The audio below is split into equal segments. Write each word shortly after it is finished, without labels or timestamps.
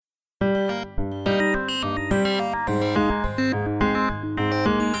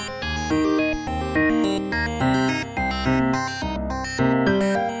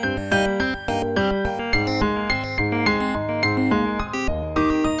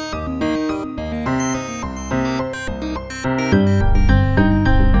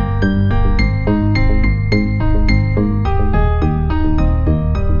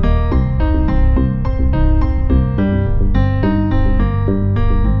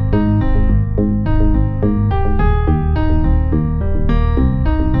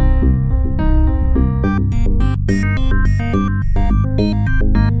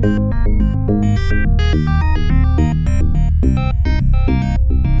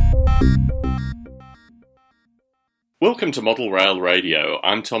Welcome to Model Rail Radio.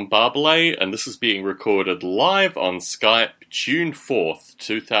 I'm Tom Barbalet, and this is being recorded live on Skype June 4th,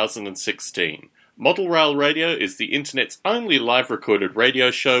 2016. Model Rail Radio is the internet's only live recorded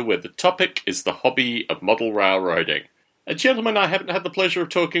radio show where the topic is the hobby of model railroading. A gentleman I haven't had the pleasure of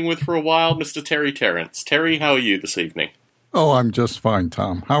talking with for a while, Mr. Terry Terrence. Terry, how are you this evening? Oh, I'm just fine,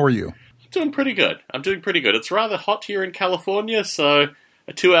 Tom. How are you? I'm doing pretty good. It's rather hot here in California, so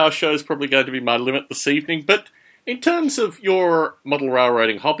a 2-hour show is probably going to be my limit this evening, but in terms of your model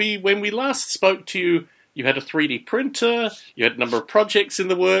railroading hobby, when we last spoke to you, you had a 3D printer, you had a number of projects in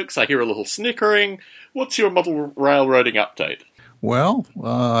the works, I hear a little snickering. What's your model railroading update? Well,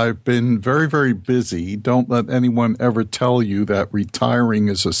 I've been very, very busy. Don't let anyone ever tell you that retiring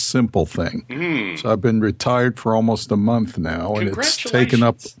is a simple thing. So I've been retired for almost a month now, and it's taken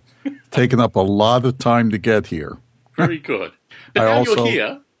up a lot of time to get here. Very good. But now you're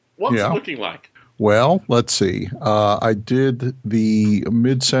here, what's it looking like? Well, let's see. I did the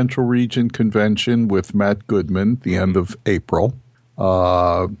Mid-Central Region Convention with Matt Goodman the end of April.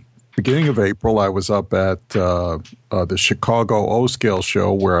 Beginning of April, I was up at the Chicago O-Scale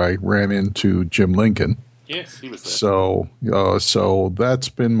show where I ran into Jim Lincoln. Yes, he was there. So that's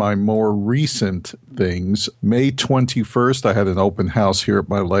been my more recent things. May 21st, I had an open house here at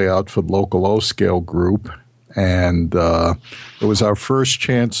my layout for the local O-Scale group. And it was our first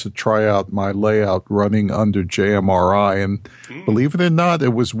chance to try out my layout running under JMRI. And believe it or not,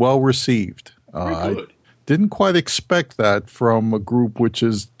 it was well received. I didn't quite expect that from a group which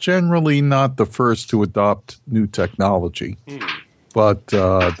is generally not the first to adopt new technology. But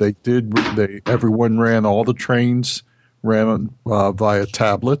everyone ran all the trains, ran via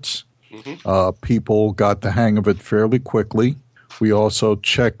tablets. People got the hang of it fairly quickly. We also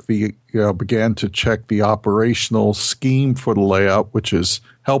began to check the operational scheme for the layout, which is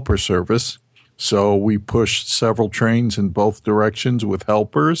helper service. So we pushed several trains in both directions with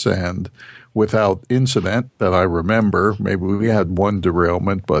helpers and without incident that I remember. Maybe we had one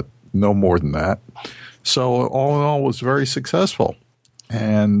derailment, but no more than that. So all in all, it was very successful.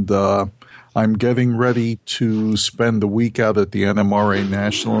 And I'm getting ready to spend the week out at the NMRA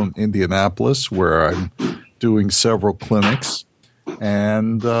National in Indianapolis, where I'm doing several clinics.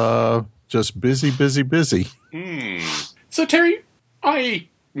 And just busy. So, Terry, I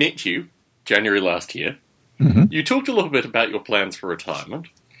met you January last year. You talked a little bit about your plans for retirement.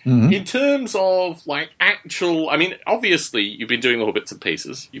 In terms of, obviously, you've been doing little bits and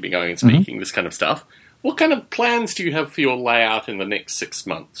pieces. You've been going and speaking, this kind of stuff. What kind of plans do you have for your layout in the next 6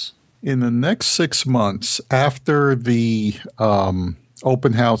 months? In the next 6 months, after the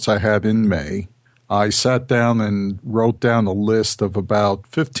open house I had in May, I sat down and wrote down a list of about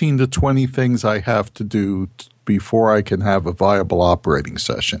 15 to 20 things I have to do before I can have a viable operating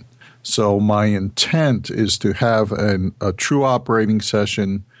session. So my intent is to have a true operating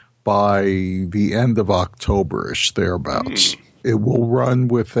session by the end of October-ish, thereabouts. It will run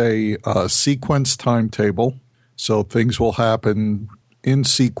with a sequence timetable, so things will happen in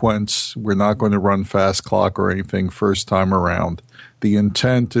sequence. We're not going to run fast clock or anything first time around. The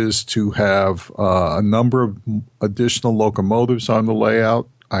intent is to have a number of additional locomotives on the layout.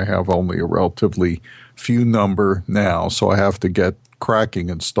 I have only a relatively few number now, so I have to get cracking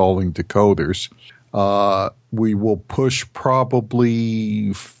installing decoders. We will push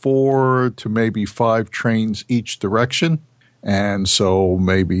probably 4 to maybe 5 trains each direction, and so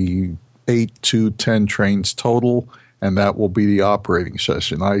maybe 8 to 10 trains total, and that will be the operating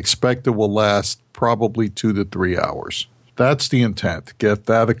session. I expect it will last probably 2 to 3 hours. That's the intent, get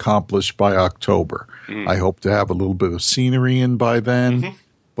that accomplished by October. I hope to have a little bit of scenery in by then,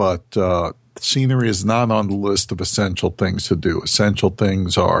 but scenery is not on the list of essential things to do. Essential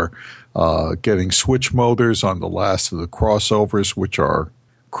things are getting switch motors on the last of the crossovers, which are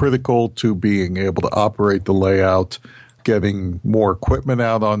critical to being able to operate the layout, getting more equipment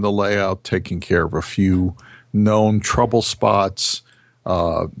out on the layout, taking care of a few known trouble spots.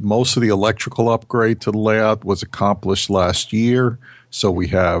 Most of the electrical upgrade to the layout was accomplished last year, so we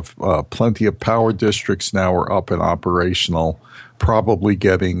have plenty of power districts now are up and operational, probably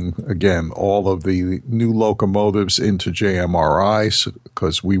getting, again, all of the new locomotives into JMRI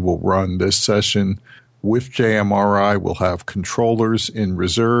because we will run this session with JMRI. We'll have controllers in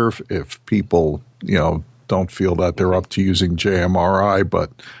reserve if people, don't feel that they're up to using JMRI, but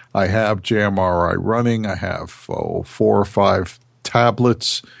I have JMRI running. I have 4 or 5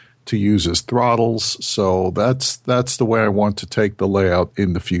 tablets to use as throttles. So that's the way I want to take the layout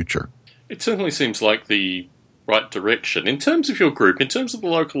in the future. It certainly seems like the right direction. In terms of your group, in terms of the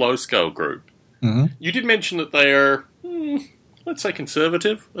local O-Scale group, you did mention that they are, let's say,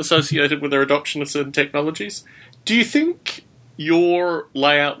 conservative, associated with their adoption of certain technologies. Do you think your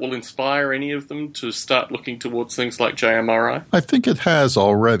layout will inspire any of them to start looking towards things like JMRI? I think it has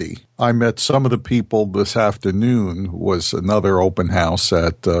already. I met some of the people this afternoon. Was another open house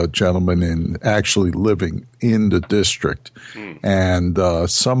at a gentleman in actually living in the district. And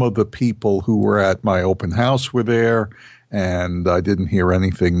some of the people who were at my open house were there, and I didn't hear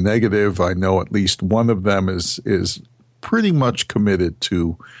anything negative. I know at least one of them is pretty much committed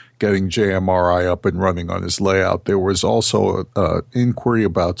to getting JMRI up and running on his layout. There was also an inquiry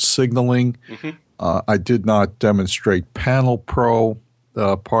about signaling. I did not demonstrate Panel Pro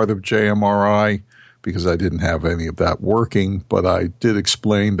part of JMRI because I didn't have any of that working, but I did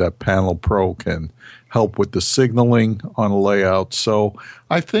explain that Panel Pro can help with the signaling on a layout. So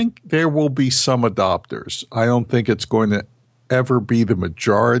I think there will be some adopters. I don't think it's going to ever be the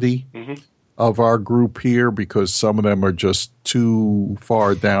majority of our group here because some of them are just too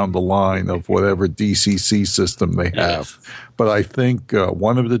far down the line of whatever DCC system they have. Yes. But I think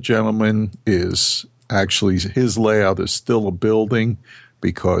one of the gentlemen is actually, his layout is still a building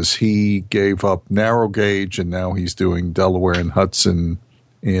because he gave up narrow gauge and now he's doing Delaware and Hudson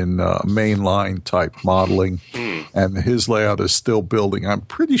in mainline type modeling. And his layout is still building. I'm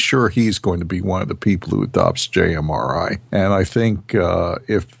pretty sure he's going to be one of the people who adopts JMRI. And I think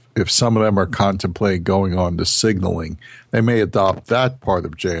if some of them are contemplating going on to signaling, they may adopt that part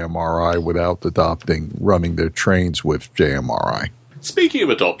of JMRI without adopting running their trains with JMRI. Speaking of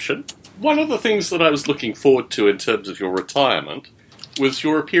adoption, one of the things that I was looking forward to in terms of your retirement was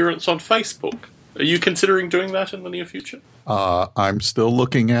your appearance on Facebook. Are you considering doing that in the near future? I'm still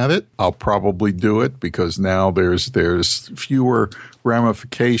looking at it. I'll probably do it because now there's fewer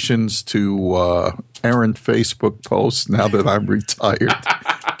ramifications to errant Facebook posts now that I'm retired.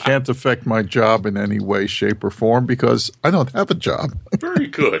 Can't affect my job in any way, shape, or form because I don't have a job. Very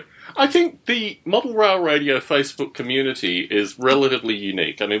good. I think the Model Rail Radio Facebook community is relatively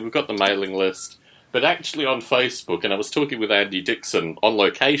unique. I mean, we've got the mailing list, but actually on Facebook, and I was talking with Andy Dixon on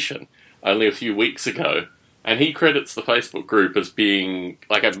location only a few weeks ago, and he credits the Facebook group as being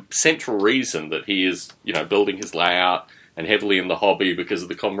like a central reason that he is, building his layout and heavily in the hobby because of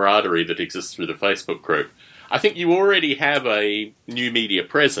the camaraderie that exists through the Facebook group. I think you already have a new media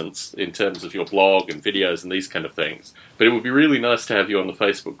presence in terms of your blog and videos and these kind of things. But it would be really nice to have you on the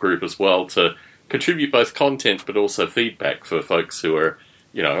Facebook group as well to contribute both content but also feedback for folks who are,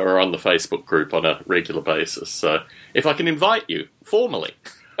 are on the Facebook group on a regular basis. So if I can invite you formally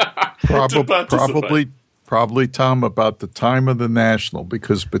Probably, Tom, about the time of the National,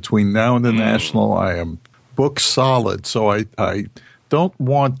 because between now and the National, I am booked solid. So I don't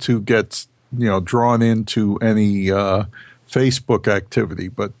want to get drawn into any Facebook activity,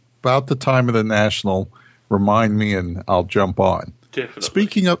 but about the time of the National, remind me and I'll jump on.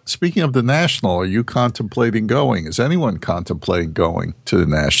 Definitely. Speaking of the National, are you contemplating going? Is anyone contemplating going to the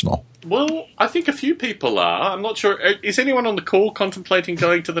National? Well, I think a few people are. I'm not sure. Is anyone on the call contemplating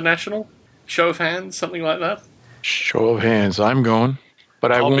going to the National? Show of hands, something like that? Show of hands. I'm going.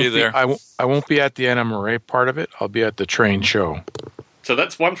 But I won't be there. I won't be at the NMRA part of it. I'll be at the train show. So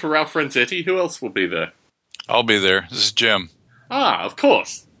that's one for Ralph Renzetti. Who else will be there? I'll be there. This is Jim. Ah, of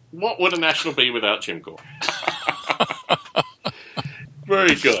course. What would a National be without Jim Gore?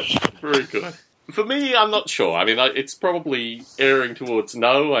 Very good. Very good. For me, I'm not sure. I mean, it's probably erring towards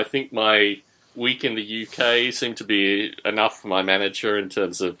no. I think my week in the UK seemed to be enough for my manager in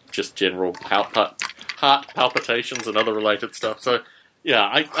terms of just general heart palpitations and other related stuff. So, yeah,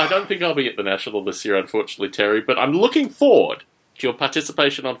 I don't think I'll be at the National this year, unfortunately, Terry. But I'm looking forward to your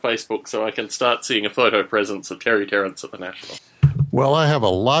participation on Facebook so I can start seeing a photo presence of Terry Terrence at the National. Well, I have a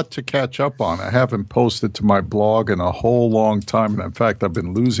lot to catch up on. I haven't posted to my blog in a whole long time. And in fact, I've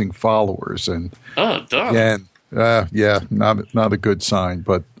been losing followers. And darn. Not a good sign.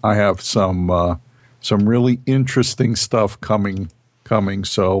 But I have some really interesting stuff coming.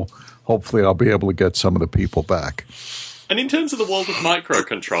 So hopefully I'll be able to get some of the people back. And in terms of the world of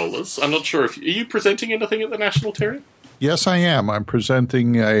microcontrollers, I'm not sure are you presenting anything at the National, Terry? Yes, I am. I'm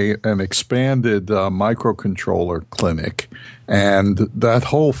presenting an expanded microcontroller clinic, and that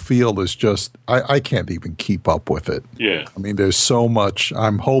whole field is just I can't even keep up with it. Yeah. I mean, there's so much.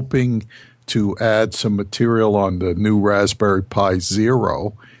 I'm hoping to add some material on the new Raspberry Pi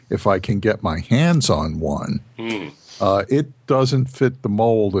Zero if I can get my hands on one. It doesn't fit the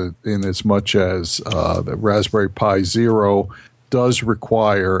mold in as much as the Raspberry Pi Zero does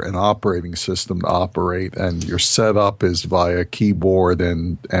require an operating system to operate, and your setup is via keyboard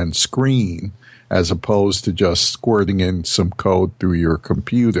and screen, as opposed to just squirting in some code through your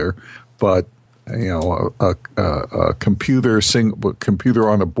computer. But a computer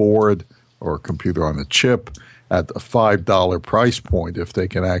on a board or a computer on a chip at a $5 price point, if they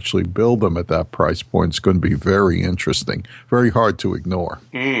can actually build them at that price point, it's going to be very interesting, very hard to ignore.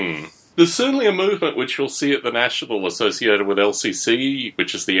 There's certainly a movement which you'll see at the National associated with LCC,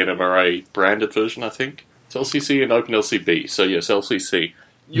 which is the NMRA branded version, I think. It's LCC and OpenLCB, so yes, LCC.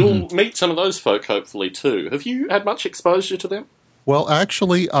 You'll meet some of those folk, hopefully, too. Have you had much exposure to them? Well,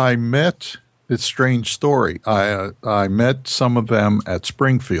 actually, I met, it's a strange story, I met some of them at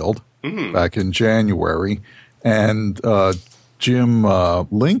Springfield back in January, and Jim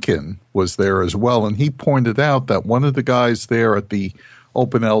Lincoln was there as well, and he pointed out that one of the guys there at the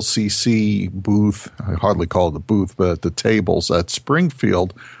OpenLCC booth, I hardly call it a booth, but at the tables at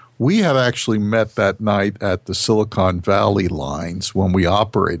Springfield, we had actually met that night at the Silicon Valley lines when we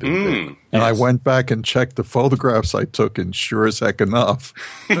operated there. And I went back and checked the photographs I took, and sure as heck enough,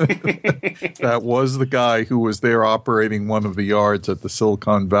 that was the guy who was there operating one of the yards at the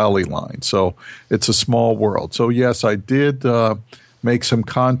Silicon Valley line. So it's a small world. So yes, I did make some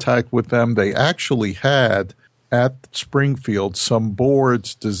contact with them. They actually had at Springfield some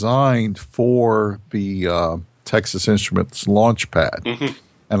boards designed for the Texas Instruments Launchpad.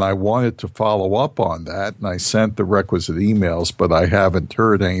 And I wanted to follow up on that, and I sent the requisite emails, but I haven't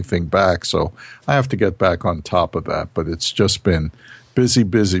heard anything back, so I have to get back on top of that. But it's just been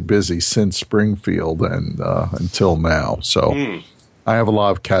busy since Springfield and until now. So I have a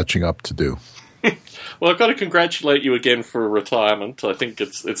lot of catching up to do. Well, I've got to congratulate you again for retirement. I think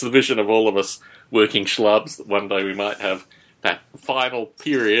it's the vision of all of us working schlubs that one day we might have that final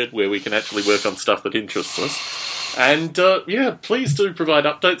period where we can actually work on stuff that interests us. And, please do provide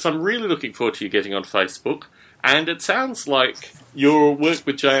updates. I'm really looking forward to you getting on Facebook. And it sounds like your work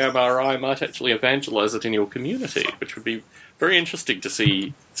with JMRI might actually evangelize it in your community, which would be very interesting to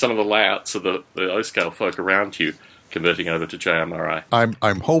see some of the layouts of the O-Scale folk around you converting over to JMRI.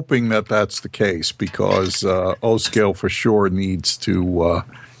 I'm hoping that that's the case, because O-Scale for sure needs to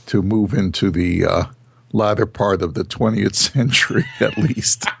move into the latter part of the 20th century, at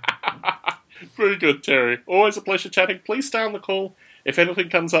least. Very good, Terry. Always a pleasure chatting. Please stay on the call. If anything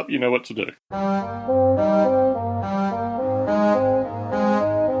comes up, you know what to do.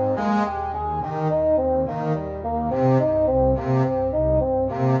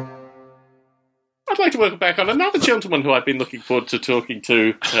 I'd like to welcome back on another gentleman who I've been looking forward to talking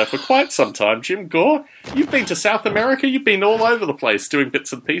to for quite some time, Jim Gore. You've been to South America. You've been all over the place doing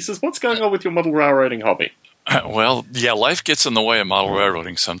bits and pieces. What's going on with your model railroading hobby? Well, yeah, life gets in the way of model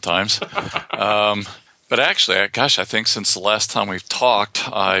railroading sometimes. But actually, I think since the last time we've talked,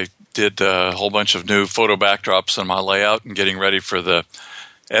 I did a whole bunch of new photo backdrops on my layout and getting ready for the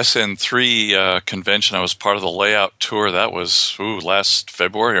SN3 convention. I was part of the layout tour. That was last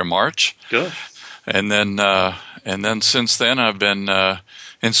February or March. Good. And then since then, I've been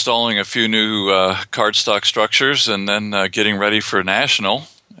installing a few new cardstock structures, and then getting ready for National.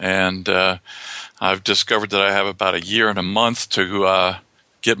 And I've discovered that I have about a year and a month to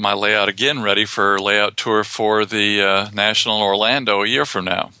get my layout again ready for layout tour for the National in Orlando a year from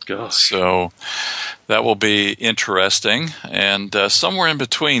now. Gosh. So that will be interesting. And somewhere in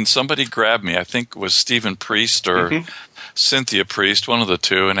between, somebody grabbed me. I think it was Stephen Priest or Cynthia Priest, one of the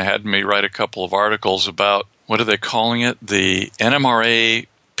two, and had me write a couple of articles about, what are they calling it? The NMRA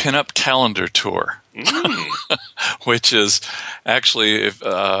Pinup Calendar Tour. Which is actually,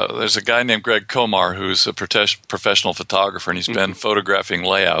 there's a guy named Greg Komar who's a professional photographer, and he's been photographing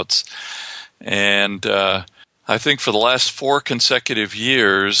layouts. And I think for the last 4 consecutive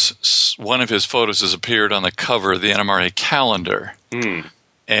years, one of his photos has appeared on the cover of the NMRA calendar.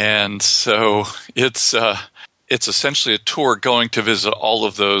 And so it's essentially a tour going to visit all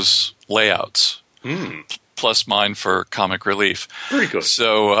of those layouts. Plus mine for comic relief. Very good.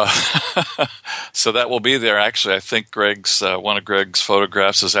 So, so that will be there. Actually, I think one of Greg's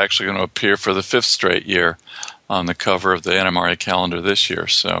photographs is actually going to appear for the 5th straight year on the cover of the NMRA calendar this year.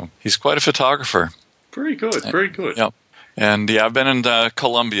 So he's quite a photographer. Very good. Very good. Yep. And yeah, I've been in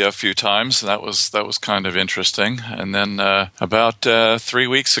Colombia a few times, and that was kind of interesting. And then about 3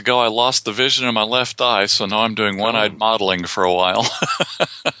 weeks ago, I lost the vision in my left eye, so now I'm doing one-eyed modeling for a while.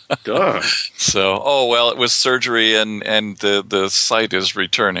 Darn. So, it was surgery, and the sight is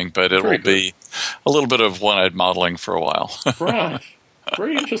returning, but it will be a little bit of one-eyed modeling for a while. Right.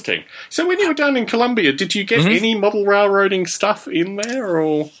 Very interesting. So when you were down in Colombia, did you get any model railroading stuff in there?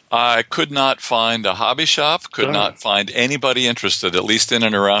 Or I could not find a hobby shop, could not find anybody interested, at least in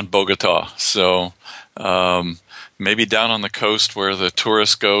and around Bogota. So maybe down on the coast where the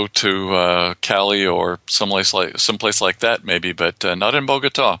tourists go to Cali or someplace like that, maybe, but not in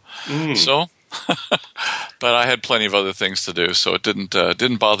Bogota. So, but I had plenty of other things to do, so it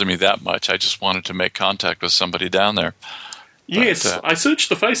didn't bother me that much. I just wanted to make contact with somebody down there. Yes, I searched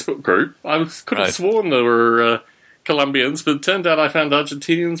the Facebook group. I could have sworn there were Colombians, but it turned out I found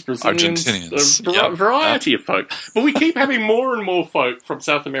Argentinians, Brazilians, a variety of folk. But we keep having more and more folk from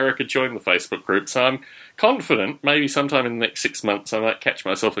South America join the Facebook group, so I'm confident maybe sometime in the next 6 months I might catch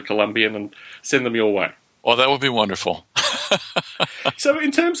myself a Colombian and send them your way. Well, that would be wonderful. So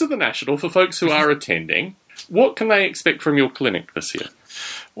in terms of the National, for folks who are attending, what can they expect from your clinic this year?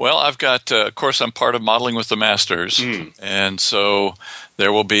 Well, I've got, of course, I'm part of Modeling with the Masters, and so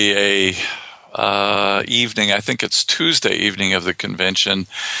there will be a evening, I think it's Tuesday evening of the convention.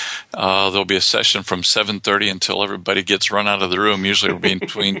 There'll be a session from 7:30 until everybody gets run out of the room, usually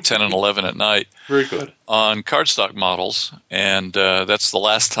between 10 and 11 at night. Very good. On cardstock models, and that's the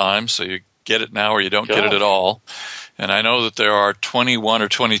last time, so you get it now or you don't get it at all. And I know that there are 21 or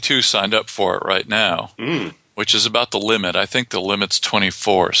 22 signed up for it right now. Which is about the limit. I think the limit's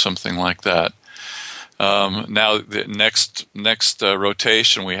 24, something like that. Now, the next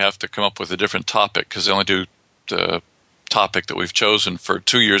rotation, we have to come up with a different topic because they only do the topic that we've chosen for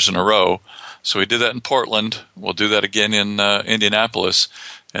 2 years in a row. So we did that in Portland. We'll do that again in Indianapolis.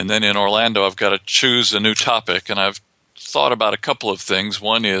 And then in Orlando, I've got to choose a new topic. And I've thought about a couple of things.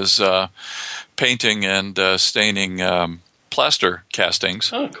 One is painting and staining plaster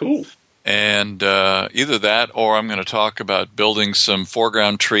castings. Oh, cool. And either that or I'm going to talk about building some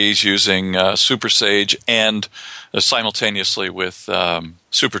foreground trees using super sage and simultaneously with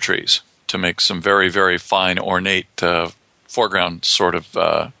super trees to make some very, very fine, ornate foreground sort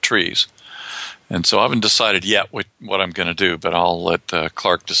of trees. And so I haven't decided yet what I'm going to do, but I'll let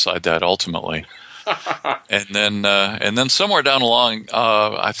Clark decide that ultimately. And then somewhere down along,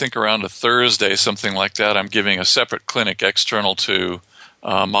 I think around a Thursday, something like that, I'm giving a separate clinic external to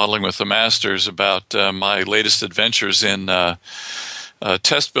Modeling with the Masters about my latest adventures in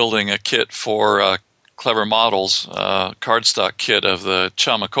test building a kit for Clever Models, cardstock kit of the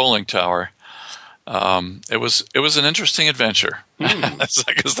Chamacoling Tower. It was an interesting adventure.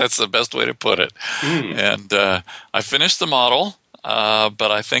 I guess that's the best way to put it. And I finished the model, but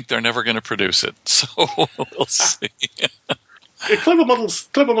I think they're never going to produce it. So we'll see. Clever Models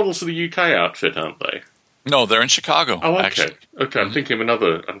are the UK outfit, aren't they? No, they're in Chicago. Oh, okay. Actually. Okay, I'm thinking of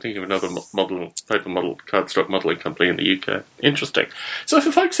another paper model cardstock modelling company in the UK. Interesting. So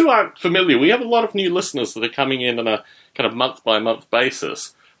for folks who aren't familiar, we have a lot of new listeners that are coming in on a kind of month-by-month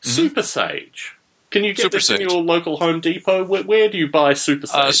basis. Super Sage. Can you get this in your local Home Depot? Where do you buy Super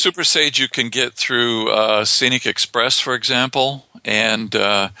Sage? Super Sage you can get through Scenic Express, for example, and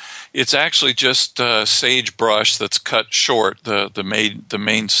it's actually just sage brush that's cut short, the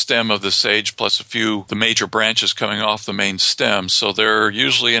main stem of the sage plus the major branches coming off the main stem. So they're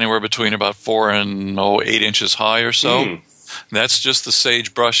usually anywhere between about 4 and 8 inches high or so. That's just the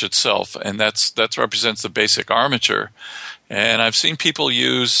sage brush itself, and that represents the basic armature. And I've seen people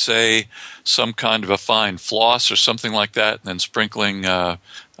use, say, some kind of a fine floss or something like that, and then sprinkling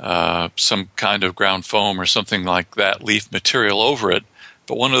some kind of ground foam or something like that leaf material over it.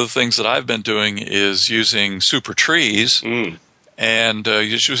 But one of the things that I've been doing is using super trees and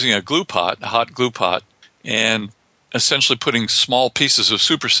just using a hot glue pot, and essentially putting small pieces of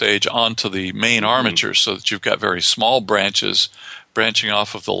super sage onto the main armature so that you've got very small branches branching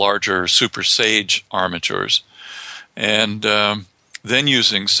off of the larger super sage armatures. And then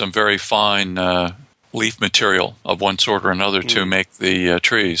using some very fine leaf material of one sort or another to make the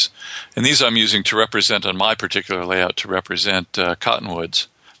trees. And these I'm using to represent, on my particular layout, to represent cottonwoods.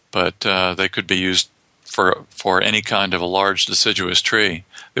 But they could be used for any kind of a large deciduous tree.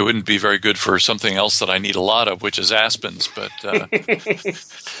 They wouldn't be very good for something else that I need a lot of, which is aspens. But they're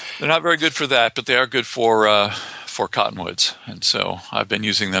not very good for that, but they are good for cottonwoods. And so I've been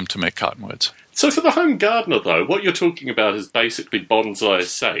using them to make cottonwoods. So for the home gardener, though, what you're talking about is basically bonsai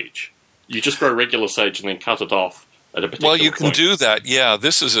sage. You just grow regular sage and then cut it off at a particular Well, you can point. do that. Yeah,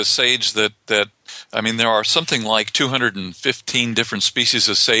 this is a sage that I mean, there are something like 215 different species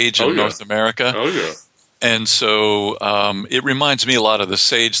of sage in North America. Oh, yeah. And so it reminds me a lot of the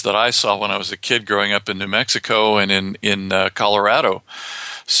sage that I saw when I was a kid growing up in New Mexico and in Colorado.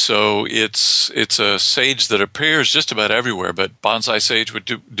 So it's a sage that appears just about everywhere, but bonsai sage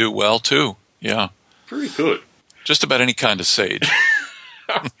would do well too. Yeah. Very good. Just about any kind of sage.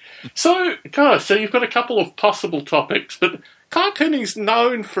 So, guys, so you've got a couple of possible topics, but Clark Henning's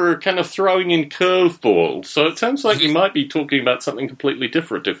known for kind of throwing in curveballs, so it sounds like you might be talking about something completely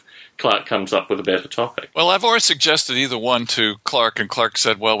different if Clark comes up with a better topic. Well, I've already suggested either one to Clark, and Clark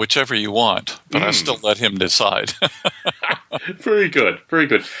said, well, whichever you want, but I still let him decide. Very good, very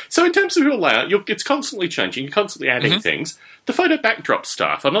good. So in terms of your layout, it's constantly changing, you're constantly adding things. The photo backdrop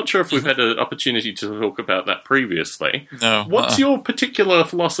stuff, I'm not sure if we've had an opportunity to talk about that previously. No. What's your particular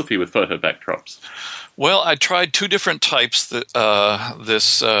philosophy with photo backdrops? Well, I tried two different types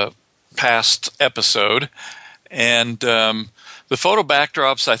this past episode, and the photo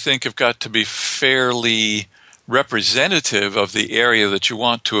backdrops, I think, have got to be fairly representative of the area that you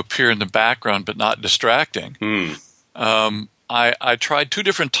want to appear in the background, but not distracting. I tried two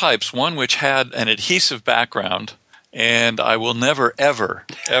different types, one which had an adhesive background, and I will never, ever,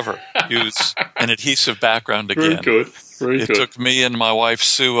 ever use an adhesive background again. Very good. Very It good. took me and my wife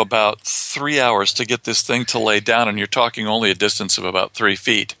Sue about 3 hours to get this thing to lay down, and you're talking only a distance of about 3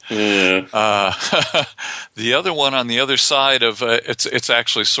 feet. Yeah. The other one on the other side of it's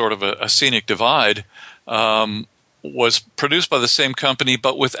actually sort of a scenic divide, was produced by the same company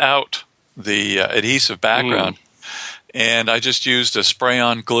but without the adhesive background. And I just used a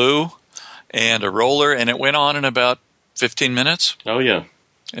spray-on glue and a roller, and it went on in about 15 minutes. Oh, yeah.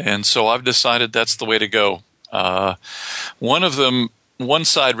 And so I've decided that's the way to go. One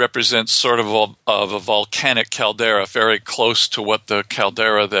side represents sort of a volcanic caldera, very close to what the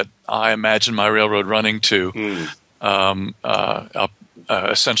caldera that I imagine my railroad running to, up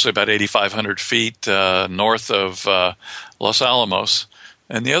essentially about 8,500 feet north of Los Alamos.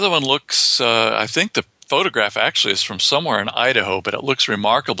 And the other one looks, I think the photograph actually is from somewhere in Idaho, but it looks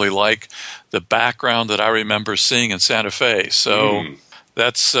remarkably like the background that I remember seeing in Santa Fe. So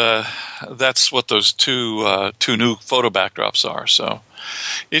that's what those two new photo backdrops are. So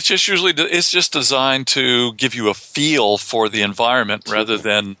it's just designed to give you a feel for the environment rather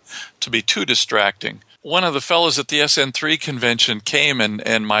than to be too distracting. One of the fellows at the SN3 convention came,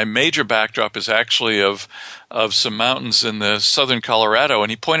 and my major backdrop is actually of some mountains in the southern Colorado,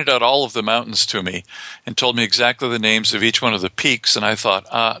 and he pointed out all of the mountains to me and told me exactly the names of each one of the peaks, and I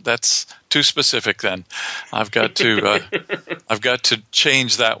thought, that's too specific then. I've got to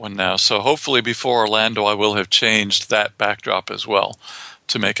change that one now. So hopefully before Orlando I will have changed that backdrop as well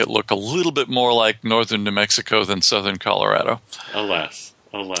to make it look a little bit more like northern New Mexico than southern Colorado. Alas.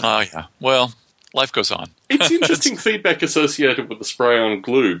 Yeah. Well, life goes on. It's interesting feedback associated with the spray-on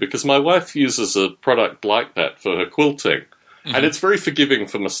glue, because my wife uses a product like that for her quilting, and it's very forgiving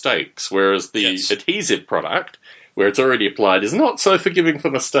for mistakes, whereas the adhesive product, where it's already applied, is not so forgiving for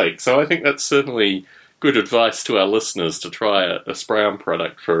mistakes. So I think that's certainly good advice to our listeners to try a spray-on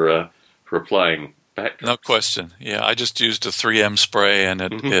product for applying backdrops. No question. Yeah, I just used a 3M spray, and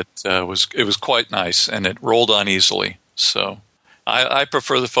it was quite nice, and it rolled on easily. So I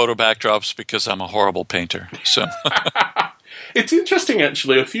prefer the photo backdrops because I'm a horrible painter. So It's interesting,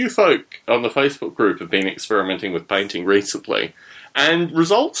 actually. A few folk on the Facebook group have been experimenting with painting recently, and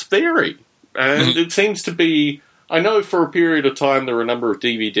results vary. And it seems to be, I know for a period of time there were a number of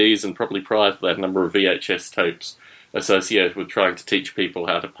DVDs, and probably prior to that a number of VHS tapes associated with trying to teach people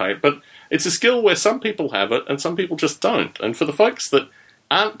how to paint. But it's a skill where some people have it and some people just don't. And for the folks that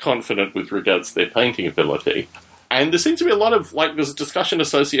aren't confident with regards to their painting ability, and there seems to be a lot of, there's a discussion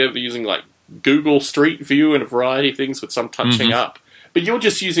associated with using, Google Street View and a variety of things with some touching up. But you're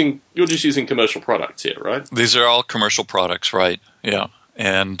just using commercial products here, right? These are all commercial products, right? Yeah.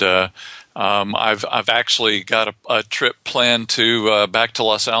 And I've actually got a trip planned to back to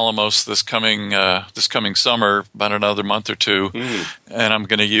Los Alamos this coming summer, about another month or two, and I'm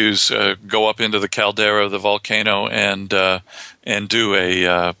going to go up into the caldera of the volcano and do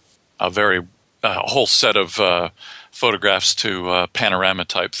a whole set of photographs to panorama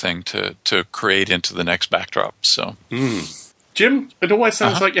type thing to create into the next backdrop. So, Jim, it always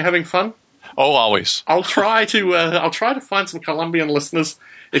sounds like you're having fun. Oh, always. I'll try to find some Colombian listeners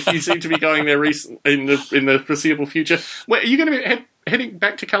if you seem to be going there in the foreseeable future. Wait, are you going to be heading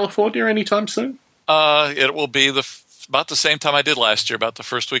back to California anytime soon? It will be the about the same time I did last year, about the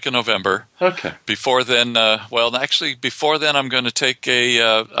first week of November. Okay. Before then, before then, I'm going to take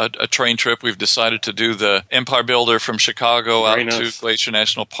a train trip. We've decided to do the Empire Builder from Chicago Very out nice. to Glacier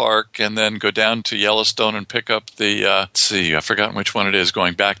National Park, and then go down to Yellowstone and pick up the. I've forgotten which one it is.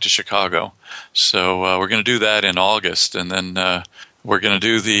 Going back to Chicago, so we're going to do that in August, and then. We're going to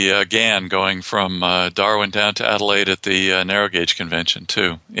do the GAN going from Darwin down to Adelaide at the Narrow Gauge Convention,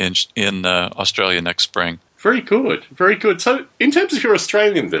 too, in Australia next spring. Very good. Very good. So, in terms of your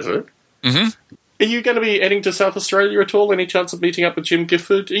Australian visit, are you going to be heading to South Australia at all? Any chance of meeting up with Jim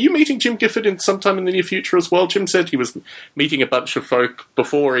Gifford? Are you meeting Jim Gifford sometime in the near future as well? Jim said he was meeting a bunch of folk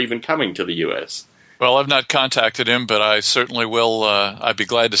before even coming to the US. Well, I've not contacted him, but I certainly will. I'd be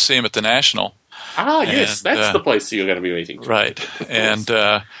glad to see him at the National. Ah, yes, And, that's the place you're going to be meeting. Right. And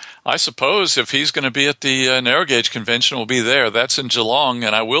I suppose if he's going to be at the Narrow Gauge Convention, we'll be there. That's in Geelong,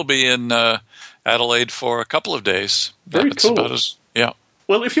 and I will be in Adelaide for a couple of days. Very That's cool. about as, yeah.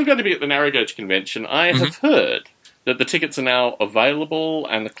 Well, if you're going to be at the Narrow Gauge Convention, I have heard that the tickets are now available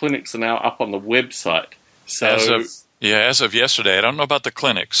and the clinics are now up on the website. So, As of yesterday. I don't know about the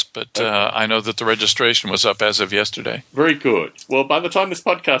clinics, but I know that the registration was up as of yesterday. very good. Well, by the time this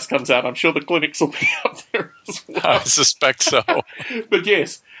podcast comes out, I'm sure the clinics will be up there as well. I suspect so. But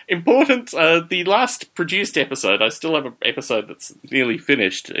yes, important. The last produced episode, I still have an episode that's nearly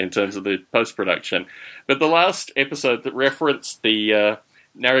finished in terms of the post-production, but the last episode that referenced the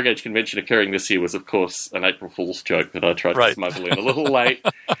Narrow Gauge Convention occurring this year was, of course, an April Fool's joke that I tried to smuggle in a little late.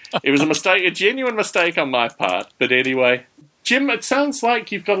 It was a mistake, a genuine mistake on my part. But anyway, Jim, it sounds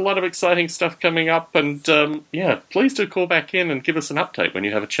like you've got a lot of exciting stuff coming up, and please do call back in and give us an update when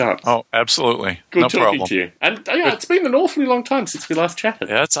you have a chance. Oh, absolutely. Good No talking problem. to you. And it's been an awfully long time since we last chatted.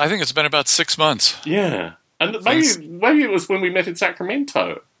 Yeah, I think it's been about 6 months. Yeah. And maybe it was when we met in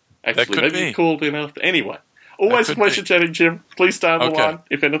Sacramento. Actually, That could maybe be. you called in after. Anyway, always a could pleasure be. chatting, Jim. Please stay on the Okay. line.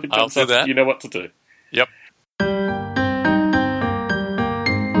 If anything I'll comes do up, that. you know what to do. Yep.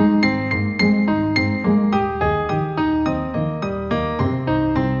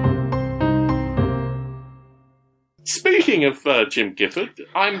 Speaking of Jim Gifford,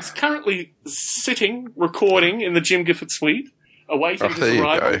 I'm currently recording in the Jim Gifford suite, awaiting his there you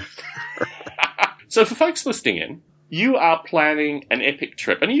arrival. go. So for folks listening in, you are planning an epic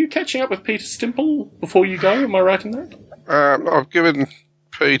trip. And are you catching up with Peter Stimple before you go? Am I right in that? I've given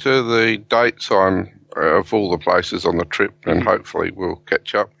Peter the dates of all the places on the trip, and hopefully we'll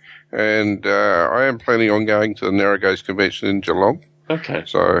catch up. And I am planning on going to the Narrow Gauge Convention in Geelong. Okay.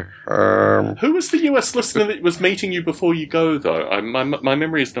 So, Who was the US listener that was meeting you before you go, though? My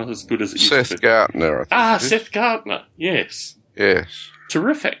memory is not as good as it used to Seth be. Gartner, I think. it is. Seth Gardner. Yes. Yes.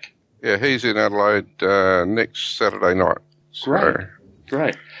 Terrific. Yeah, he's in Adelaide next Saturday night. So, Great.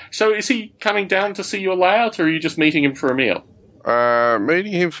 Great. So is he coming down to see your layout, or are you just meeting him for a meal?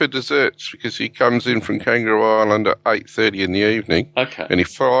 meeting him for desserts because he comes in from Kangaroo Island at 8:30 in the evening. Okay. And he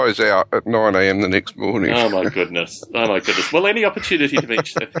flies out at 9 a.m. the next morning. Oh, my goodness. Oh, my goodness. Well, any opportunity to meet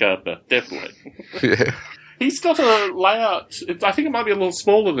Seth Gardner, definitely. Yeah. He's got a layout, I think it might be a little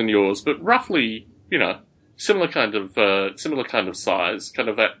smaller than yours, but roughly, similar kind of size, kind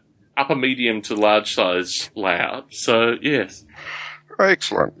of that upper medium to large size layout. So, yes.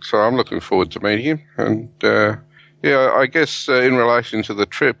 Excellent. So I'm looking forward to meeting him. And, I guess in relation to the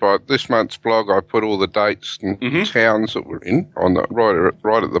trip, this month's blog, I put all the dates and towns that we're in on the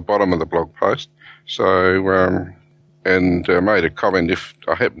right at the bottom of the blog post. So, made a comment if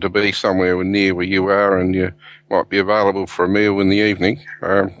I happen to be somewhere near where you are and you might be available for a meal in the evening,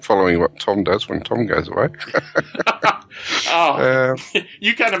 following what Tom does when Tom goes away.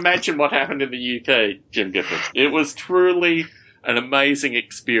 You can't imagine what happened in the UK, Jim Gifford. It was truly an amazing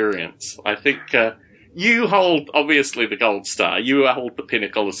experience. I think you hold, obviously, the gold star. You hold the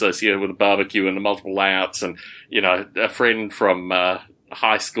pinnacle associated with the barbecue and the multiple layouts and, a friend from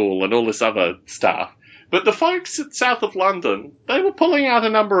high school and all this other stuff. But the folks south of London, they were pulling out a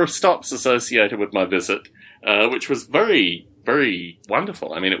number of stops associated with my visit, which was very, very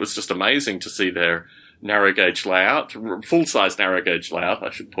wonderful. I mean, it was just amazing to see their narrow gauge layout, full-size narrow gauge layout, I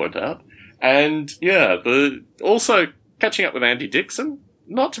should point out. And, also catching up with Andy Dixon,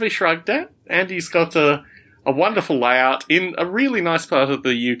 not to be shrugged at. Andy's got a wonderful layout in a really nice part of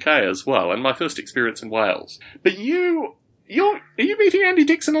the UK as well, and my first experience in Wales. But are you meeting Andy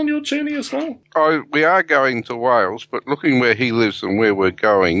Dixon on your journey as well? We are going to Wales, but looking where he lives and where we're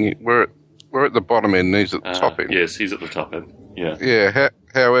going, we're at the bottom end and he's at the top end. Yes, he's at the top end. Yeah. Yeah.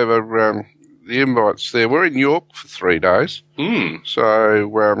 However, the invite's there. We're in York for 3 days. Mm. So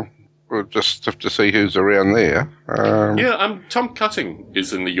we'll just have to see who's around there. Tom Cutting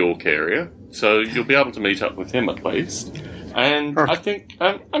is in the York area, so you'll be able to meet up with him at least. And I think,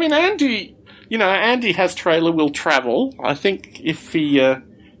 Andy, Andy has trailer will travel. I think if he...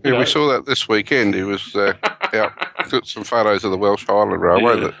 we saw that this weekend. He was out, took some photos of the Welsh Highland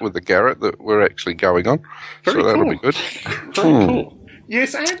Railway with the Garrett that we're actually going on. Very that'll cool. be good. Very cool.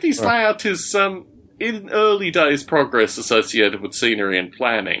 Yes, Andy's layout is in early days progress associated with scenery and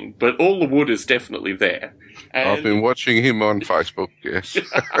planning, but all the wood is definitely there. And I've been watching him on Facebook, yes.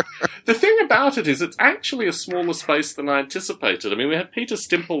 the thing about it is it's actually a smaller space than I anticipated. I mean, we had Peter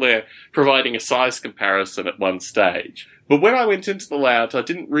Stimple there providing a size comparison at one stage. But when I went into the layout, I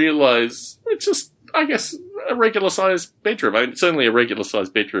didn't realise it's just, I guess, a regular-sized bedroom. I mean, certainly a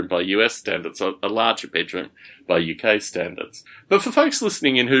regular-sized bedroom by US standards, a larger bedroom by UK standards. But for folks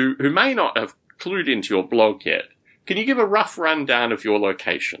listening in who may not have clued into your blog yet, can you give a rough rundown of your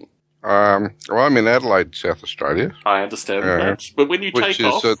location? Well, I'm in Adelaide, South Australia. I understand that. But when you take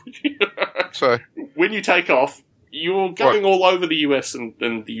off... when you take off, you're going all over the US and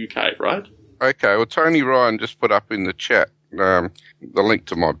the UK, right? Okay, well, Tony Ryan just put up in the chat the link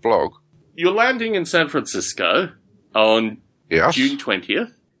to my blog. You're landing in San Francisco on June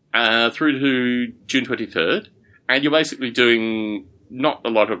 20th through to June 23rd, and you're basically doing not a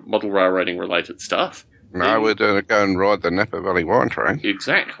lot of model railroading related stuff. No, we're going to go and ride the Napa Valley Wine Train.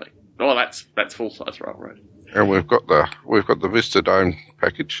 Exactly. Oh, that's full-size railroad. And we've got the Vista Dome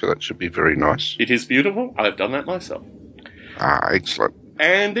package, so that should be very nice. It is beautiful. I've done that myself. Excellent.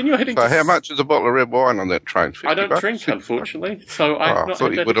 And then you're heading So how much is a bottle of red wine on that train? I don't drink, unfortunately. So I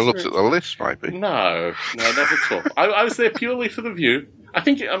thought you would have looked at the list, maybe. No, not at all. I was there purely for the view. I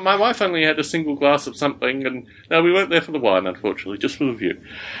think my wife only had a single glass of something, and no, we weren't there for the wine, unfortunately, just for the view.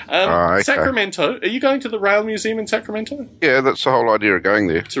 Okay. Sacramento, are you going to the Rail Museum in Sacramento? Yeah, that's the whole idea of going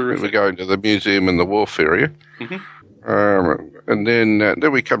there. Terrific. We're going to the museum in the wharf area. Mm-hmm. And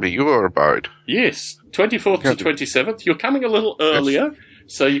then we come to your abode. Yes, 24th to 27th. You're coming a little earlier,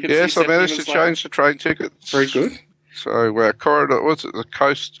 so you can see... Yes, I managed to change the train tickets. Very good. So corridor, what's it, the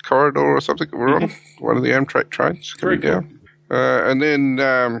Coast Corridor or something we're on? One of the Amtrak trains coming down. And then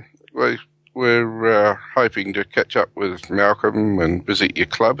we're hoping to catch up with Malcolm and visit your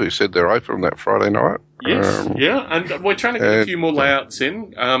club, who said they're open on that Friday night. Yes, and we're trying to get a few more layouts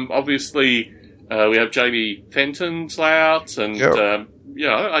in. Obviously, we have Jamie Fenton's layouts, and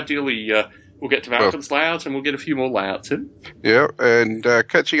ideally we'll get to Malcolm's layout, and we'll get a few more layouts in. Yeah, and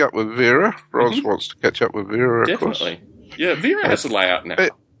catching up with Vera. Ros wants to catch up with Vera, of course. Definitely. Yeah, Vera has a layout now.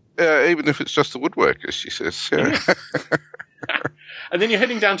 Even if it's just the woodworkers, she says. Yeah. And then you're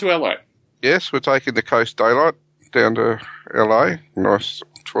heading down to LA. Yes, we're taking the Coast Daylight down to LA. Nice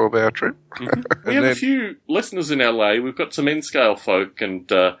 12-hour trip. Mm-hmm. We have a few listeners in LA. We've got some N-scale folk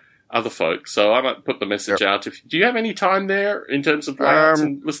and other folk, so I might put the message out. Do you have any time there in terms of layouts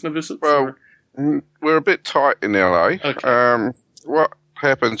and listener visits? Well, we're a bit tight in LA. Okay. What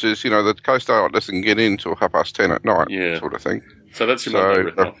happens is, the Coast Daylight doesn't get in till 10:30 at night, sort of thing. So that's remotely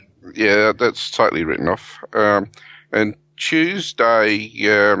written off. Yeah, that's totally written off. And Tuesday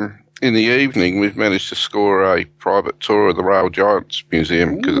in the evening, we've managed to score a private tour of the Rail Giants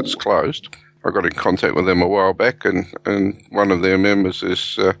Museum because it's closed. I got in contact with them a while back, and one of their members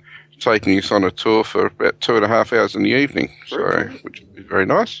is taking us on a tour for about 2.5 hours in the evening, which would be very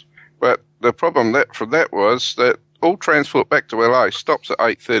nice. But the problem from that was that all transport back to LA stops at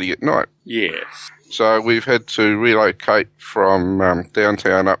 8:30 at night. Yes. So we've had to relocate from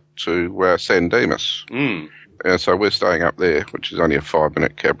downtown up to San Dimas. And so we're staying up there, which is only a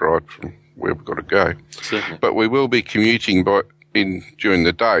 5-minute cab ride from where we've got to go. Certainly. But we will be commuting during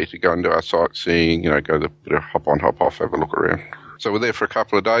the day to go and do our sightseeing, go to bit of hop on, hop off, have a look around. So we're there for a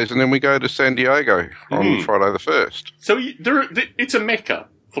couple of days, and then we go to San Diego on Friday the 1st. So it's a mecca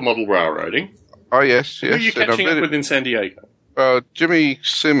for model railroading. Oh, yes. Who are you catching up with in San Diego? Jimmy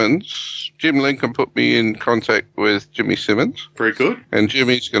Simmons. Jim Lincoln put me in contact with Jimmy Simmons. Very good. And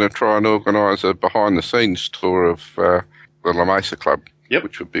Jimmy's going to try and organise a behind-the-scenes tour of the La Mesa Club,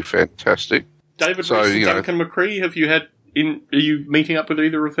 which would be fantastic. David Reese and Duncan McCree, are you meeting up with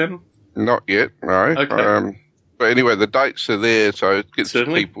either of them? Not yet, no. Okay. But anyway, the dates are there, so it gives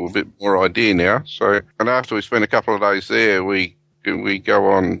people a bit more idea now. So, and after we spend a couple of days there, we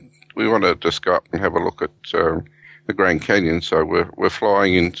go on. We want to just go up and have a look at the Grand Canyon. So we're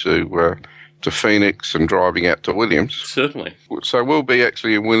flying into to Phoenix and driving out to Williams. Certainly. So we'll be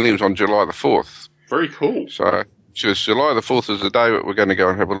actually in Williams on July the 4th. Very cool. So July the 4th is the day that we're going to go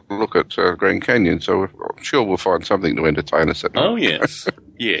and have a look at Grand Canyon. So I'm sure we'll find something to entertain us at night. Oh, yes.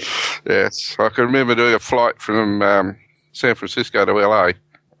 Yeah. Yes. I can remember doing a flight from San Francisco to LA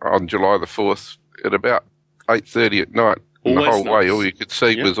on July the 4th at about 8:30 at night. And the whole way, all you could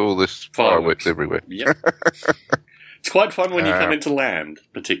see was all this fireworks everywhere. Yep. It's quite fun when you come into land,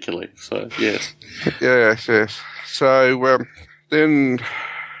 particularly. So, yes. Yes. So, then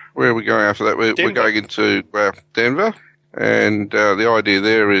where are we going after that? We're going into Denver, and the idea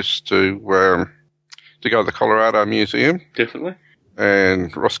there is to go to the Colorado Museum. Definitely.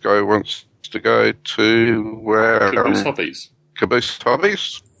 And Roscoe wants to go to Caboose Hobbies. Caboose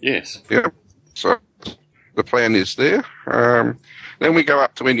Hobbies. Yes. Yeah. So the plan is there. Then we go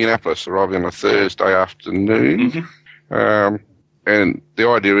up to Indianapolis, arriving on a Thursday afternoon. And the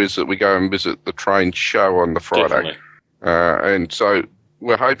idea is that we go and visit the train show on the Friday. And so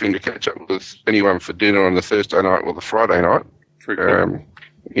we're hoping to catch up with anyone for dinner on the Thursday night or the Friday night.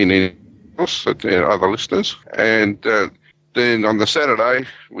 In Indianapolis, other listeners. And then on the Saturday,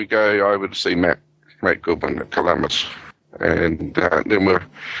 we go over to see Matt Goodman at Columbus. And then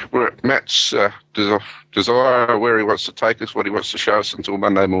we're at Matt's desire where he wants to take us, what he wants to show us until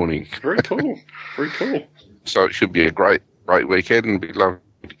Monday morning. Very cool. So it should be a great weekend, and be lovely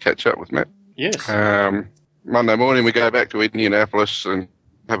to catch up with Matt. Yes. Monday morning we go back to Indianapolis and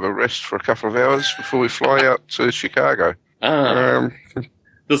have a rest for a couple of hours before we fly out to Chicago.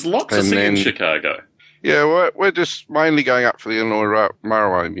 There's lots to see in Chicago. Yeah, we're just mainly going up for the Illinois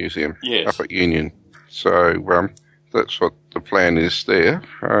Railway Museum up at Union. So that's what the plan is there.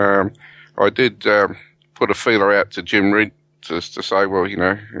 I did put a feeler out to Jim Reed to say, well,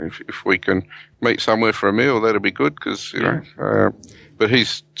 if we can meet somewhere for a meal, that'd be good, because, but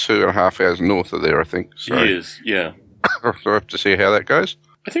he's 2.5 hours north of there, I think. So, he is, yeah. So I have to see how that goes.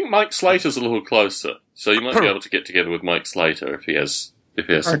 I think Mike Slater's a little closer, so you might be able to get together with Mike Slater if he has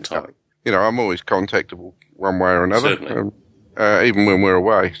some time. I'm always contactable one way or another. Certainly. Even when we're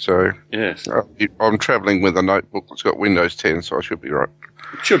away. So yes. I'm travelling with a notebook that's got Windows 10, so I should be right.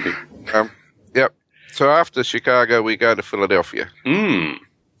 It should be. Yep. So after Chicago, we go to Philadelphia.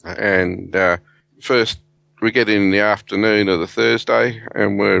 And first, we get in the afternoon of the Thursday,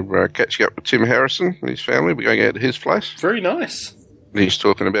 and we're catching up with Tim Harrison and his family. We're going out to his place. Very nice. And he's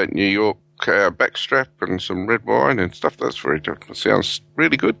talking about New York backstrap and some red wine and stuff. That sounds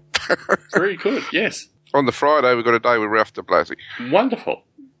really good. Very good, yes. On the Friday, we've got a day with Ralph de Blasi. Wonderful.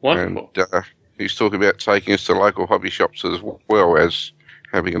 And he's talking about taking us to local hobby shops as well as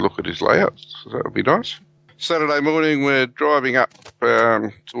having a look at his layouts. So that would be nice. Saturday morning, we're driving up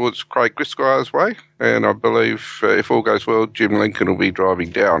towards Craig Grisquire's way, and I believe, if all goes well, Jim Lincoln will be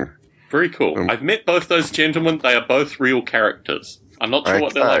driving down. Very cool. I've met both those gentlemen. They are both real characters. I'm not sure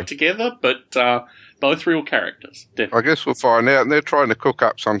what they're like together, but both real characters. Definitely. I guess we'll find out. And they're trying to cook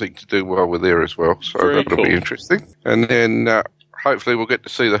up something to do while we're there as well, so that'll be interesting. And then hopefully we'll get to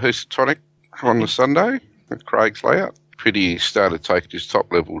see the Housatonic on the Sunday with Craig's layout. Pity he started taking his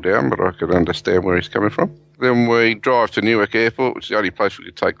top level down, but I could understand where he's coming from. Then we drive to Newark Airport, which is the only place we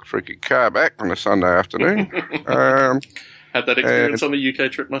could take the freaking car back on a Sunday afternoon. Had that experience on the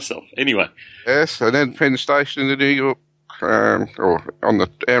UK trip myself. Anyway. Yes, and then Penn Station into New York, or on the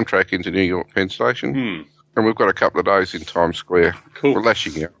Amtrak into New York Penn Station. And we've got a couple of days in Times Square. Cool. We're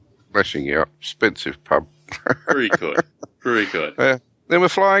lashing out. Expensive pub. Very good. Very good. Then we're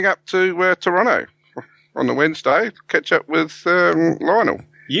flying up to Toronto on the Wednesday to catch up with Lionel.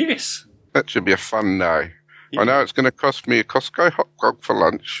 Yes. That should be a fun day. Yeah. I know it's going to cost me a Costco hot dog for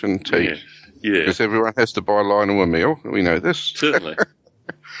lunch and tea. Yeah. Because everyone has to buy Lionel a meal. We know this. Certainly.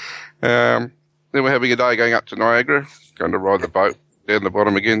 Then we're having a day going up to Niagara, going to ride the boat down the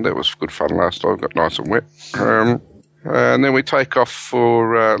bottom again. That was good fun last time. Got nice and wet. And then we take off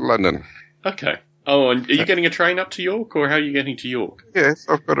for London. Okay. Oh, and are you getting a train up to York, or how are you getting to York? Yes,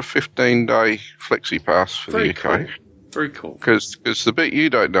 I've got a 15-day flexi pass for the UK. Cool. Very cool. Because the bit you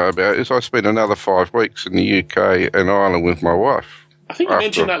don't know about is I spent another 5 weeks in the UK and Ireland with my wife. I think you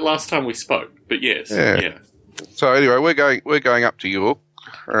mentioned that last time we spoke, but yes. Yeah. So anyway, we're going up to York.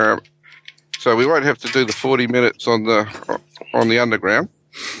 So we won't have to do the 40 minutes on the underground.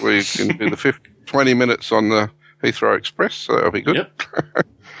 We can do the 20 minutes on the Heathrow Express, so that'll be good. Yep.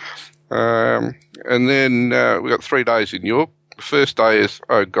 And then we've got 3 days in York. The first day is,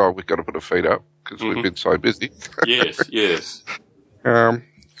 oh God, we've got to put our feet up because we've been so busy. Yes. And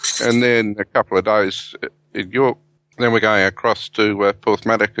then a couple of days in York. Then we're going across to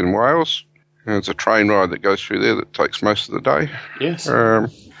Porthmadog in Wales. There's a train ride that goes through there that takes most of the day. Yes. A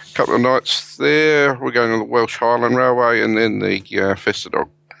couple of nights there. We're going on the Welsh Highland Railway and then the Festadog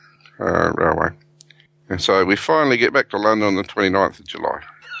Railway. And so we finally get back to London on the 29th of July.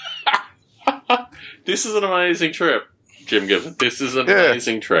 This is an amazing trip, Jim Gibbon. This is an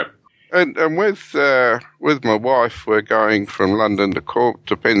amazing trip. And with my wife, we're going from London to Cork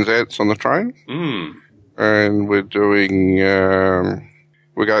to Penzance on the train. Mm. And we're doing,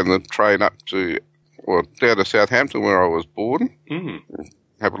 we're going the train up to, down to Southampton where I was born. Mm.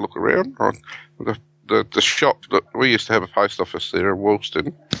 Have a look around. The shop that we used to have a post office there in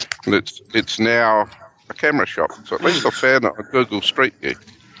Woolston, and it's now a camera shop. So at least I found it on Google Street View.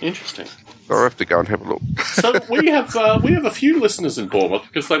 Interesting. So I have to go and have a look. So we have a few listeners in Bournemouth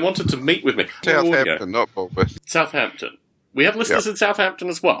because they wanted to meet with me. Southampton, not Bournemouth. Southampton. We have listeners in Southampton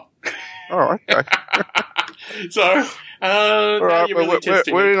as well. Oh, okay. So, all right,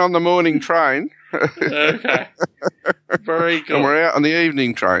 we're in on the morning train. Okay. Very good. And we're out on the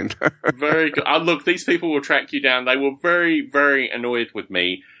evening train. Very good. Look, these people will track you down. They were very, very annoyed with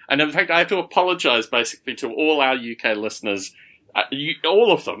me. And in fact, I have to apologise basically to all our UK listeners,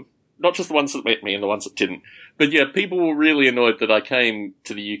 all of them, not just the ones that met me and the ones that didn't. But yeah, people were really annoyed that I came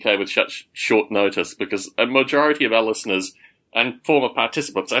to the UK with such short notice because a majority of our listeners and former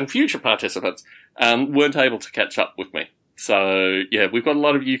participants and future participants weren't able to catch up with me. So yeah, we've got a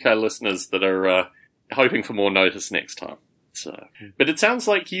lot of UK listeners that are hoping for more notice next time. So, but it sounds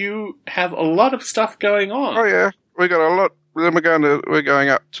like you have a lot of stuff going on. Oh yeah, we got a lot. Then we're going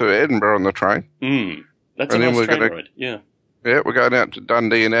up to Edinburgh on the train. Mm. That's a nice train ride. Yeah. Yeah, we're going out to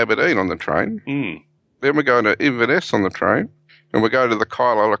Dundee and Aberdeen on the train. Mm. Then we're going to Inverness on the train. And we're going to the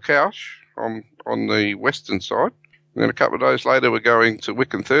Kyle Couch on the western side. And then a couple of days later, we're going to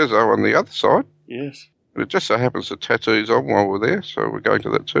Wick and Thurso on the other side. Yes. And it just so happens the tattoo's on while we're there, so we're going to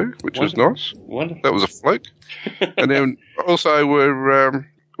that too, which was nice. Wonderful. That was a fluke. And then also we're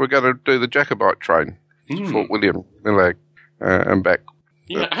going to do the Jacobite train to Fort William, Millag, and back.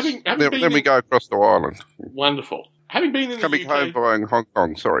 Yeah, then we go across to Ireland. Wonderful. Having been in the Coming UK, home via Hong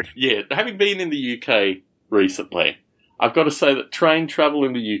Kong, sorry. Yeah, having been in the UK recently, I've got to say that train travel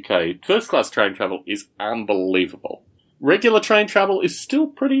in the UK, first-class train travel, is unbelievable. Regular train travel is still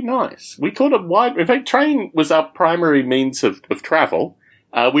pretty nice. We caught a wide... In fact, train was our primary means of travel.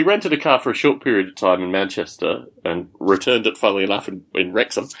 We rented a car for a short period of time in Manchester and returned it, funnily enough, in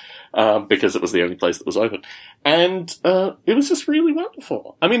Wrexham, because it was the only place that was open. And it was just really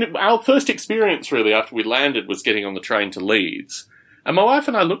wonderful. I mean, our first experience, really, after we landed was getting on the train to Leeds. And my wife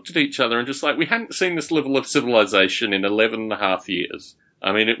and I looked at each other and just we hadn't seen this level of civilization in 11 and a half years.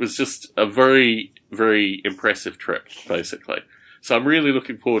 I mean, it was just a very, very impressive trip, basically. So I'm really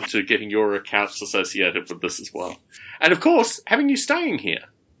looking forward to getting your accounts associated with this as well. And, of course, having you staying here,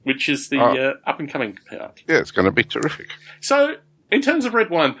 which is the up-and-coming part. Yeah, it's going to be terrific. So, in terms of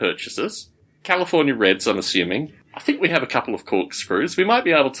red wine purchases, California Reds, I'm assuming, I think we have a couple of corkscrews. We might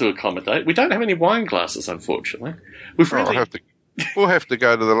be able to accommodate. We don't have any wine glasses, unfortunately. We'll have to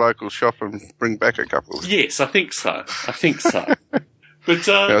go to the local shop and bring back a couple. Yes, I think so. But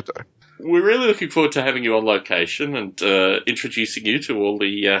we're really looking forward to having you on location and introducing you to all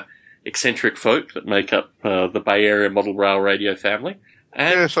the eccentric folk that make up the Bay Area Model Rail Radio family.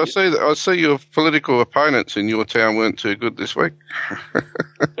 And yes, I see your political opponents in your town weren't too good this week.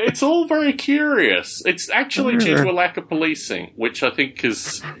 It's all very curious. It's actually due to a lack of policing, which I think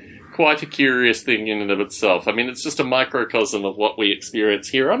is quite a curious thing in and of itself. I mean, it's just a microcosm of what we experience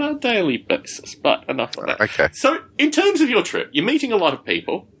here on a daily basis, but enough of that. Okay. So, in terms of your trip, you're meeting a lot of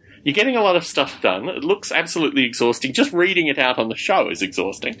people, you're getting a lot of stuff done, it looks absolutely exhausting. Just reading it out on the show is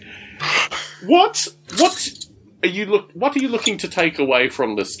exhausting. What are you looking to take away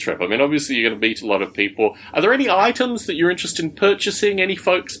from this trip? I mean, obviously you're going to meet a lot of people. Are there any items that you're interested in purchasing? Any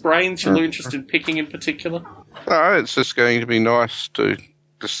folks' brains you're interested in picking in particular? No, it's just going to be nice to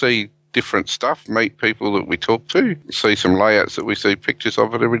see different stuff, meet people that we talk to, see some layouts that we see pictures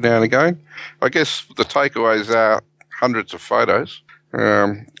of it every now and again. I guess the takeaways are hundreds of photos.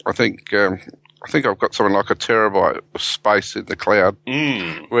 I think I've got something like a terabyte of space in the cloud.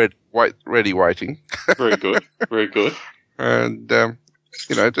 Ready waiting. Very good. Very good. And,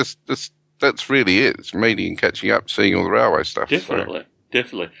 just that's really it. It's meeting and catching up, seeing all the railway stuff. Definitely.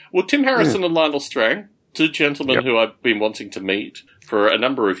 Well, Tim Harrison and Lionel Strang, two gentlemen who I've been wanting to meet for a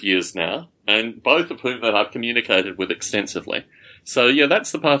number of years now, and both of whom that I've communicated with extensively. So, yeah,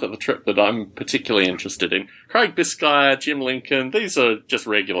 that's the part of the trip that I'm particularly interested in. Craig Biscaya, Jim Lincoln, these are just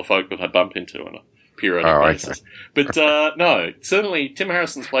regular folk that I bump into on a periodic basis. But, no, certainly Tim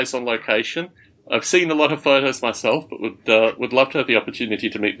Harrison's place on location. I've seen a lot of photos myself, but would love to have the opportunity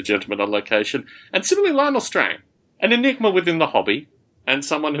to meet the gentleman on location. And similarly, Lionel Strang, an enigma within the hobby, and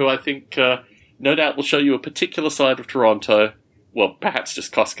someone who I think no doubt will show you a particular side of Toronto. Well, perhaps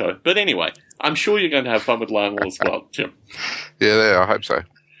just Costco. But anyway, I'm sure you're going to have fun with Lionel as well, Jim. Yeah, I hope so.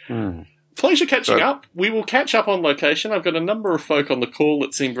 Pleasure catching up. We will catch up on location. I've got a number of folk on the call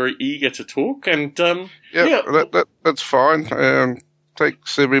that seem very eager to talk, and that's fine.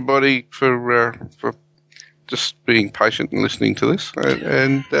 Thanks everybody for just being patient and listening to this.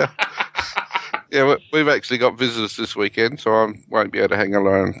 And we've actually got visitors this weekend, so I won't be able to hang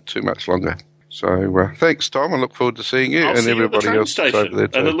around too much longer. So thanks, Tom. I look forward to seeing you I'll and see everybody you at the train else station. over there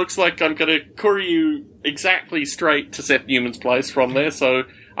too. And it looks like I'm going to courier you exactly straight to Seth Newman's place from there, so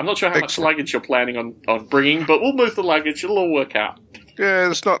I'm not sure how much luggage you're planning on bringing, but we'll move the luggage. It'll all work out.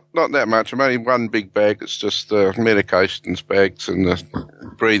 Yeah, it's not that much. I'm only one big bag. It's just the medications bags and the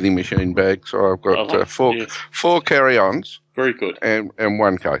breathing machine bag. So I've got four carry-ons. Very good. And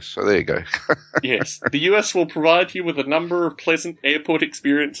one case. So there you go. Yes. The US will provide you with a number of pleasant airport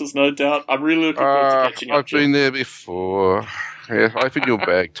experiences, no doubt. I'm really looking forward to catching up. I've been there before. Yeah, open your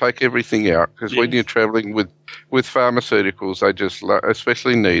bag. Take everything out. Because when you're travelling with pharmaceuticals,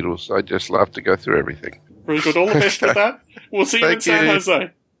 especially needles, they just love to go through everything. Very good. All the best with that. We'll see you in San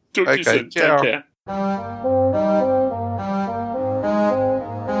Jose. Talk to you soon. Ciao. Take care.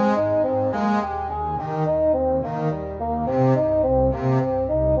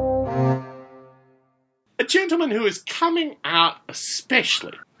 A gentleman who is coming out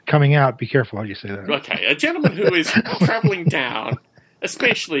especially. Coming out, be careful how you say that. Okay, a gentleman who is travelling down,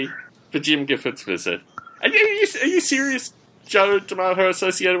 especially for Jim Gifford's visit. Are you serious, Joe D'Amato,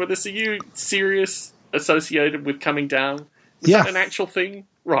 associated with this? Are you serious associated with coming down? Was that an actual thing?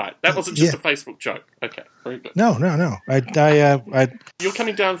 Right, that wasn't just a Facebook joke. Okay, very good. No. You're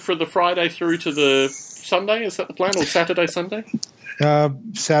coming down for the Friday through to the Sunday, is that the plan? Or Saturday, Sunday?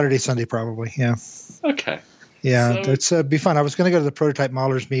 Saturday, Sunday, probably, yeah. Okay. Yeah, it's be fun. I was going to go to the Prototype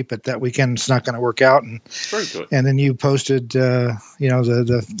Modelers meet, but that weekend's not going to work out. And very good. And then you posted,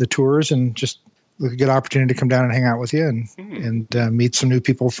 the tours, and just a good opportunity to come down and hang out with you and meet some new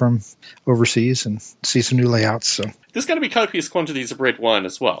people from overseas and see some new layouts. So there's going to be copious quantities of red wine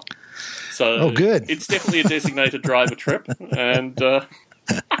as well. So good. It's definitely a designated driver trip. And so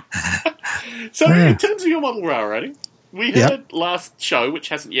in terms of your model railroading, we heard last show, which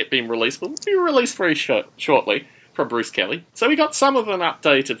hasn't yet been released, but will be released very shortly, from Bruce Kelly. So we got some of an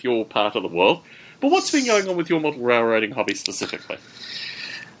update of your part of the world. But what's been going on with your model railroading hobby specifically?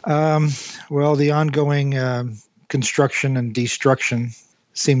 Well, the ongoing construction and destruction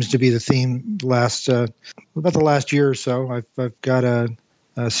seems to be the theme about the last year or so. I've got a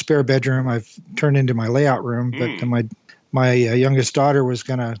spare bedroom I've turned into my layout room, but my youngest daughter was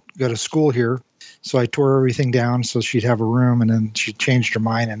going to go to school here. So I tore everything down so she'd have a room, and then she changed her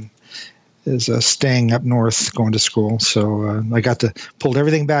mind and is staying up north going to school. So I got to pulled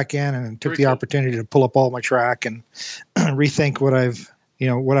everything back in and took the opportunity to pull up all my track and rethink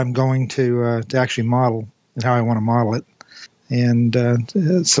what I'm going to actually model and how I want to model it. And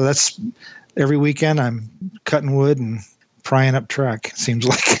so that's every weekend I'm cutting wood and prying up track. It seems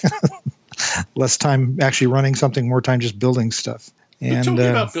like less time actually running something, more time just building stuff. And talking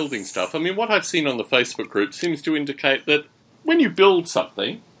about building stuff, I mean, what I've seen on the Facebook group seems to indicate that when you build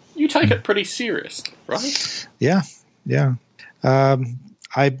something, you take it pretty serious, right? Yeah.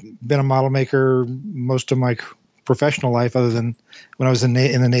 I've been a model maker most of my professional life, other than when I was in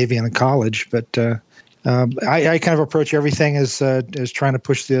the Navy and in college. But I kind of approach everything as trying to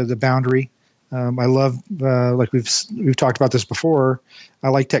push the boundary. I love, like we've talked about this before, I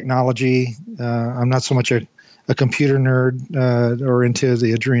like technology. I'm not so much a computer nerd or into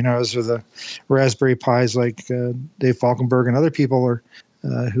the Arduinos or the Raspberry Pis like Dave Falkenberg and other people are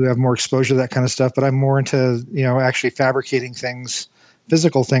who have more exposure to that kind of stuff. But I'm more into actually fabricating things,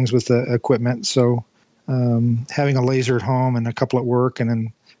 physical things with the equipment. So having a laser at home and a couple at work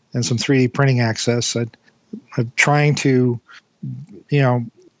and some 3D printing access, I'm trying to,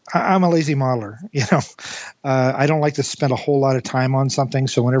 I'm a lazy modeler. I don't like to spend a whole lot of time on something.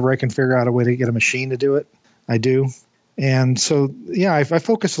 So whenever I can figure out a way to get a machine to do it, I do. And so, I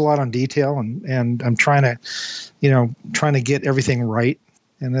focus a lot on detail and I'm trying to get everything right.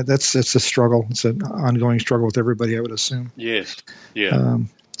 And that's a struggle. It's an ongoing struggle with everybody, I would assume. Yes. Yeah.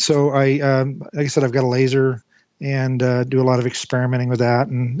 So like I said, I've got a laser and do a lot of experimenting with that.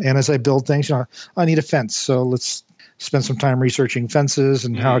 And as I build things, I need a fence. So let's spend some time researching fences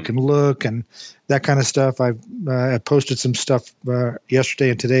and how it can look and that kind of stuff. I posted some stuff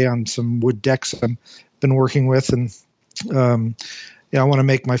yesterday and today on some wood decks I've been working with, and I want to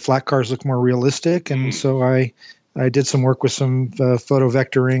make my flat cars look more realistic. And so I did some work with some photo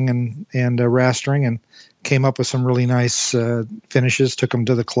vectoring and rastering, and came up with some really nice finishes. Took them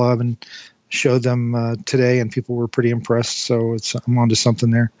to the club and showed them today, and people were pretty impressed. So I'm onto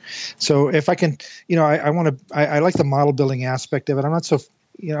something there. So if I can, I like the model building aspect of it. I'm not so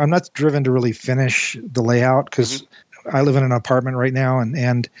I'm not driven to really finish the layout because I live in an apartment right now,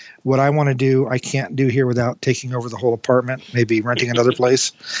 and what I want to do, I can't do here without taking over the whole apartment, maybe renting another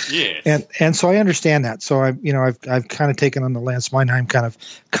place. Yes. And so I understand that. So I've kind of taken on the Lance Meinheim kind of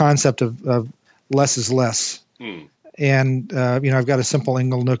concept of less is less. And I've got a simple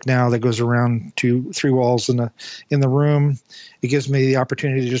Ingle Nook now that goes around 2-3 walls in the room. It gives me the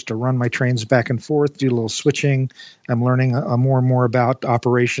opportunity just to run my trains back and forth, do a little switching. I'm learning more and more about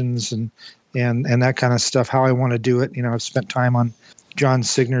operations and that kind of stuff, how I want to do it. I've spent time on John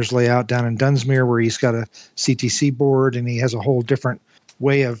Signer's layout down in Dunsmuir, where he's got a CTC board and he has a whole different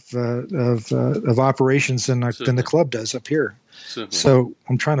way of operations than the club does up here. So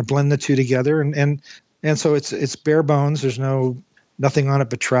I'm trying to blend the two together, and so it's bare bones. There's nothing on it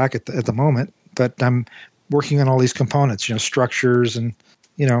but track at the moment, but I'm working on all these components, structures, and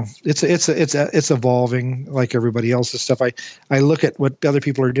it's evolving like everybody else's stuff. I look at what other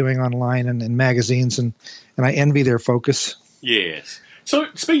people are doing online and in magazines, and I envy their focus. Yes. So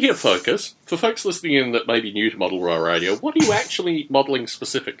speaking of focus, for folks listening in that may be new to Model Rail Radio, what are you actually modeling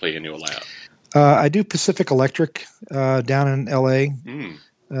specifically in your layout? I do Pacific Electric down in LA.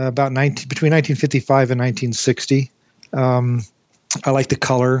 About between 1955 and 1960. I like the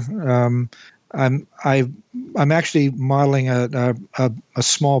color. I'm actually modeling a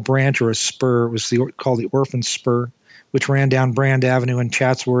small branch or a spur. It was called the Orphan Spur, which ran down Brand Avenue in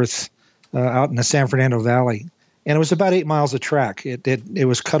Chatsworth, out in the San Fernando Valley, and it was about 8 miles of track. It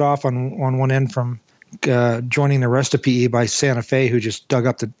was cut off on one end from joining the rest of PE by Santa Fe, who just dug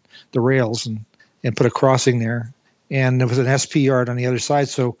up the rails and put a crossing there. And there was an SP yard on the other side.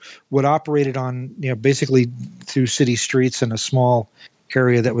 So what operated on, basically through city streets and a small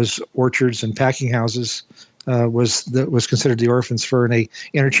area that was orchards and packing houses was considered the Orphan Spur, and they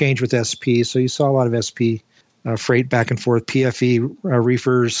interchanged with SP. So you saw a lot of SP freight back and forth, PFE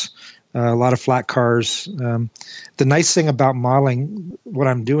reefers, a lot of flat cars. The nice thing about modeling what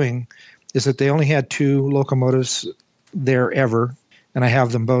I'm doing is that they only had 2 locomotives there ever, and I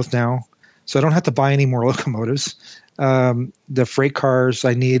have them both now. So I don't have to buy any more locomotives. The freight cars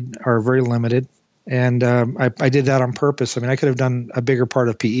I need are very limited, and I did that on purpose. I mean, I could have done a bigger part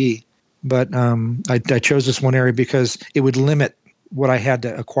of PE, but I chose this one area because it would limit what I had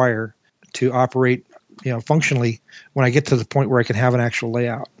to acquire to operate, functionally when I get to the point where I can have an actual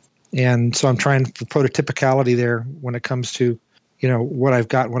layout. And so I'm trying for prototypicality there when it comes to, what I've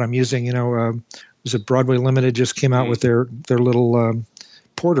got, what I'm using. Was it Broadway Limited just came out with their little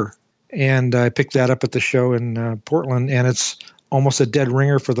Porter. And I picked that up at the show in Portland, and it's almost a dead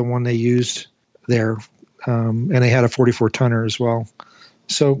ringer for the one they used there. And they had a 44-tonner as well.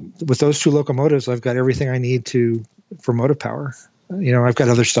 So with those 2 locomotives, I've got everything I need for motive power. I've got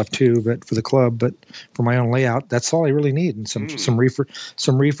other stuff too, but for the club, but for my own layout, that's all I really need. And some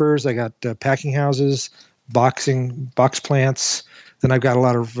reefers. I got packing houses, box plants. Then I've got a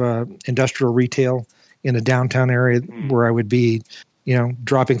lot of industrial retail in the downtown area where I would be,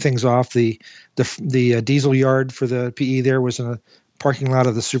 dropping things off. The diesel yard for the PE there was in a parking lot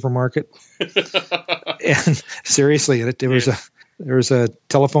of the supermarket. And seriously, there was a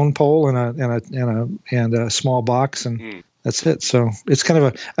telephone pole and a small box, and that's it. So it's kind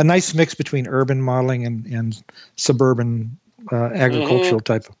of a nice mix between urban modeling and suburban agricultural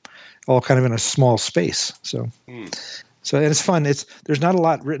type, all kind of in a small space. So. So and it's fun. There's not a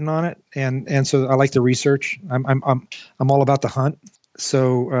lot written on it, and so I like the research. I'm all about the hunt.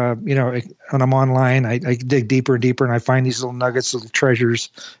 So when I'm online, I dig deeper and deeper, and I find these little nuggets, little treasures,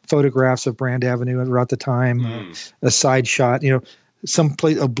 photographs of Brand Avenue throughout the time, a side shot, some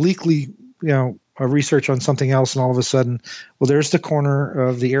place obliquely, a research on something else, and all of a sudden, well, there's the corner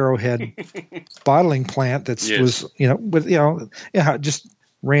of the Arrowhead bottling plant was with just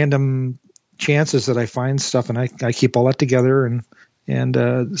random chances that I find stuff, and I keep all that together, and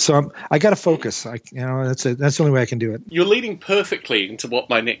so I got to focus. That's the only way I can do it. You're leading perfectly into what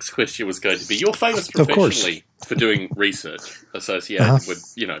my next question was going to be. You're famous professionally for doing research associated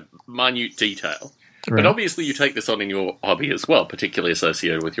with minute detail, but obviously you take this on in your hobby as well, particularly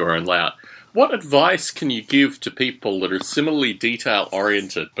associated with your own layout. What advice can you give to people that are similarly detail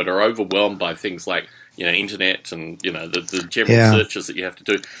oriented but are overwhelmed by things like internet and, the general searches that you have to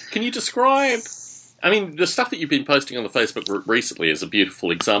do? Can you describe, the stuff that you've been posting on the Facebook group recently is a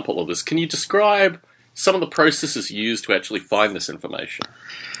beautiful example of this. Can you describe some of the processes you use to actually find this information?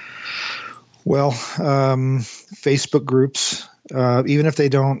 Well, Facebook groups, even if they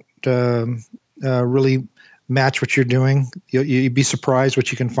don't really match what you're doing, you'd be surprised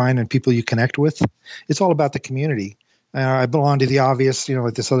what you can find and people you connect with. It's all about the community. I belong to the obvious,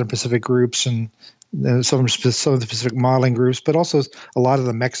 like the Southern Pacific groups and some of the Pacific modeling groups, but also a lot of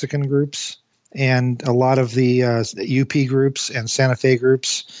the Mexican groups and a lot of the UP groups and Santa Fe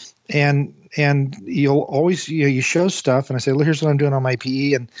groups. And you'll always, you show stuff and I say, look, here's what I'm doing on my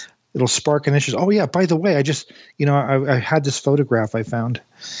PE, and it'll spark an interest. Oh yeah, by the way, I just, I had this photograph I found.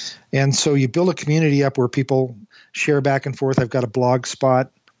 And so you build a community up where people share back and forth. I've got a blog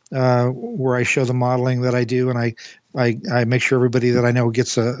spot where I show the modeling that I do, and I make sure everybody that I know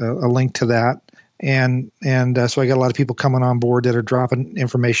gets a link to that. And so I got a lot of people coming on board that are dropping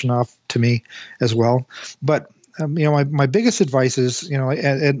information off to me as well. But my biggest advice is,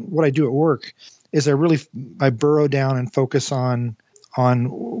 and what I do at work is I burrow down and focus on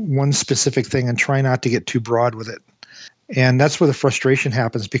one specific thing and try not to get too broad with it. And that's where the frustration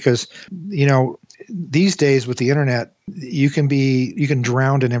happens, because, these days with the internet, you can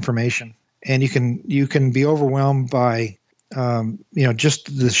drown in information, and you can be overwhelmed by,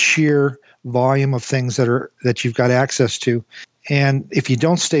 just the sheer volume of things that you've got access to. And if you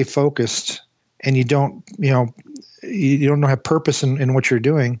don't stay focused and you don't have purpose in what you're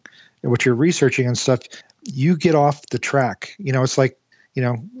doing and what you're researching and stuff, you get off the track. It's like,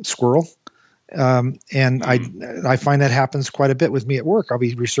 squirrel. And I find that happens quite a bit with me at work. I'll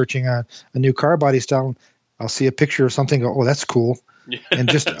be researching a new car body style, and I'll see a picture of something, go, oh, that's cool. And I'm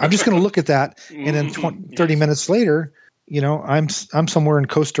just going to look at that. And then 30 minutes later, I'm somewhere in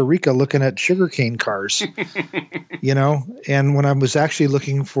Costa Rica looking at sugarcane cars, and when I was actually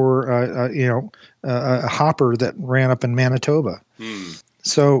looking for, a hopper that ran up in Manitoba.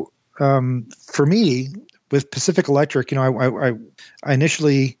 So, for me with Pacific Electric, I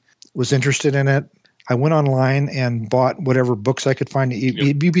initially was interested in it. I went online and bought whatever books I could find.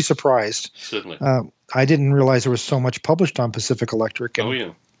 You'd be surprised. Certainly. I didn't realize there was so much published on Pacific Electric.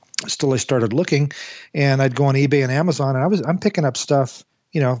 And still I started looking, and I'd go on eBay and Amazon, and I'm picking up stuff,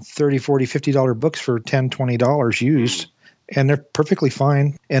 $30, $40, $50 books for $10, $20 used. And they're perfectly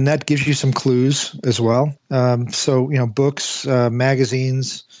fine. And that gives you some clues as well. So, books,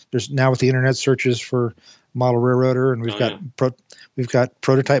 magazines, there's now with the internet searches for model railroader, and we've got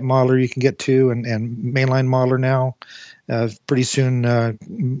prototype modeler you can get to, and mainline modeler now. Pretty soon,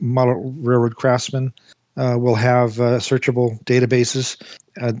 model railroad craftsman will have searchable databases.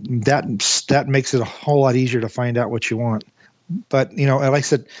 That makes it a whole lot easier to find out what you want. But, like I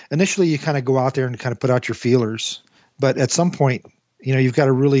said, initially you kind of go out there and kind of put out your feelers. But at some point, you've got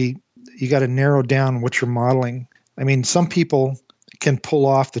to narrow down what you're modeling. I mean, some people can pull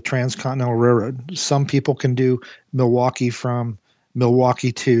off the Transcontinental Railroad. Some people can do Milwaukee from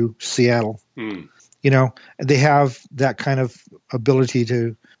Milwaukee to Seattle. They have that kind of ability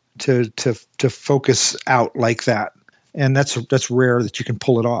to focus out like that. And that's rare that you can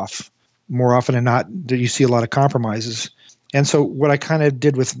pull it off. More often than not, you see a lot of compromises. And so what I kind of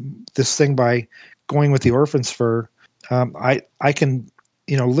did with this thing by going with the Orphans Fur, I can,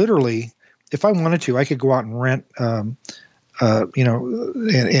 literally, if I wanted to, I could go out and rent,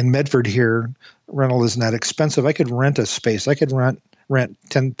 in Medford here, rental isn't that expensive. I could rent a space. I could rent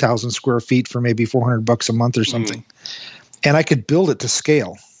 10,000 square feet for maybe $400 a month or something. And I could build it to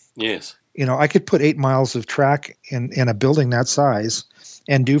scale. Yes. I could put 8 miles of track in a building that size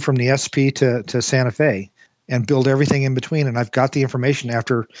and do from the SP to Santa Fe and build everything in between. And I've got the information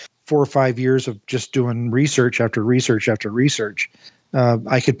after 4 or 5 years of just doing research after research after research.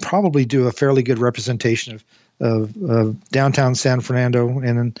 I could probably do a fairly good representation of downtown San Fernando,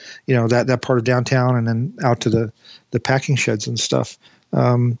 and then that part of downtown, and then out to the packing sheds and stuff.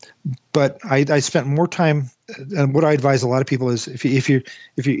 But I spent more time, and what I advise a lot of people is if you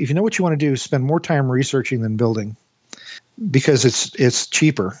know what you want to do, spend more time researching than building, because it's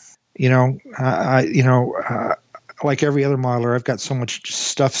cheaper. Like every other modeler, I've got so much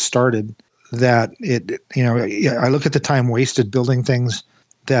stuff started that I look at the time wasted building things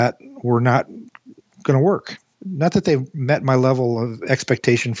that were not going to work. Not that they met my level of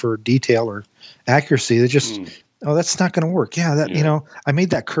expectation for detail or accuracy. They just, that's not going to work. I made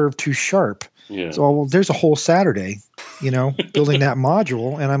that curve too sharp. Yeah. So there's a whole Saturday, building that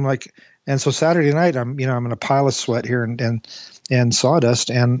module, and I'm like, and so Saturday night I'm in a pile of sweat here and sawdust,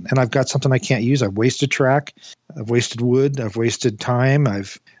 and I've got something I can't use. I've wasted track, I've wasted wood, I've wasted time.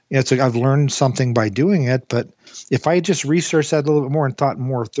 I've learned something by doing it, but if I just researched that a little bit more and thought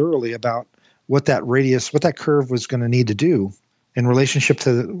more thoroughly about what that radius, what that curve was going to need to do in relationship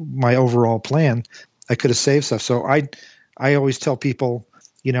to my overall plan, I could have saved stuff. So I always tell people,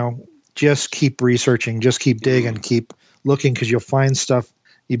 just keep researching, just keep digging, keep looking, because you'll find stuff.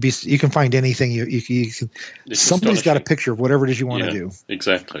 You can find anything. You can, somebody's got a picture of whatever it is you want to do.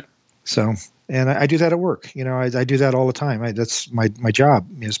 Exactly. So, And I do that at work. I do that all the time. That's my job.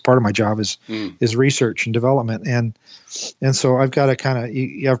 Is part of my job is research and development. And so I've got to kind of,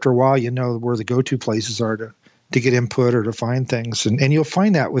 after a while, where the go-to places are to get input or to find things. And you'll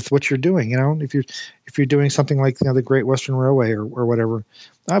find that with what you're doing. If you're doing something like the Great Western Railway or whatever.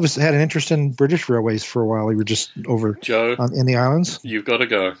 I had an interest in British railways for a while. We were just over Joe, in the islands. You've got to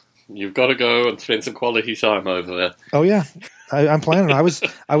go. You've got to go and spend some quality time over there. Oh yeah, I'm planning. I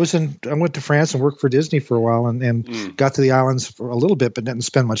went to France and worked for Disney for a while, and got to the islands for a little bit, but didn't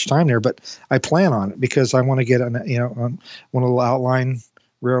spend much time there. But I plan on it because I want to get on one of the outline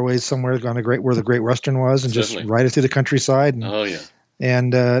railways somewhere where the Great Western was, and Certainly. just ride it through the countryside.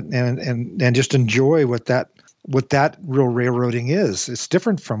 And just enjoy what that real railroading is. It's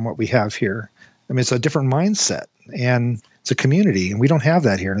different from what we have here. I mean, it's a different mindset, and it's a community, and we don't have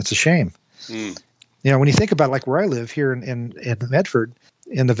that here, and it's a shame. When you think about like where I live here in Medford,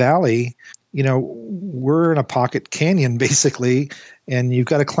 in the valley, we're in a pocket canyon basically, and you've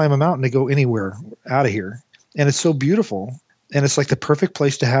got to climb a mountain to go anywhere out of here, and it's so beautiful, and it's like the perfect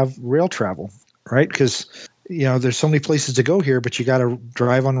place to have rail travel, right? Because there's so many places to go here, but you got to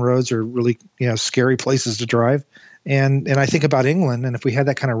drive on roads or really scary places to drive, and I think about England, and if we had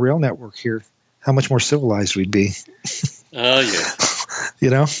that kind of rail network here, how much more civilized we'd be. Oh,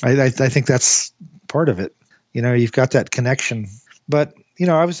 yeah. I think that's part of it. You've got that connection. But,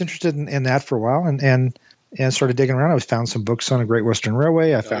 I was interested in that for a while and started digging around. I found some books on the Great Western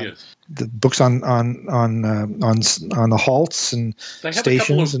Railway. I found the books on the halts and they stations. They have a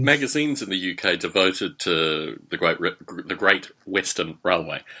couple of magazines in the UK devoted to the Great Western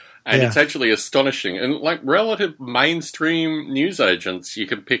Railway. And it's actually astonishing. And like relative mainstream news agents, you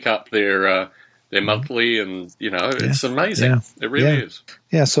can pick up their monthly, and it's amazing. Yeah. It really is.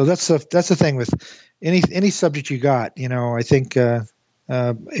 Yeah. So that's the thing with any subject you got. I think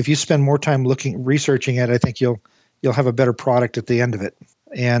if you spend more time researching it, I think you'll have a better product at the end of it.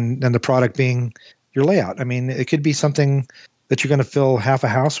 And the product being your layout. I mean, it could be something that you're going to fill half a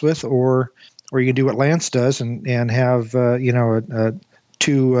house with, or you can do what Lance does and have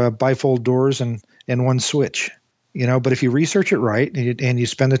two bifold doors and one switch. But if you research it right and you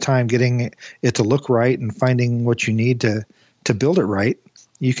spend the time getting it to look right and finding what you need to build it right,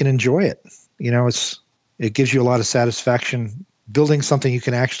 you can enjoy it. It gives you a lot of satisfaction building something you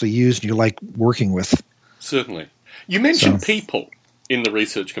can actually use and you like working with. Certainly. You mentioned people in the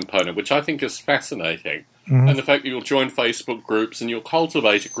research component, which I think is fascinating. Mm-hmm. And the fact that you'll join Facebook groups and you'll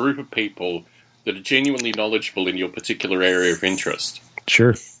cultivate a group of people that are genuinely knowledgeable in your particular area of interest.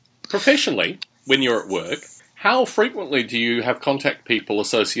 Sure. Professionally, when you're at work, how frequently do you have contact people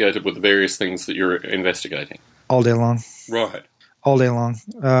associated with the various things that you're investigating? All day long. Right. All day long.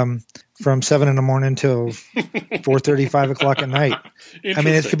 From 7 in the morning till 4:30, 5 o'clock at night. I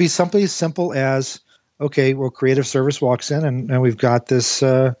mean, it could be something as simple as, okay, well, Creative Service walks in and we've got this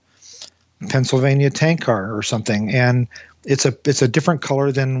Pennsylvania tank car or something, and it's a different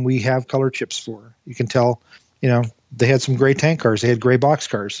color than we have color chips for. You can tell, they had some gray tank cars. They had gray box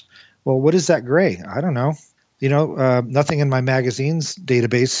cars. Well, what is that gray? I don't know. Nothing in my magazine's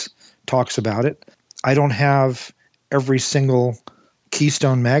database talks about it. I don't have every single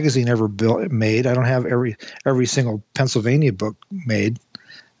Keystone magazine ever made. I don't have every single Pennsylvania book made.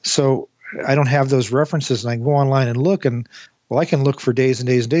 So I don't have those references, and I can go online and look, and I can look for days and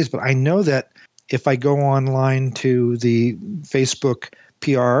days and days, but I know that if I go online to the Facebook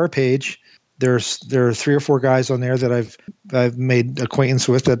PRR page, there are 3 or 4 guys on there that I've made acquaintance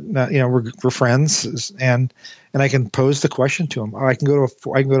with that we're friends, and I can pose the question to them. Or I can go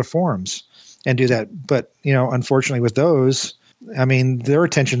to forums and do that. But unfortunately with those, I mean, their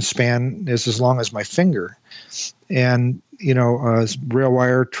attention span is as long as my finger, and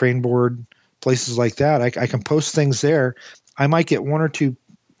Railwire, Trainboard, places like that. I can post things there. I might get 1 or 2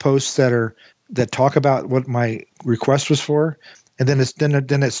 posts that talk about what my request was for. And then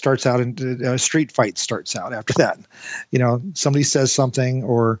it starts out, and a street fight starts out after that. Somebody says something,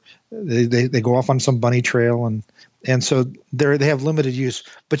 or they go off on some bunny trail, and so they have limited use.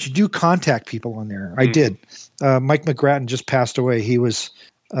 But you do contact people on there. I did. Mike McGrattan just passed away. He worked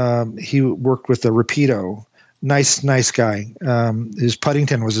with the Rapido. Nice guy. His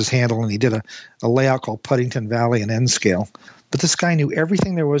Puddington was his handle, and he did a layout called Puddington Valley and N Scale. But this guy knew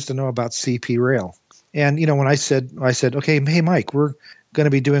everything there was to know about CP Rail. And, when I said, okay, hey, Mike, we're going to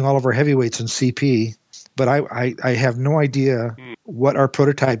be doing all of our heavyweights in CP, but I have no idea what our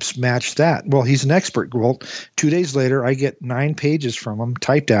prototypes match that. Well, he's an expert. Well, 2 days later, I get 9 pages from him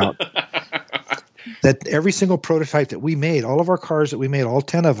typed out that every single prototype that we made, all of our cars that we made, all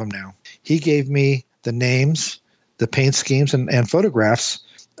 10 of them now, he gave me the names, the paint schemes, and photographs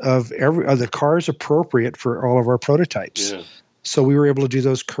of the cars appropriate for all of our prototypes. Yeah. So we were able to do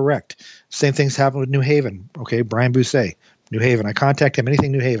those correct. Same things happened with New Haven. Okay, Brian Bousset, New Haven. I contact him,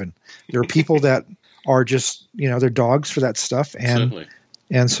 anything New Haven. There are people that are just, they're dogs for that stuff. Certainly.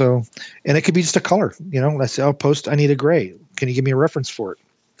 And so, and it could be just a color, let's say, I need a gray. Can you give me a reference for it?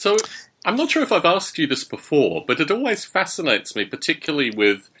 So I'm not sure if I've asked you this before, but it always fascinates me, particularly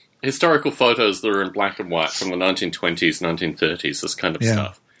with historical photos that are in black and white from the 1920s, 1930s, this kind of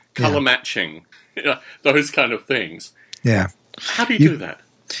stuff. Color matching, those kind of things. Yeah. How do you do that?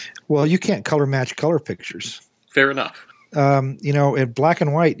 Well, you can't color match color pictures. Fair enough. In black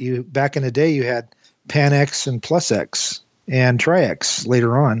and white, back in the day, you had Pan X and Plus X and Tri-X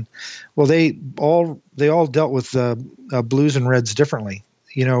later on. Well, they all dealt with blues and reds differently.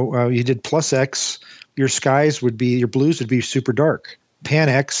 You did Plus X, your blues would be super dark. Pan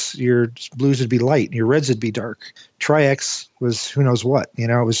X, your blues would be light, and your reds would be dark. Tri-X was who knows what. It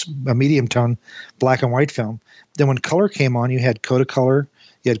was a medium tone black and white film. Then when color came on, you had Kodacolor,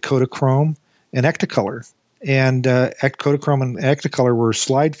 you had Kodachrome, and Ektacolor. And Kodachrome and Ektacolor were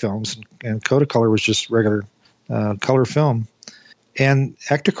slide films, and Kodacolor was just regular color film. And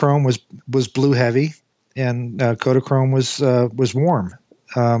Ektachrome was blue heavy, and Kodachrome was warm.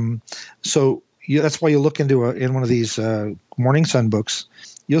 So that's why you look in one of these Morning Sun books,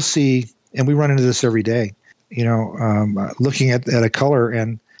 you'll see, and we run into this every day. Looking at a color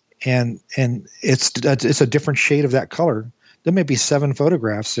and it's a different shade of that color. There may be 7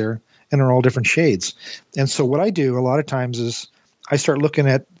 photographs there, and they're all different shades. And so what I do a lot of times is I start looking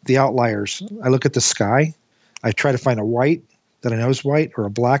at the outliers. I look at the sky. I try to find a white that I know is white or a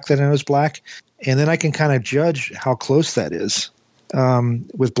black that I know is black, and then I can kind of judge how close that is.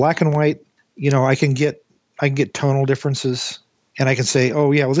 With black and white, I can get tonal differences, and I can say,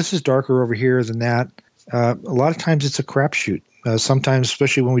 oh yeah, well this is darker over here than that. A lot of times it's a crapshoot. Sometimes,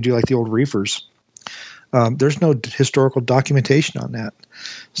 especially when we do like the old reefers, there's no historical documentation on that.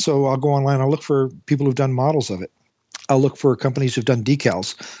 So I'll go online. I'll look for people who've done models of it. I'll look for companies who've done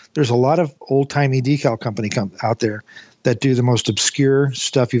decals. There's a lot of old-timey decal company out there that do the most obscure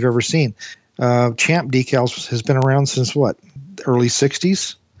stuff you've ever seen. Champ Decals has been around since what? Early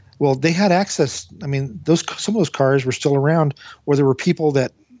 60s? Well, they had access. I mean, some of those cars were still around, or there were people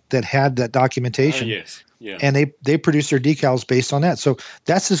that had that documentation. Yes. Yeah. And they produce their decals based on that. So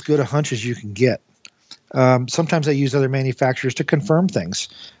that's as good a hunch as you can get. Sometimes I use other manufacturers to confirm things.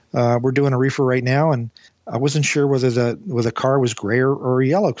 We're doing a reefer right now, and I wasn't sure whether the car was gray or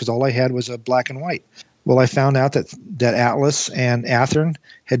yellow because all I had was a black and white. Well, I found out that Atlas and Athearn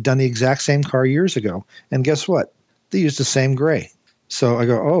had done the exact same car years ago. And guess what? They used the same gray. So I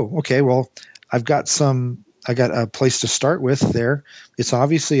go, oh, okay, well, I got a place to start with there. It's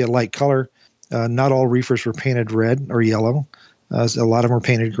obviously a light color. Not all reefers were painted red or yellow. A lot of them were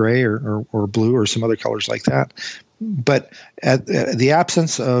painted gray or blue or some other colors like that. But at the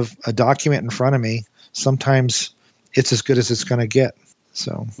absence of a document in front of me, sometimes it's as good as it's going to get.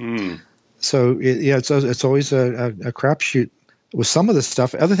 So, it's always a crapshoot with some of this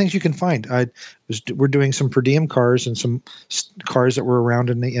stuff. Other things you can find. We're doing some per diem cars and some cars that were around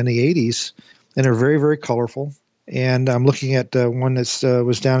in the 80s, and they're very, very colorful. And I'm looking at one that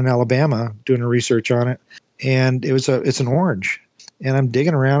was down in Alabama doing research on it, and it's an orange. And I'm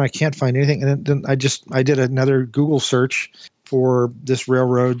digging around, I can't find anything. And then I did another Google search for this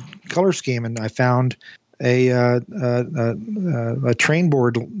railroad color scheme, and I found a train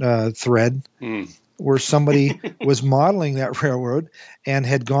board thread where somebody was modeling that railroad and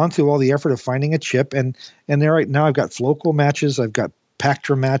had gone through all the effort of finding a chip. And there right now I've got Flocal matches, I've got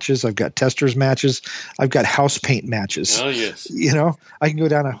Pactra matches, I've got Testors matches, I've got house paint matches. Oh, yes. I can go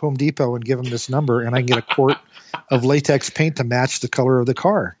down to Home Depot and give them this number, and I can get a quart of latex paint to match the color of the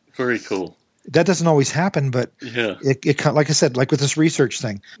car. Very cool. That doesn't always happen, but it like I said, like with this research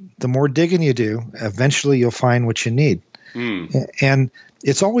thing, the more digging you do, eventually you'll find what you need. And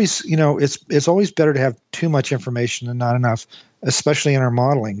it's always, it's always better to have too much information than not enough, especially in our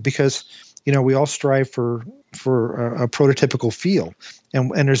modeling, because we all strive for a prototypical feel,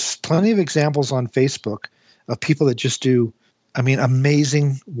 and there's plenty of examples on Facebook of people that just do,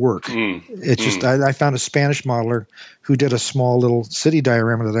 amazing work. It's just I found a Spanish modeler who did a small little city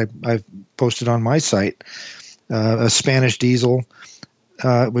diorama that I've posted on my site, a Spanish diesel.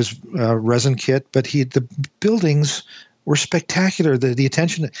 It was a resin kit, but the buildings were spectacular. The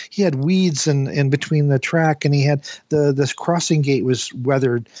attention, he had weeds in between the track, and he had this crossing gate was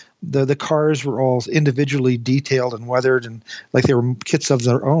weathered. The cars were all individually detailed and weathered, and like they were kits of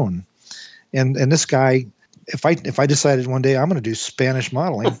their own. And this guy, if I decided one day I'm going to do Spanish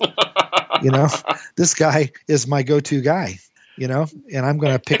modeling, this guy is my go-to guy. and I'm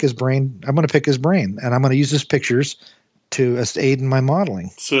going to pick his brain. I'm going to pick his brain, and I'm going to use his pictures to aid in my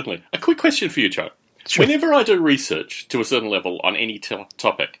modeling. Certainly. A quick question for you, Joe. Sure. Whenever I do research to a certain level on any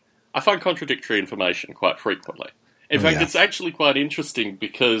topic, I find contradictory information quite frequently. In fact, it's actually quite interesting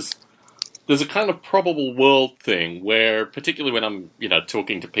because there's a kind of probable world thing where, particularly when I'm,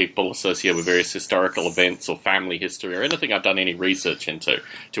 talking to people associated with various historical events or family history or anything I've done any research into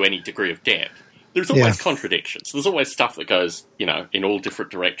to any degree of depth, there's always contradictions. There's always stuff that goes, in all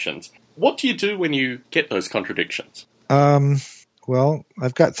different directions. What do you do when you get those contradictions? Well, I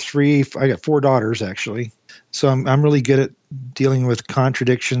got 4 daughters actually. So I'm really good at dealing with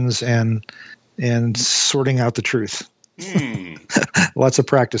contradictions and sorting out the truth. Lots of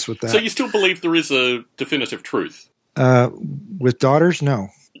practice with that. So you still believe there is a definitive truth? With daughters, no.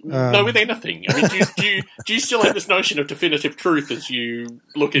 No, with anything. I mean, do you still have this notion of definitive truth as you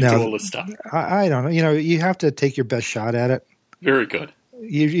look into all this stuff? I don't know. You have to take your best shot at it. Very good.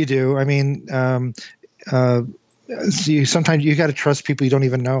 You do. I mean, sometimes you got to trust people you don't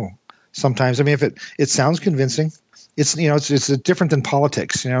even know. Sometimes, I mean, if it sounds convincing, it's different than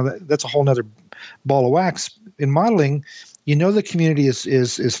politics. That's a whole nother ball of wax. In modeling, the community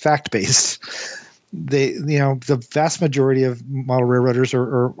is fact based. The vast majority of model railroaders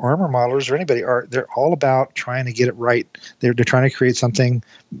or armor modelers or anybody they're all about trying to get it right. They're trying to create something,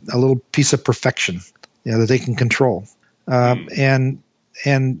 a little piece of perfection, that they can control. And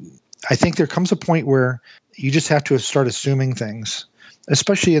I think there comes a point where you just have to start assuming things,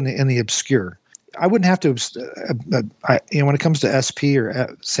 especially in the obscure. I wouldn't have to, when it comes to SP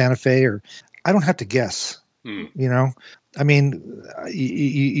or Santa Fe, I don't have to guess. I mean,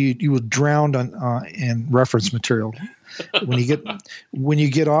 you will drown in reference material when you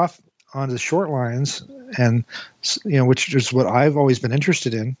get off onto the short lines, and which is what I've always been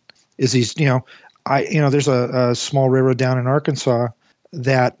interested in. Is these there's a small railroad down in Arkansas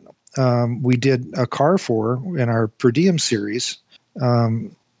that we did a car for in our per diem series.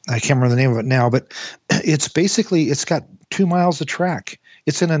 I can't remember the name of it now, but it's got 2 miles of track.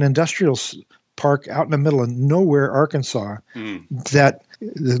 It's in an industrial park out in the middle of nowhere, Arkansas, that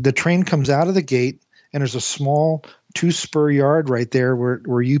the train comes out of the gate and there's a small 2-spur yard right there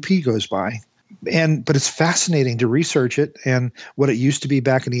where UP goes by. But it's fascinating to research it and what it used to be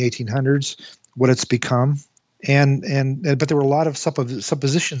back in the 1800s, what it's become. But there were a lot of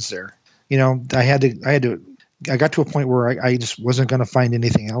suppositions there. I got to a point where I just wasn't going to find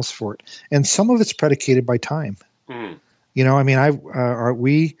anything else for it. And some of it's predicated by time.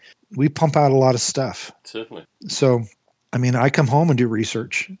 We pump out a lot of stuff. Certainly. So, I come home and do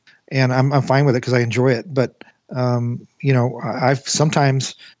research, and I'm fine with it because I enjoy it. But, I've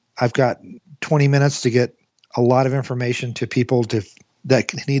got 20 minutes to get a lot of information to people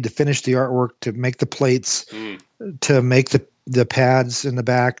that need to finish the artwork, to make the plates, to make the pads in the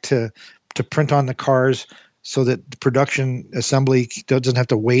back, to print on the cars so that the production assembly doesn't have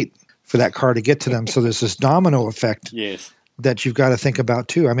to wait for that car to get to them. So there's this domino effect. Yes. That you've got to think about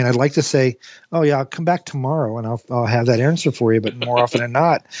too. I mean, I'd like to say, "Oh yeah, I'll come back tomorrow and I'll have that answer for you." But more often than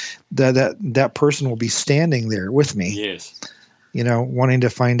not, that person will be standing there with me. Yes. Wanting to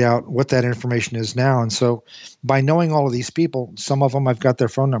find out what that information is now. And so, by knowing all of these people, some of them I've got their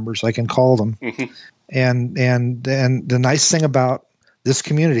phone numbers. I can call them. And the nice thing about this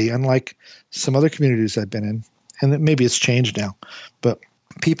community, unlike some other communities I've been in, and maybe it's changed now, but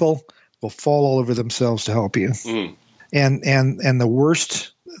people will fall all over themselves to help you. And the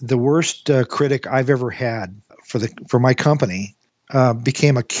worst critic I've ever had for my company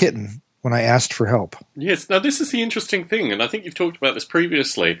became a kitten when I asked for help. Yes. Now this is the interesting thing, and I think you've talked about this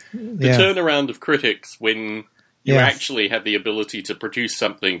previously. The turnaround of critics when you actually have the ability to produce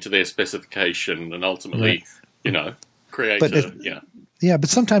something to their specification and ultimately, create. But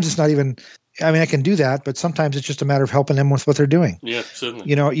sometimes it's not even. I mean, I can do that, but sometimes it's just a matter of helping them with what they're doing. Yeah, certainly.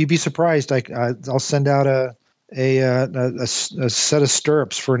 You'd be surprised. I'll send out a set of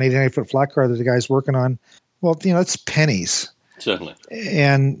stirrups for an 89-foot flat car that the guy's working on. Well, it's pennies. Certainly.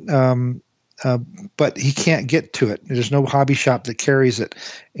 And but he can't get to it. There's no hobby shop that carries it,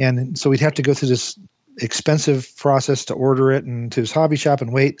 and so we'd have to go through this expensive process to order it and to his hobby shop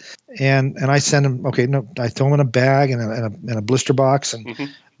and wait. And I send him. I throw him in a bag and a blister box,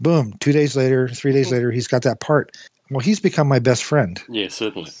 and boom, 2 days later, 3 days later, he's got that part. Well, he's become my best friend. Yeah,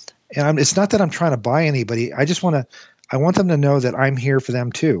 certainly. And it's not that I'm trying to buy anybody. I want them to know that I'm here for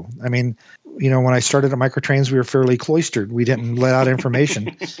them too. I mean, when I started at Microtrains, we were fairly cloistered. We didn't let out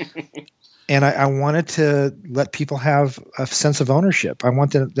information. And I wanted to let people have a sense of ownership. I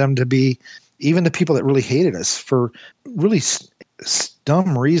wanted them to be, even the people that really hated us for really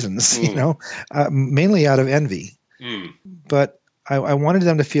dumb reasons, mainly out of envy. but I wanted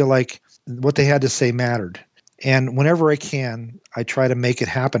them to feel like what they had to say mattered. And whenever I can, I try to make it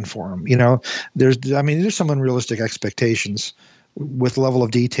happen for them. There's some unrealistic expectations with level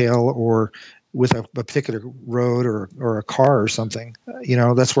of detail or with a particular road or a car or something.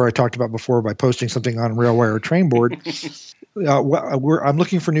 That's where I talked about before by posting something on Railway or Train Board. I'm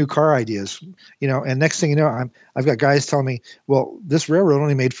looking for new car ideas, and next thing you know, I've got guys telling me, well, this railroad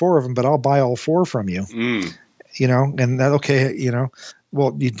only made 4 of them, but I'll buy all 4 from you. And that, okay,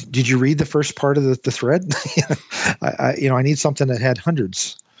 well, did you read the first part of the thread? I need something that had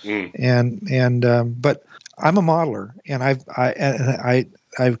hundreds. But I'm a modeler, and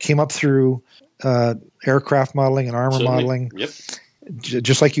I came up through aircraft modeling and armor modeling,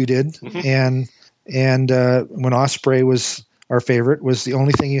 just like you did. And when Osprey was our favorite, was the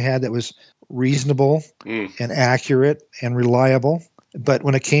only thing you had that was reasonable and accurate and reliable. But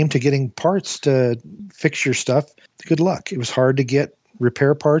when it came to getting parts to fix your stuff, good luck. It was hard to get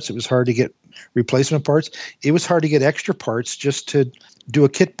repair parts. It was hard to get replacement parts. It was hard to get extra parts just to do a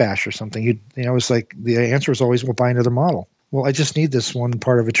kit bash or something. It was like the answer was always, well, buy another model. Well, I just need this one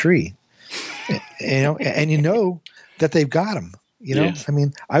part of a tree. And that they've got them. Yes.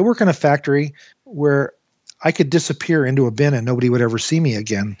 I work in a factory where I could disappear into a bin and nobody would ever see me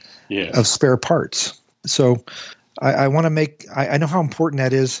again of spare parts. So I want to make – I know how important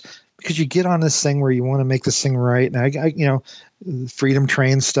that is because you get on this thing where you want to make this thing right. And Freedom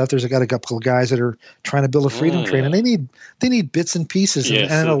Train stuff. I got a couple of guys that are trying to build a Freedom Train, and they need bits and pieces.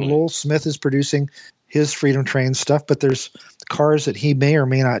 And I know Lowell Smith is producing his Freedom Train stuff, but there's cars that he may or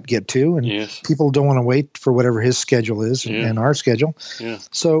may not get to, and people don't want to wait for whatever his schedule is and our schedule.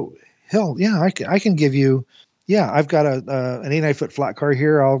 So hell, I can give you. I've got an 89-foot flat car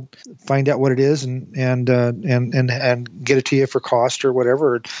here. I'll find out what it is and get it to you for cost or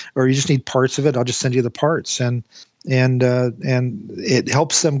whatever, or you just need parts of it. I'll just send you the parts, and it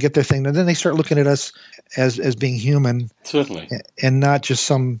helps them get their thing. And then they start looking at us as being human, certainly, and not just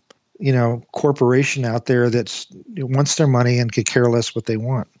some corporation out there that wants their money and could care less what they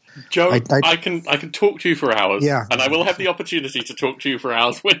want. Joe, I can talk to you for hours, and I will have the opportunity to talk to you for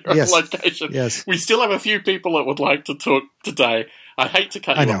hours when you're on location. Yes. We still have a few people that would like to talk today. I hate to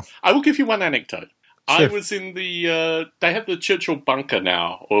cut you off. I will give you one anecdote. Sure. I was in the they have the Churchill bunker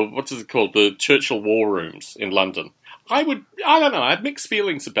now, or what is it called, the Churchill War Rooms in London. I don't know, I had mixed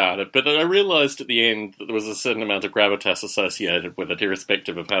feelings about it, but I realised at the end that there was a certain amount of gravitas associated with it,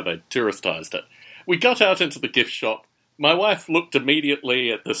 irrespective of how they touristised it. We got out into the gift shop. My wife looked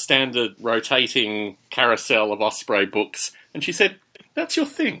immediately at the standard rotating carousel of Osprey books, and she said, "That's your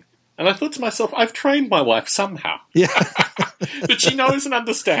thing." And I thought to myself, I've trained my wife somehow. That she knows and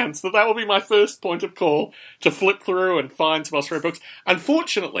understands that will be my first point of call to flip through and find some Osprey books.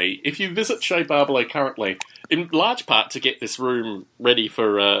 Unfortunately, if you visit Chez Barbelé currently, in large part to get this room ready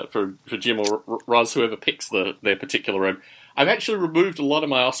for Jim or Roz, whoever picks their particular room, I've actually removed a lot of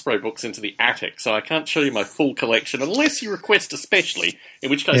my Osprey books into the attic, so I can't show you my full collection, unless you request especially,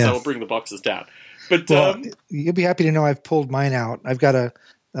 in which case I will bring the boxes down. But you'll be happy to know I've pulled mine out. I've got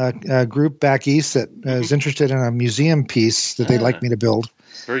a group back east that is interested in a museum piece that they'd like me to build.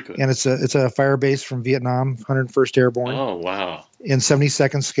 Very good. And it's a fire base from Vietnam, 101st Airborne. Oh, wow. In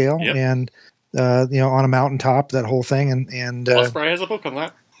 72nd scale, and on a mountaintop, that whole thing. And Osprey has a book on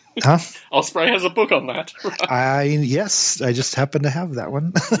that. Huh? Osprey has a book on that. Yes, I just happen to have that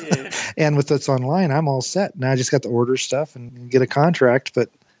one. And with it's online, I'm all set. Now I just got to order stuff and get a contract, but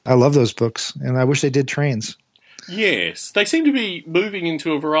I love those books, and I wish they did trains. Yes, they seem to be moving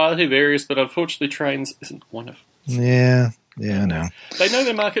into a variety of areas, but unfortunately trains isn't one of them. Yeah, I know. They know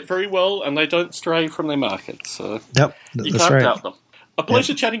their market very well, and they don't stray from their market, so you can't doubt them. A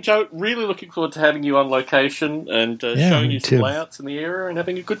pleasure chatting, Joe. Really looking forward to having you on location and showing you some layouts in the area and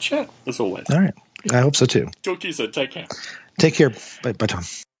having a good chat, as always. All right. I hope so, too. Talk to you soon. Take care. Take care. Bye, Tom.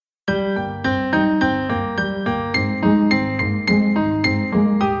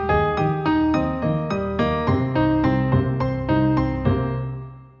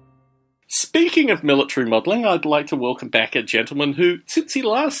 Speaking of military modelling, I'd like to welcome back a gentleman who, since he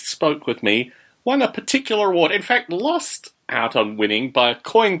last spoke with me, won a particular award. In fact, lost out on winning by a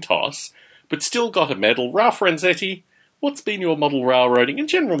coin toss, but still got a medal. Ralph Renzetti, what's been your model railroading and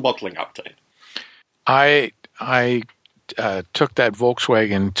general modelling update? I took that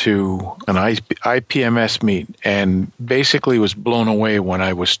Volkswagen to an IPMS meet and basically was blown away when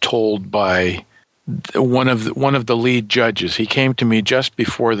I was told by one of the lead judges. He came to me just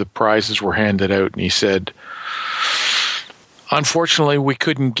before the prizes were handed out, and he said, "Unfortunately, we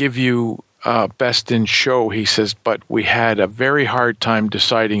couldn't give you best in show," he says, "but we had a very hard time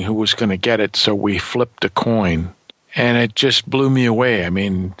deciding who was going to get it, so we flipped a coin." and it just blew me away. I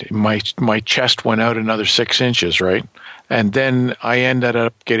mean, my chest went out another 6 inches, right? And then I ended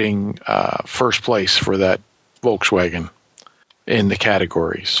up getting first place for that Volkswagen in the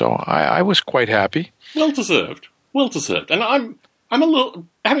category. So I was quite happy. Well deserved. Well deserved. And I'm a little,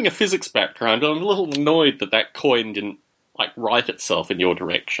 having a physics background, I'm a little annoyed that coin didn't right itself in your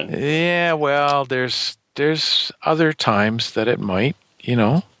direction. Yeah, well, there's other times that it might,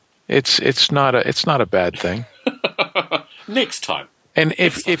 It's not a bad thing. Next time. And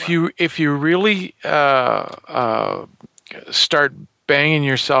if you really start banging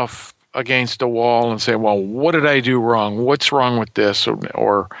yourself against a wall and say, well, what did I do wrong? What's wrong with this?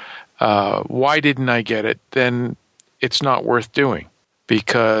 Or why didn't I get it? Then it's not worth doing,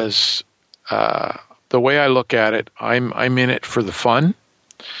 because the way I look at it, I'm in it for the fun.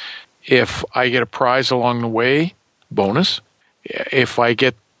 If I get a prize along the way, bonus. If I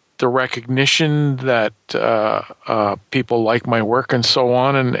get the recognition that people like my work and so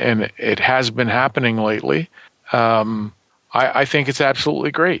on, and it has been happening lately, I think it's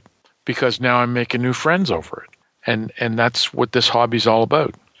absolutely great, because now I'm making new friends over it. And that's what this hobby's all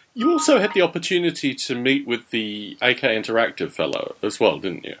about. You also had the opportunity to meet with the AK Interactive fellow as well,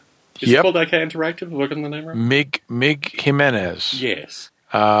 didn't you? Is it called AK Interactive? Have I gotten the name right? Mig Jimenez. Yes.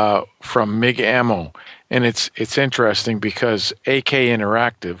 From MiG Ammo. And it's interesting because AK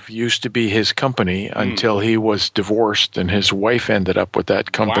Interactive used to be his company until he was divorced and his wife ended up with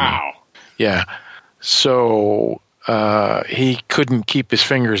that company. Wow. Yeah. So he couldn't keep his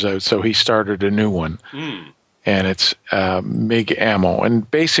fingers out, so he started a new one. And it's MiG Ammo.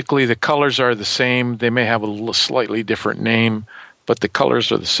 And basically the colors are the same. They may have a slightly different name, but the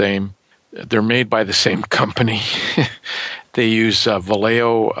colors are the same. They're made by the same company. They use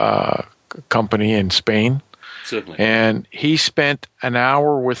Vallejo company in Spain. Certainly. And he spent an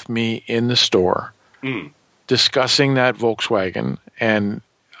hour with me in the store discussing that Volkswagen. And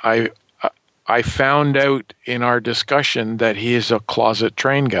I found out in our discussion that he is a closet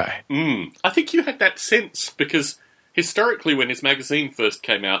train guy. I think you had that sense because historically when his magazine first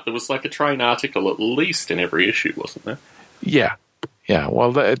came out, there was a train article at least in every issue, wasn't there? Yeah. Yeah,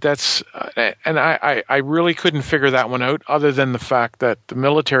 well, that's and I really couldn't figure that one out, other than the fact that the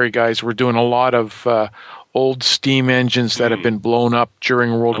military guys were doing a lot of old steam engines that have been blown up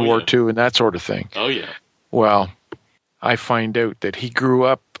during World War II and that sort of thing. Oh yeah. Well, I find out that he grew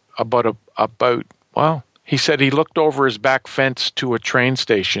up he said he looked over his back fence to a train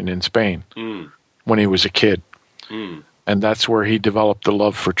station in Spain when he was a kid, and that's where he developed the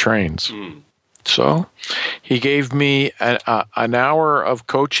love for trains. So he gave me an hour of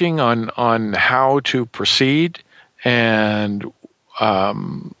coaching on how to proceed and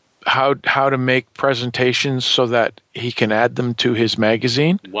how to make presentations so that he can add them to his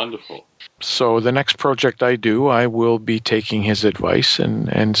magazine. Wonderful. So the next project I do, I will be taking his advice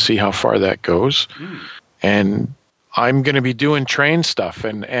and see how far that goes. And I'm going to be doing train stuff.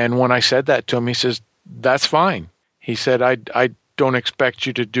 And when I said that to him, he says, that's fine. He said, I don't expect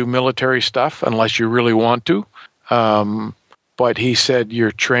you to do military stuff unless you really want to. But he said,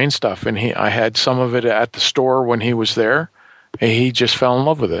 your train stuff. And I had some of it at the store when he was there. And he just fell in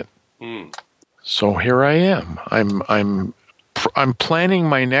love with it. So here I am. I'm planning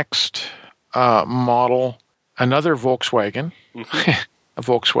my next model, another Volkswagen, a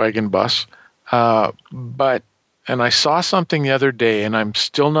Volkswagen bus. And I saw something the other day, and I'm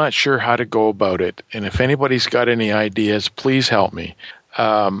still not sure how to go about it. And if anybody's got any ideas, please help me.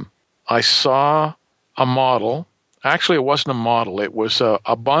 I saw a model. Actually, it wasn't a model. It was a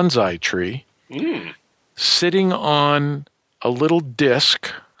bonsai tree sitting on a little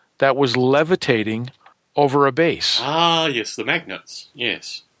disc that was levitating over a base. Ah, yes, the magnets.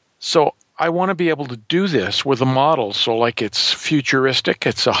 Yes. So I want to be able to do this with a model. So it's futuristic.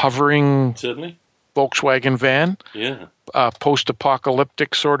 It's a hovering Certainly. Volkswagen van. Yeah.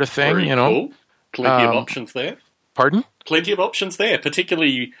 Post-apocalyptic sort of thing, Very cool. Plenty of options there. Pardon? Plenty of options there,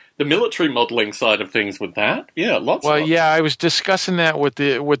 particularly the military modeling side of things with that. Yeah, lots of options. Yeah, I was discussing that with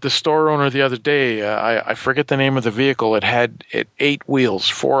the store owner the other day. I forget the name of the vehicle. It had 8 wheels,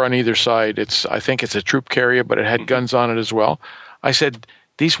 4 on either side. I think it's a troop carrier, but it had guns on it as well. I said,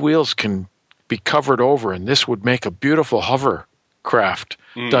 these wheels can be covered over, and this would make a beautiful hovercraft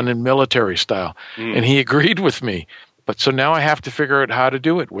done in military style. And he agreed with me. But so now I have to figure out how to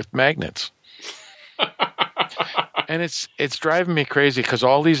do it with magnets. And it's driving me crazy because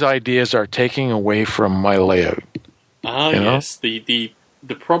all these ideas are taking away from my layout. Yes. The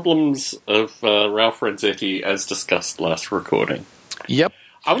problems of Ralph Renzetti as discussed last recording. Yep.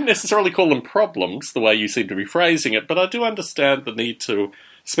 I wouldn't necessarily call them problems the way you seem to be phrasing it, but I do understand the need to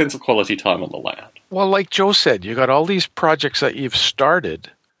spend some quality time on the layout. Well, like Joe said, you got all these projects that you've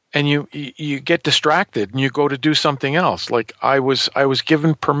started, and you get distracted and you go to do something else. Like I was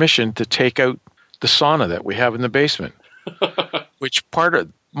given permission to take out the sauna that we have in the basement, which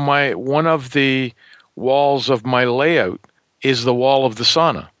one of the walls of my layout is the wall of the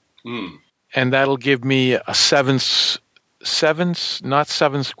sauna. Mm. And that'll give me a not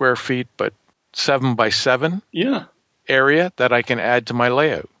 7 square feet, but 7 by 7 area that I can add to my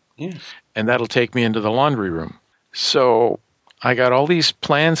layout. Yes. And that'll take me into the laundry room. So I got all these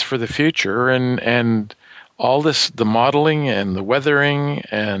plans for the future, and all this, the modeling and the weathering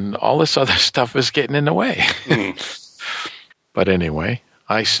and all this other stuff is getting in the way. Mm. But anyway,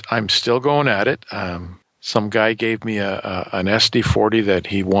 I'm still going at it. Some guy gave me an SD40 that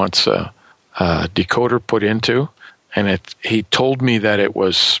he wants a decoder put into, and he told me that it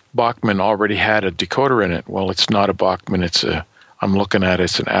was Bachmann already had a decoder in it. Well, it's not a Bachmann. I'm looking at it.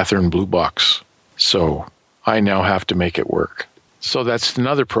 It's an Athearn Blue Box. So I now have to make it work. So that's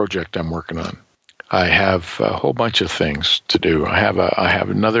another project I'm working on. I have a whole bunch of things to do. I have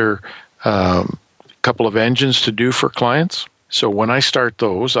another couple of engines to do for clients. So when I start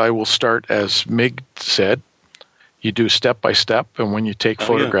those, I will start, as Mig said, you do step by step, and when you take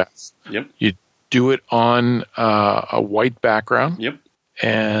photographs, you do it on a white background. Yep.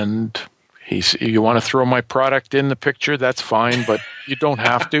 And you want to throw my product in the picture, that's fine, but you don't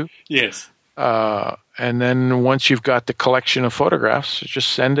have to. Yes. And then once you've got the collection of photographs,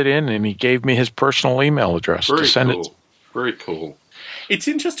 just send it in, and he gave me his personal email address to send it. Very cool. It's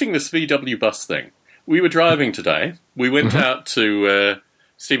interesting, this VW bus thing. We were driving today. We went out to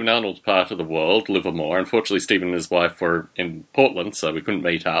Stephen Arnold's part of the world, Livermore. Unfortunately, Stephen and his wife were in Portland, so we couldn't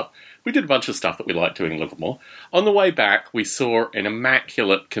meet up. We did a bunch of stuff that we liked doing in Livermore. On the way back, we saw an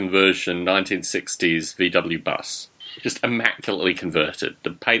immaculate conversion 1960s VW bus. Just immaculately converted.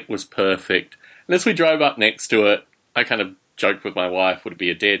 The paint was perfect. And as we drove up next to it, I kind of joked with my wife, would it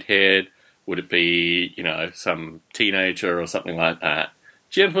be a deadhead? Would it be, some teenager or something like that?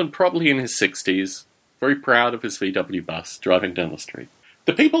 Gentleman probably in his 60s, very proud of his VW bus, driving down the street.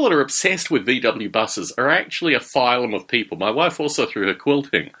 The people that are obsessed with VW buses are actually a phylum of people. My wife also, through her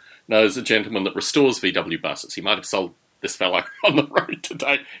quilting, knows a gentleman that restores VW buses. He might have sold this fellow on the road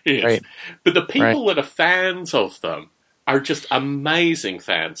today. Yes. Right. But the people that are fans of them are just amazing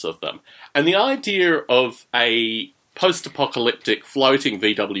fans of them. And the idea of a post-apocalyptic floating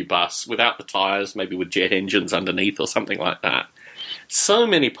VW bus without the tyres, maybe with jet engines underneath or something like that. So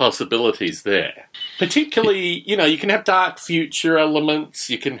many possibilities there. Particularly, you can have dark future elements.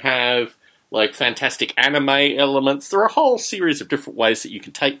 You can have fantastic anime elements. There are a whole series of different ways that you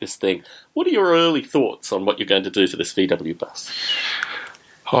can take this thing. What are your early thoughts on what you're going to do to this VW bus?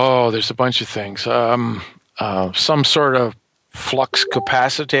 Oh, there's a bunch of things. Some sort of flux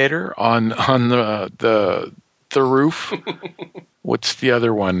capacitor on the roof. What's the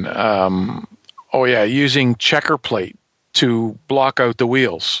other one? Using checker plate to block out the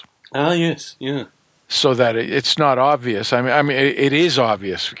wheels. Ah, yes, yeah. So that it's not obvious. I mean, it is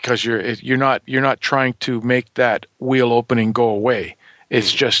obvious because you're not trying to make that wheel opening go away.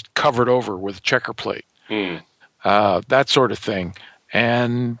 It's just covered over with checker plate. That sort of thing,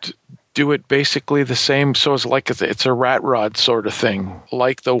 and do it basically the same. So it's a rat rod sort of thing,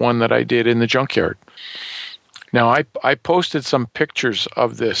 like the one that I did in the junkyard. Now I posted some pictures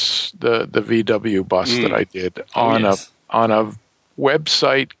of the VW bus that I did on a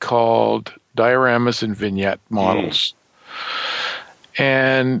website called Dioramas and Vignette Models.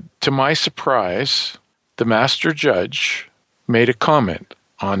 And to my surprise, the master judge made a comment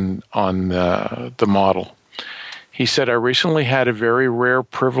on the model. He said, I recently had a very rare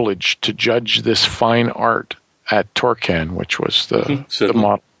privilege to judge this fine art at Torcan, which was the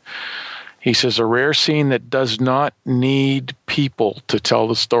model. He says, a rare scene that does not need people to tell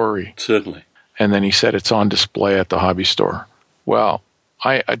the story. Certainly. And then he said it's on display at the hobby store. Well,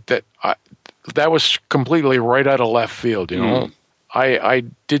 that was completely right out of left field, I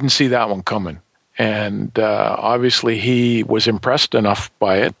didn't see that one coming. And obviously he was impressed enough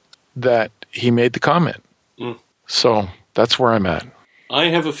by it that he made the comment. So that's where I'm at. I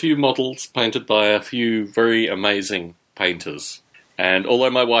have a few models painted by a few very amazing painters. And although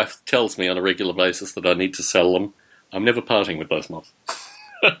my wife tells me on a regular basis that I need to sell them, I'm never parting with those models.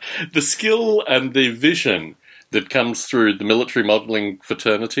 The skill and the vision that comes through the military modeling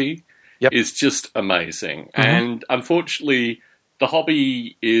fraternity is just amazing. And unfortunately, the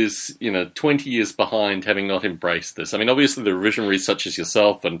hobby is, 20 years behind, having not embraced this. I mean, obviously there are visionaries such as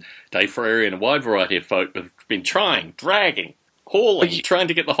yourself and Dave Ferrari and a wide variety of folk that have been trying, dragging, hauling, trying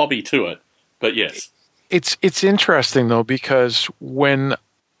to get the hobby to it. But yes. It's interesting, though, because when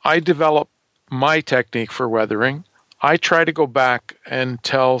I develop my technique for weathering. I try to go back and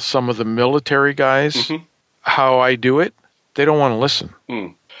tell some of the military guys how I do it. They don't want to listen.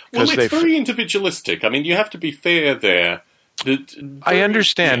 Well, it's very individualistic. I mean, you have to be fair there. I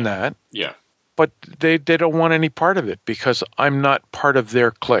understand that. Yeah. But they don't want any part of it because I'm not part of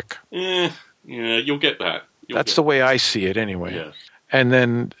their clique. Yeah, you'll get that. That's the way I see it anyway. Yeah. And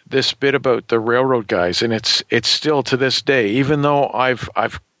then this bit about the railroad guys, and it's still to this day, even though I've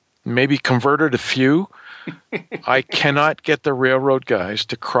maybe converted a few, I cannot get the railroad guys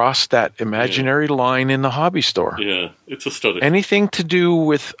to cross that imaginary line in the hobby store. Yeah, it's a study. Anything to do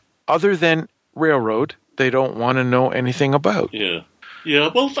with other than railroad, they don't want to know anything about. Yeah. Yeah,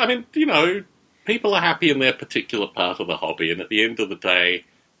 well, I mean, people are happy in their particular part of the hobby, and at the end of the day,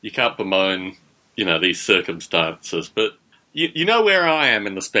 you can't bemoan, these circumstances. But you know where I am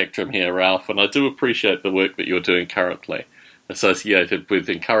in the spectrum here, Ralph, and I do appreciate the work that you're doing currently, associated with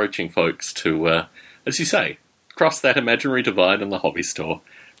encouraging folks to, as you say, cross that imaginary divide in the hobby store.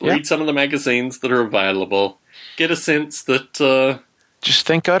 Read some of the magazines that are available. Get a sense that... just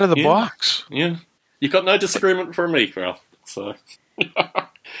think out of the box. Yeah. You've got no disagreement from me, Ralph. So...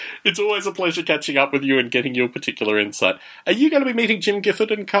 It's always a pleasure catching up with you and getting your particular insight. Are you going to be meeting Jim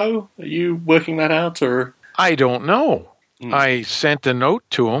Gifford and co? Are you working that out, or...? I don't know. I sent a note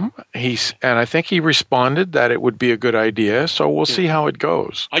to him, and I think he responded that it would be a good idea, so we'll see how it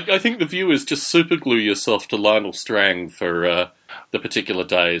goes. I think the view is just superglue yourself to Lionel Strang for the particular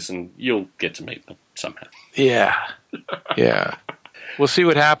days, and you'll get to meet them somehow. Yeah. We'll see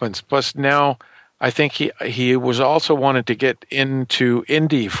what happens. Plus, now I think he was also wanted to get into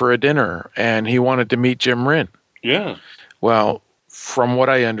Indy for a dinner, and he wanted to meet Jim Rint. Yeah. Well, from what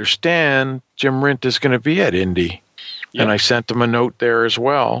I understand, Jim Rint is going to be at Indy. Yep. And I sent him a note there as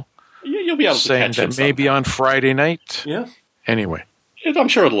well. You'll be able to catch him that maybe on Friday night. Yeah. Anyway. I'm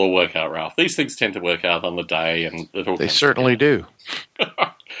sure it'll all work out, Ralph. These things tend to work out on the day, and they certainly do.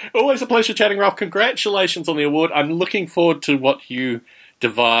 Always a pleasure chatting, Ralph. Congratulations on the award. I'm looking forward to what you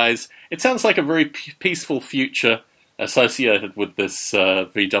devise. It sounds like a very peaceful future associated with this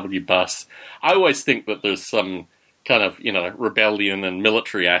VW bus. I always think that there's some kind of, rebellion and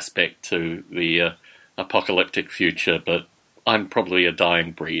military aspect to the apocalyptic future, but I'm probably a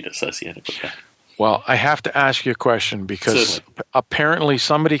dying breed associated with that. Well, I have to ask you a question because apparently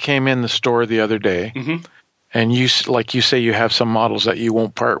somebody came in the store the other day, and you say, you have some models that you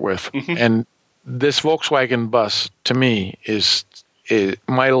won't part with, and this Volkswagen bus to me is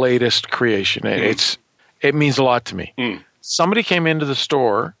my latest creation. It means a lot to me. Somebody came into the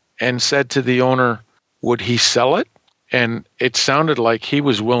store and said to the owner, would he sell it? And it sounded like he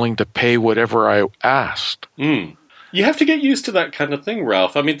was willing to pay whatever I asked. You have to get used to that kind of thing,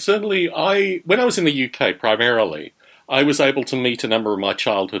 Ralph. I mean, certainly when I was in the UK primarily, I was able to meet a number of my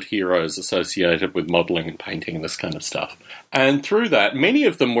childhood heroes associated with modelling and painting and this kind of stuff. And through that, many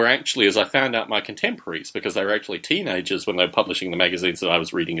of them were actually, as I found out, my contemporaries, because they were actually teenagers when they were publishing the magazines that I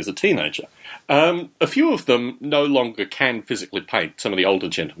was reading as a teenager. A few of them no longer can physically paint, some of the older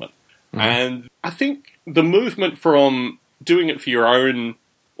gentlemen. And I think the movement from doing it for your own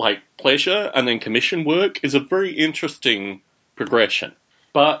pleasure and then commission work is a very interesting progression.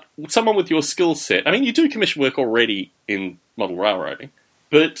 But someone with your skill set, I mean, you do commission work already in model railroading,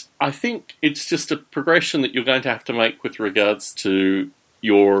 but I think it's just a progression that you're going to have to make with regards to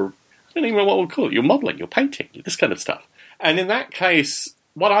your, I don't even know what we'll call it, your modelling, your painting, this kind of stuff. And in that case,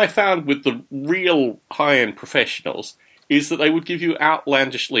 what I found with the real high-end professionals is that they would give you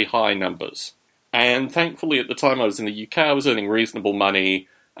outlandishly high numbers. And thankfully, at the time I was in the UK, I was earning reasonable money,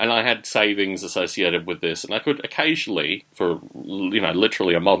 and I had savings associated with this, and I could occasionally, for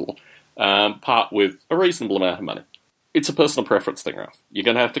literally a model, part with a reasonable amount of money. It's a personal preference thing, Ralph. You're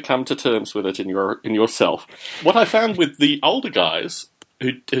going to have to come to terms with it in yourself. What I found with the older guys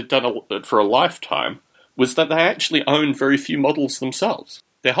who had done it for a lifetime was that they actually owned very few models themselves.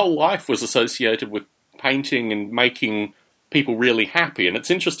 Their whole life was associated with painting and making people really happy. And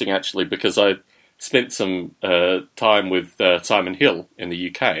it's interesting, actually, because I spent some time with Simon Hill in the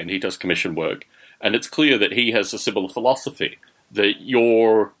UK, and he does commission work. And it's clear that he has a similar philosophy, that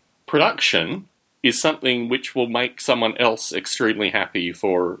your production is something which will make someone else extremely happy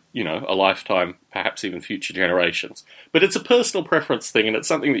for, a lifetime, perhaps even future generations. But it's a personal preference thing, and it's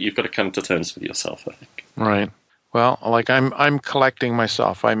something that you've got to come to terms with yourself, I think. Right. Well, I'm collecting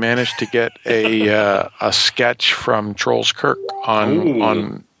myself. I managed to get a sketch from Trolls Kirk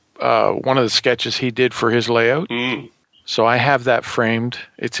on one of the sketches he did for his layout. So I have that framed.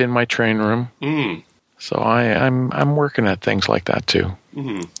 It's in my train room. So I'm working at things like that too.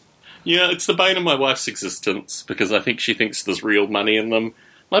 Yeah, it's the bane of my wife's existence because I think she thinks there's real money in them.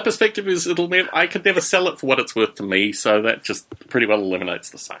 My perspective is I could never sell it for what it's worth to me, so that just pretty well eliminates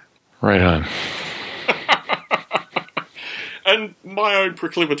the sale. Right on. And my own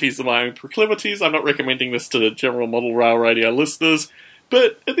proclivities are my own proclivities. I'm not recommending this to general Model Rail Radio listeners,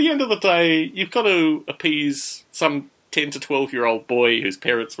 but at the end of the day, you've got to appease some 10 to 12-year-old boy whose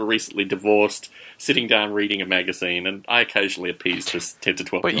parents were recently divorced, sitting down reading a magazine, and I occasionally appease this 10 to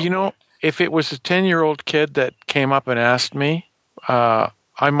 12-year-old But, you know, if it was a 10-year-old kid that came up and asked me,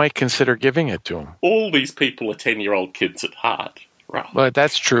 I might consider giving it to him. All these people are 10-year-old kids at heart. Right. But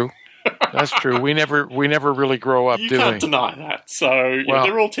that's true. That's true. We never really grow up, you do we? You can't deny that. So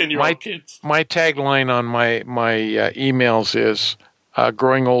they're all 10-year-old kids. My tagline on my emails is,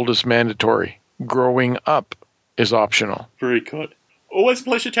 growing old is mandatory. Growing up is optional. Very good. Always a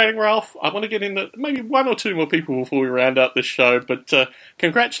pleasure chatting, Ralph. I want to get in maybe one or two more people before we round out this show, but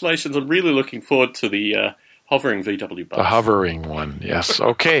congratulations. I'm really looking forward to the hovering VW bus. The hovering one, yes.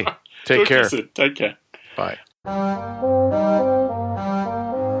 Okay. Take care. Take care. Bye.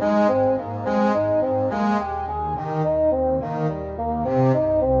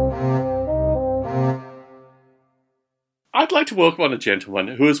 I'd like to welcome on a gentleman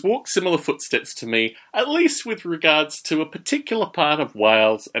who has walked similar footsteps to me, at least with regards to a particular part of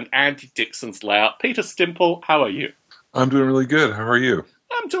Wales and Andy Dixon's layout. Peter Stimple, how are you? I'm doing really good. How are you?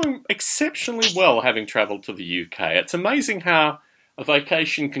 I'm doing exceptionally well, having travelled to the UK. It's amazing how a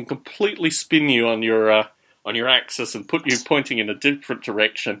vacation can completely spin you on your axis and put you pointing in a different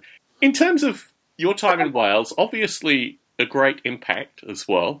direction. In terms of your time in Wales, obviously a great impact as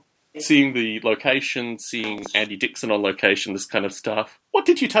well. Seeing the location, seeing Andy Dixon on location, this kind of stuff. What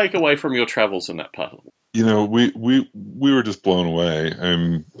did you take away from your travels in that part of the world? You know, we were just blown away. I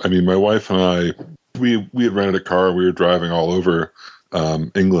mean, my wife and I, we had rented a car. We were driving all over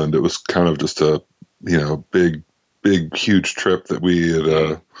England. It was kind of just a, big, huge trip that we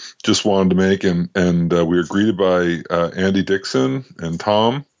had just wanted to make. And we were greeted by Andy Dixon and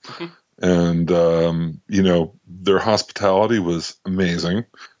Tom. Mm-hmm. And, their hospitality was amazing.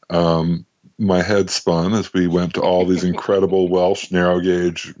 My head spun as we went to all these incredible Welsh narrow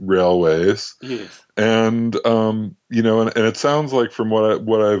gauge railways. Yes. And, and it sounds like from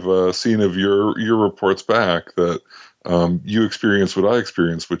what I've seen of your reports back that you experienced what I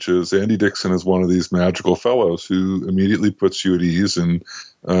experienced, which is Andy Dixon is one of these magical fellows who immediately puts you at ease and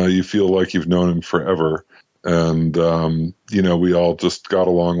you feel like you've known him forever. And, we all just got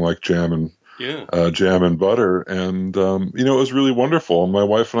along like jam and butter. And, it was really wonderful. And my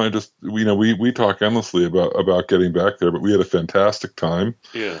wife and I just, we talk endlessly about getting back there, but we had a fantastic time.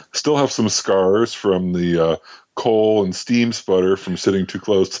 Yeah. Still have some scars from the coal and steam sputter from sitting too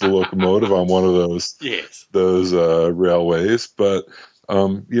close to the locomotive on one of those, those railways. But,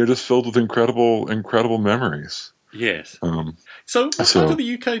 just filled with incredible memories. Yes. So what part of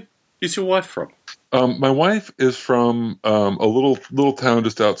the UK is your wife from? My wife is from a little town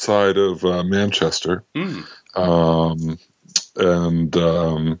just outside of Manchester,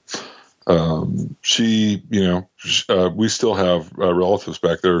 she, we still have relatives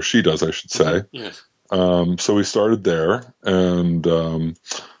back there. Or she does, I should say. Yes. So we started there, and kind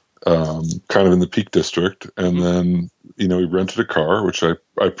of in the Peak District, and then we rented a car, which I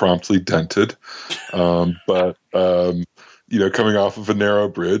promptly dented, but. Coming off of a narrow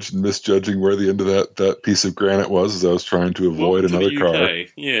bridge and misjudging where the end of that piece of granite was as I was trying to avoid another car.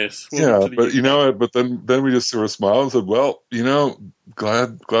 Yes. But but then we just sort of smiled and said, well,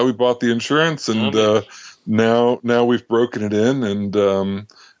 glad we bought the insurance, and now we've broken it in, and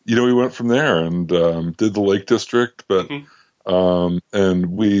we went from there and did the Lake District, but and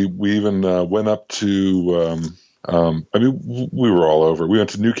we even went up to we were all over. We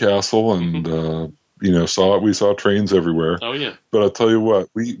went to Newcastle and we saw trains everywhere. Oh yeah. But I'll tell you what,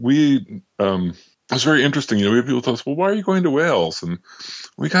 we it was very interesting. We had people tell us, well, why are you going to Wales? And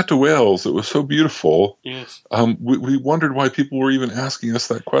we got to Wales. It was so beautiful. Yes. We wondered why people were even asking us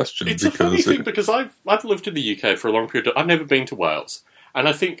that question. It's a funny thing because I've lived in the UK for a long period. I've never been to Wales. And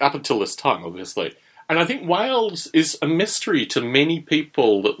I think up until this time, obviously. And I think Wales is a mystery to many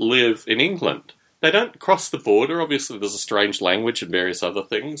people that live in England. They don't cross the border. Obviously, there's a strange language and various other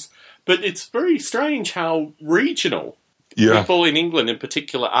things. But it's very strange how regional people in England in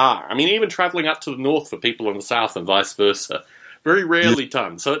particular are. I mean, even travelling up to the north for people in the south and vice versa, very rarely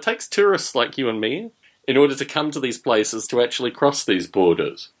done. So it takes tourists like you and me in order to come to these places to actually cross these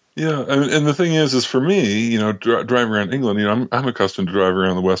borders. Yeah, and the thing is for me, driving around England, I'm accustomed to driving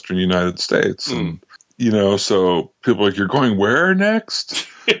around the western United States. And, so people are like, you're going where next?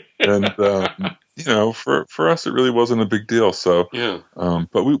 And, for us, it really wasn't a big deal. So,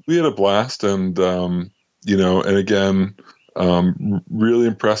 but we had a blast, and and again, Really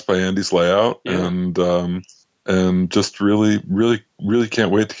impressed by Andy's layout, and just really, really, really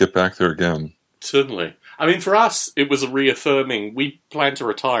can't wait to get back there again. Certainly. I mean, for us, it was a reaffirming. We plan to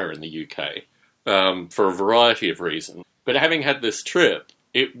retire in the UK for a variety of reasons. But having had this trip,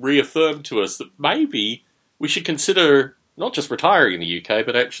 it reaffirmed to us that maybe we should consider not just retiring in the UK,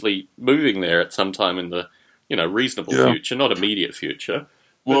 but actually moving there at some time in the reasonable future, not immediate future.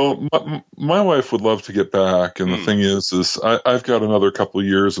 Well, my wife would love to get back, and the thing is I've got another couple of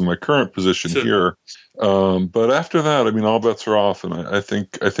years in my current position here. But after that, I mean, all bets are off, and I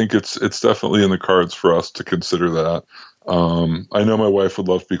think it's definitely in the cards for us to consider that. I know my wife would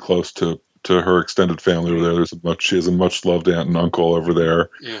love to be close to her extended family over there. She has a much loved aunt and uncle over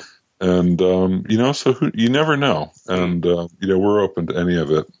there. Yeah. And so you never know, and we're open to any of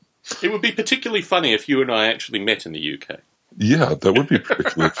it. It would be particularly funny if you and I actually met in the UK. Yeah, that would be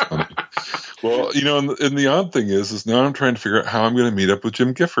particularly funny. Well, and the odd thing is now I'm trying to figure out how I'm going to meet up with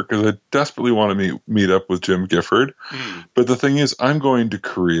Jim Gifford, because I desperately want to meet up with Jim Gifford. But the thing is, I'm going to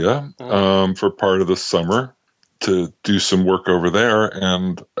Korea for part of the summer to do some work over there,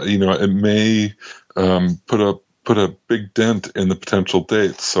 and it may put a big dent in the potential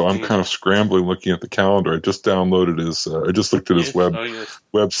dates. So I'm kind of scrambling, looking at the calendar. I just downloaded I just looked at his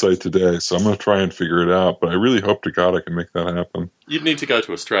website today. So I'm going to try and figure it out. But I really hope to God I can make that happen. You'd need to go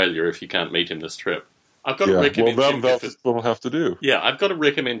to Australia if you can't meet him this trip. I've got to recommend Jim Gifford. That's what we'll have to do. Yeah, I've got to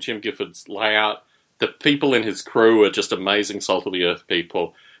recommend Jim Gifford's layout. The people in his crew are just amazing salt-of-the-earth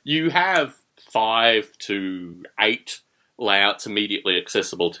people. You have 5 to 8 layouts immediately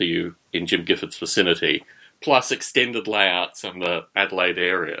accessible to you in Jim Gifford's vicinity, plus extended layouts in the Adelaide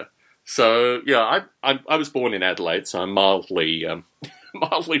area. So, yeah, I was born in Adelaide, so I'm mildly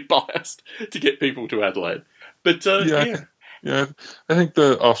biased to get people to Adelaide. But, I think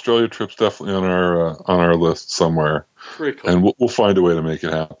the Australia trip's definitely on our list somewhere. Very cool. And we'll find a way to make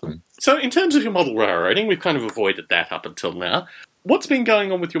it happen. So, in terms of your model railroading, we've kind of avoided that up until now. What's been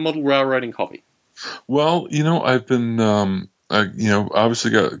going on with your model railroading hobby? Well, I've been... obviously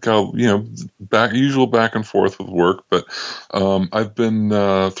got back and forth with work, but I've been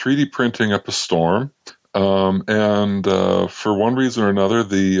 3D printing up a Storm, and for one reason or another,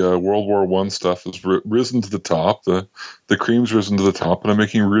 the World War I stuff has risen to the top. The cream's risen to the top, and I'm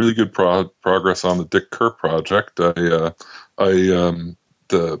making really good progress on the Dick Kerr project. I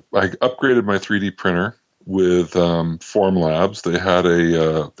upgraded my 3D printer with Formlabs. They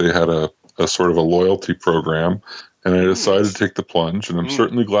had a sort of a loyalty program. And I decided to take the plunge, and I'm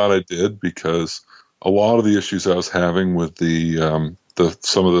certainly glad I did, because a lot of the issues I was having with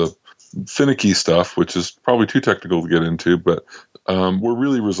some of the finicky stuff, which is probably too technical to get into, but were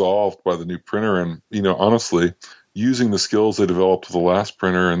really resolved by the new printer. And honestly, using the skills they developed with the last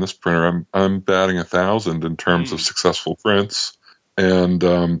printer and this printer, I'm batting 1,000 in terms of successful prints. And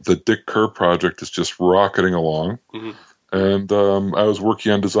the Dick Kerr project is just rocketing along. And I was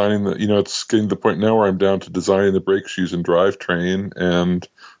working on designing it's getting to the point now where I'm down to designing the brake shoes and drivetrain, and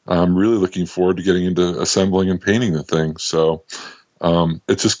I'm really looking forward to getting into assembling and painting the thing. So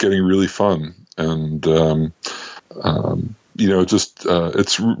it's just getting really fun, and it's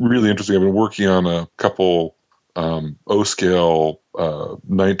really interesting. I've been working on a couple O-scale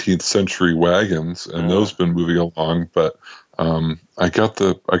 19th century wagons, and those have been moving along, but I got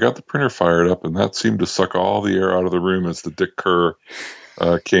the printer fired up, and that seemed to suck all the air out of the room as the Dick Kerr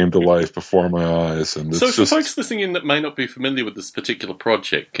came to life before my eyes. And so, for folks listening in that may not be familiar with this particular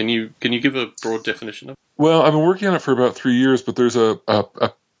project, can you give a broad definition of it? Well, I've been working on it for about 3 years, but there's a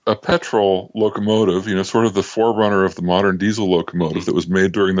petrol locomotive, sort of the forerunner of the modern diesel locomotive that was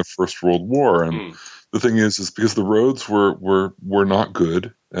made during the First World War, and the thing is because the roads were not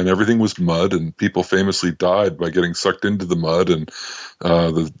good, and everything was mud, and people famously died by getting sucked into the mud, and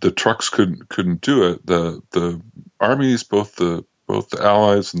the trucks couldn't do it. The armies, both the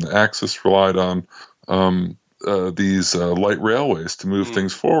Allies and the Axis, relied on these light railways to move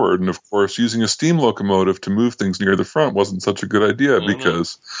things forward, and of course, using a steam locomotive to move things near the front wasn't such a good idea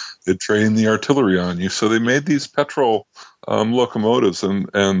because it trained the artillery on you. So they made these petrol locomotives, and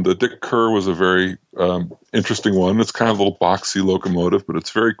the Dick Kerr was a very interesting one. It's kind of a little boxy locomotive, but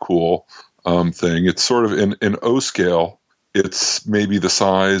it's very cool thing. It's sort of in O scale. It's maybe the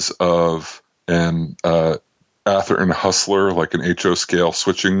size of an Atherton Hustler, like an HO scale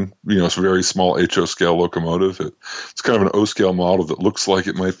switching, it's a very small HO scale locomotive. It's kind of an O scale model that looks like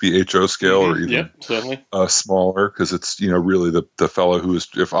it might be HO scale or even smaller, because it's really the fellow who is,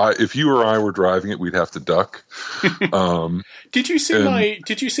 if you or I were driving it, we'd have to duck. Did you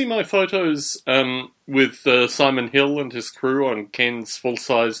see my photos with Simon Hill and his crew on Ken's full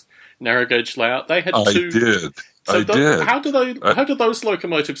size narrow gauge layout? They had two. I did. So I did. How do those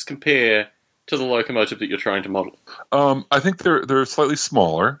locomotives compare to the locomotive that you're trying to model? I think they're slightly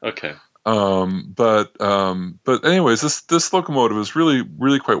smaller. Okay. But anyways, this locomotive is really,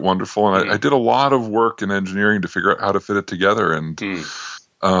 really quite wonderful, and I did a lot of work in engineering to figure out how to fit it together, and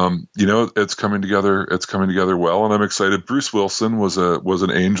it's coming together. It's coming together well, and I'm excited. Bruce Wilson was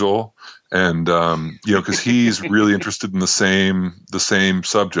an angel, and because he's really interested in the same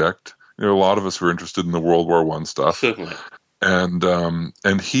subject. A lot of us were interested in the World War I stuff. Certainly.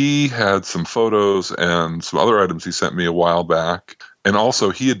 And he had some photos and some other items he sent me a while back. And also,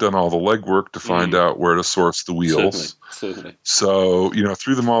 he had done all the legwork to find out where to source the wheels. Certainly. So,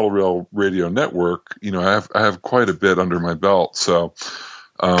 through the Model Rail Radio Network, I have quite a bit under my belt. So,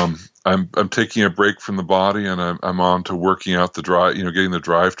 I'm taking a break from the body, and I'm on to working out the drive, getting the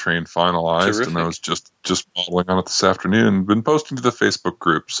drivetrain finalized. Terrific. And I was just modeling on it this afternoon. Been posting to the Facebook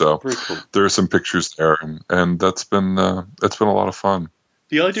group, so cool. There are some pictures there, and that's been a lot of fun.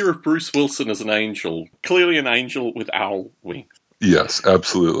 The idea of Bruce Wilson as an angel, clearly an angel with owl wings. Yes,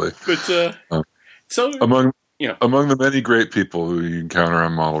 absolutely. But so among the many great people who you encounter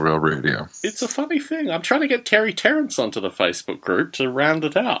on Model Rail Radio, it's a funny thing. I'm trying to get Terry Terrence onto the Facebook group to round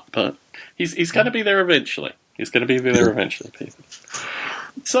it out, but he's going to be there eventually. People.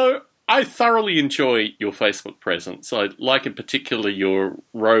 So I thoroughly enjoy your Facebook presence. I like in particular your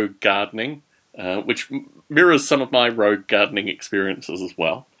rogue gardening, which mirrors some of my rogue gardening experiences as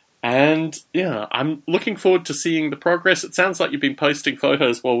well. And, I'm looking forward to seeing the progress. It sounds like you've been posting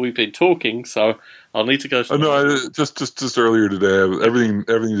photos while we've been talking, so I'll need to go to just earlier today, everything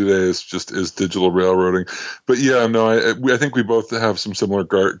today is digital railroading. But I think we both have some similar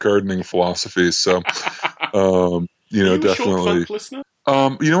gardening philosophies, so, Are you definitely. A Short Funk listener?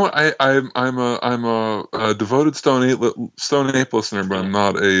 You know what? I'm a devoted Stone Ape listener, but I'm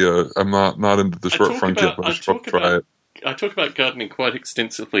not into the Short Funk yet. But I should try it. I talk about gardening quite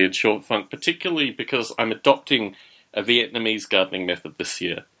extensively in Short Funk, particularly because I'm adopting a Vietnamese gardening method this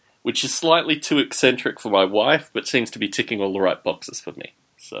year, which is slightly too eccentric for my wife, but seems to be ticking all the right boxes for me.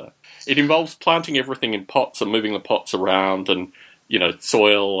 So it involves planting everything in pots and moving the pots around, and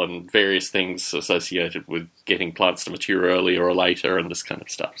soil and various things associated with getting plants to mature earlier or later and this kind of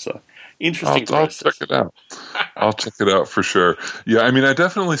stuff. So interesting process. I'll check it out. I'll check it out for sure. Yeah, I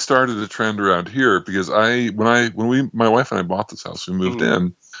definitely started a trend around here because when my wife and I bought this house, we moved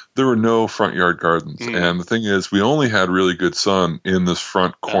in, there were no front yard gardens. And the thing is, we only had really good sun in this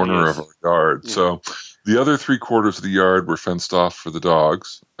front corner of our yard. So the other 3/4 of the yard were fenced off for the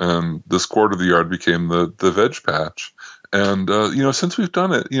dogs, and this quarter of the yard became the veg patch. And, since we've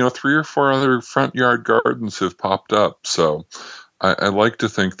done it, 3 or 4 other front yard gardens have popped up. So I like to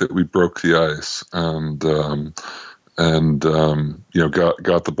think that we broke the ice and got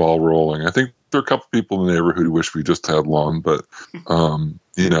the ball rolling. I think there are a couple people in the neighborhood who wish we just had lawn, but,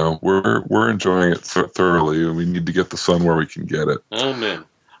 we're enjoying it thoroughly, and we need to get the sun where we can get it. Oh, man.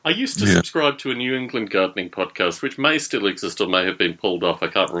 I used to subscribe to a New England gardening podcast, which may still exist or may have been pulled off. I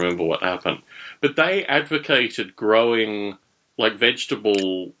can't remember what happened. But they advocated growing,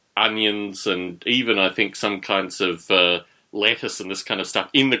 vegetable onions and even, I think, some kinds of lettuce and this kind of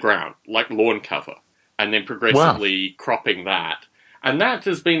stuff in the ground, like lawn cover, and then progressively cropping that. And that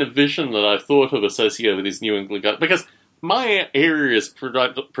has been a vision that I've thought of associated with this New England garden, because my area is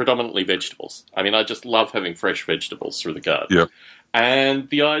predominantly vegetables. I just love having fresh vegetables through the garden. Yeah. And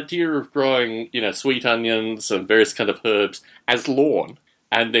the idea of growing, sweet onions and various kind of herbs as lawn,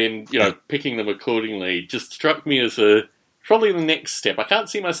 and then, picking them accordingly, just struck me as probably the next step. I can't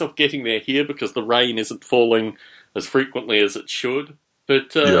see myself getting there here because the rain isn't falling as frequently as it should.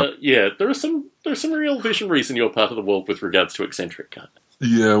 But, there are some real visionaries in your part of the world with regards to eccentric gardening.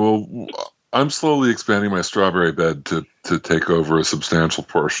 Yeah, well, I'm slowly expanding my strawberry bed to take over a substantial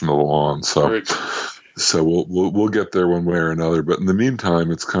portion of the lawn. So we'll get there one way or another. But in the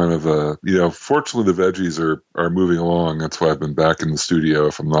meantime, it's kind of fortunately the veggies are moving along. That's why I've been back in the studio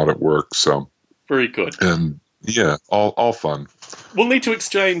if I'm not at work. So very good. And all fun. We'll need to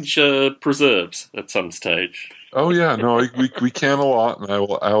exchange preserves at some stage. Oh yeah, no, we can a lot, and I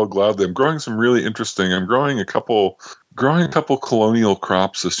will gladly. I'm growing some really interesting. I'm growing a couple colonial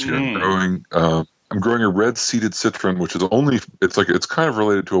crops this year. I'm growing a red-seeded citron, which is it's kind of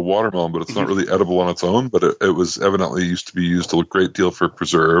related to a watermelon, but it's not really edible on its own. But it was evidently used to be used a great deal for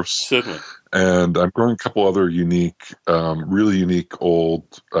preserves. Certainly. And I'm growing a couple other really unique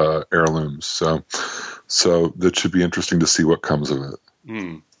old heirlooms. So that should be interesting to see what comes of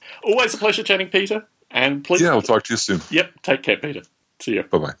it. Always a pleasure chatting, Peter. And please, I'll talk to you soon. Yep, take care, Peter. See you.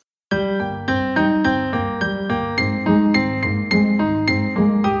 Bye-bye.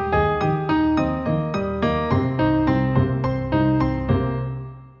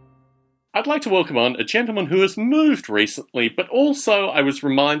 I'd like to welcome on a gentleman who has moved recently, but also I was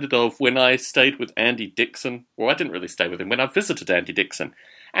reminded of when I stayed with Andy Dixon. Well, I didn't really stay with him, when I visited Andy Dixon.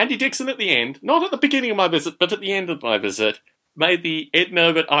 Andy Dixon at the end, not at the beginning of my visit, but at the end of my visit, made the Ed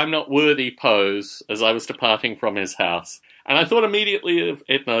Novert I'm not worthy pose as I was departing from his house. And I thought immediately of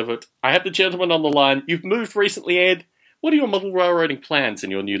Ed Novert. I have the gentleman on the line. You've moved recently, Ed. What are your model railroading plans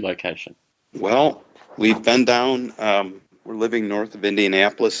in your new location? Well, we've been down, we're living north of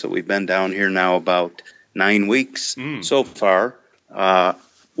Indianapolis, so we've been down here now about 9 weeks so far.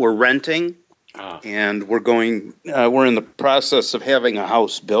 We're renting, and we're in the process of having a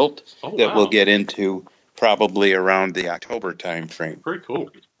house built that we'll get into probably around the October time frame. Very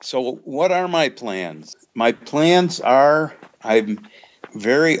cool. So what are my plans? My plans are, I'm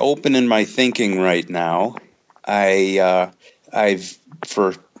very open in my thinking right now. I've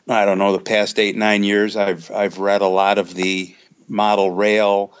for the past 8-9 years, I've read a lot of the Model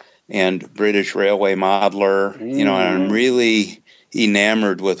Rail and British Railway Modeler, and I'm really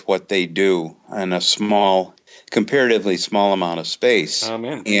enamored with what they do in a comparatively small amount of space.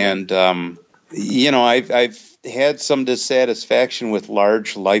 Amen. And I've had some dissatisfaction with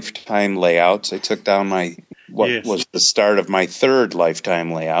large lifetime layouts. I took down was the start of my third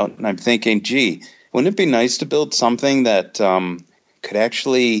lifetime layout, and I'm thinking, gee, wouldn't it be nice to build something that could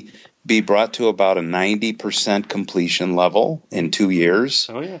actually be brought to about a 90% completion level in 2 years?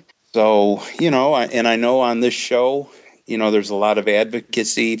 Oh, yeah. So, and I know on this show, there's a lot of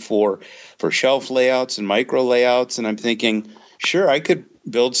advocacy for shelf layouts and micro layouts, and I'm thinking, sure, I could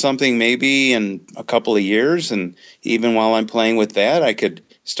build something maybe in a couple of years, and even while I'm playing with that, I could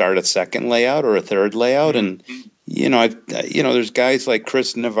start a second layout or a third layout. And there's guys like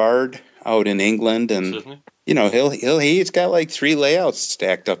Chris Navard out in England, and he's got like 3 layouts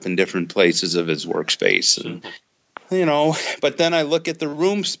stacked up in different places of his workspace, and but then I look at the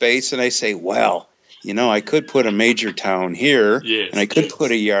room space and I say, well, I could put a major town here, and I could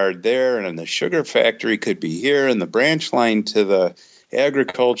put a yard there, and the sugar factory could be here, and the branch line to the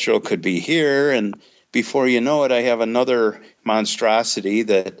agricultural could be here, and before you know it, I have another monstrosity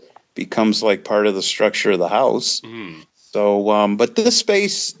that becomes like part of the structure of the house. So, but the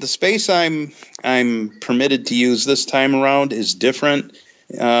space I'm permitted to use this time around is different.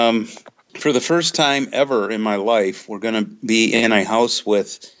 For the first time ever in my life, we're going to be in a house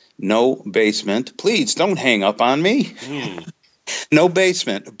with no basement. Please don't hang up on me. No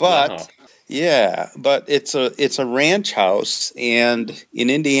basement, but but it's a ranch house, and in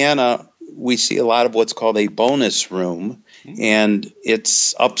Indiana we see a lot of what's called a bonus room, and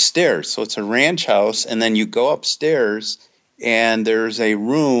it's upstairs. So it's a ranch house, and then you go upstairs, and there's a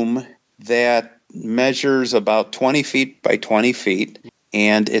room that measures about 20 feet by 20 feet,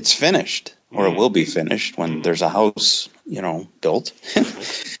 and it's finished, or it will be finished when there's a house, built.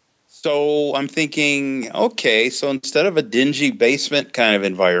 So I'm thinking, okay, so instead of a dingy basement kind of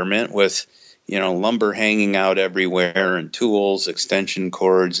environment with, lumber hanging out everywhere and tools, extension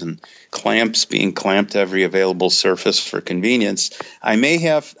cords, and clamps being clamped to every available surface for convenience, I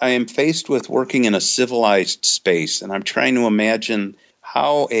am faced with working in a civilized space, and I'm trying to imagine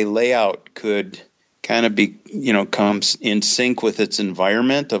how a layout could kind of be, comes in sync with its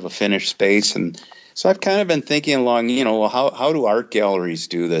environment of a finished space. And so I've kind of been thinking along, how do art galleries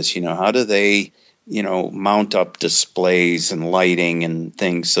do this? How do they, mount up displays and lighting and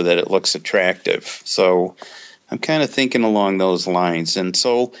things so that it looks attractive? So I'm kind of thinking along those lines. And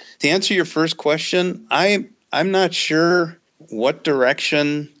so to answer your first question, I'm not sure what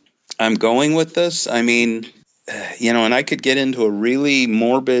direction I'm going with this. I mean, and I could get into a really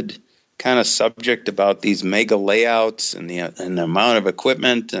morbid kind of subject about these mega layouts and the amount of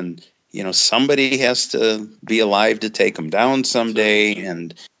equipment, and somebody has to be alive to take them down someday.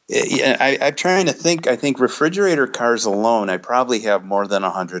 And I'm trying to think. I think refrigerator cars alone, I probably have more than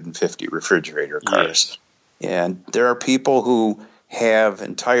 150 refrigerator cars. And there are people who have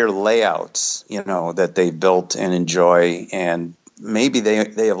entire layouts, that they built and enjoy, and maybe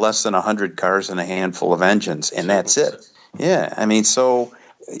they have less than 100 cars and a handful of engines, and that's it. Yeah, I mean, so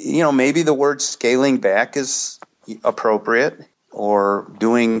maybe the word scaling back is appropriate, or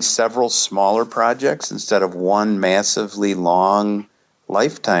doing several smaller projects instead of one massively long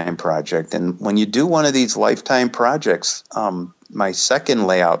lifetime project. And when you do one of these lifetime projects, my second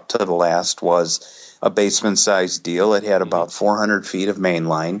layout to the last was a basement-sized deal. It had about 400 feet of main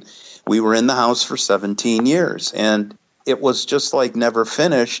line. We were in the house for 17 years, and it was just like never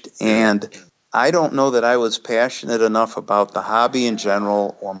finished. And I don't know that I was passionate enough about the hobby in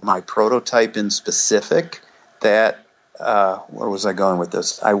general or my prototype in specific that, where was I going with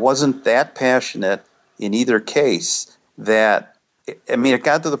this? I wasn't that passionate in either case that I mean, it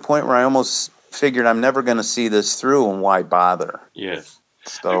got to the point where I almost figured I'm never going to see this through, and why bother? Yes.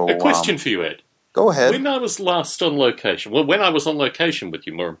 So, a question for you, Ed. Go ahead. When I was last on location, well, when I was on location with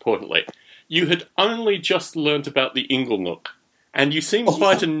you, more importantly, you had only just learnt about the Inglenook, and you seemed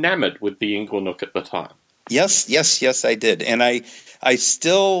quite enamored with the Inglenook at the time. Yes, I did, and I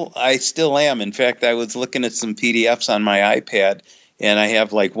still am. In fact, I was looking at some PDFs on my iPad, and I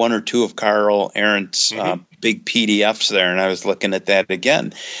have like one or two of Carl Arendt's big PDFs there, and I was looking at that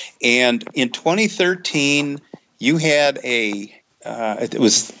again. And in 2013, you had it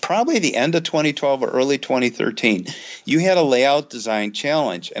was probably the end of 2012 or early 2013, you had a layout design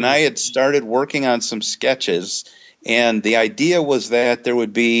challenge, and I had started working on some sketches. And the idea was that there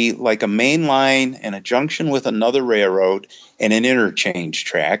would be like a main line and a junction with another railroad and an interchange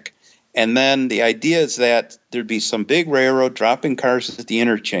track. And then the idea is that there'd be some big railroad dropping cars at the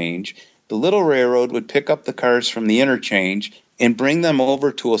interchange. The little railroad would pick up the cars from the interchange and bring them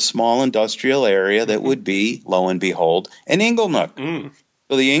over to a small industrial area that would be, lo and behold, an Inglenook.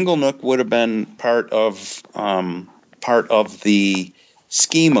 So the Inglenook would have been part of the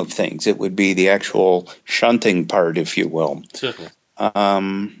scheme of things. It would be the actual shunting part, if you will. Certainly.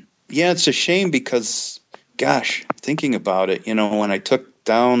 Yeah, it's a shame because, gosh, thinking about it, when I took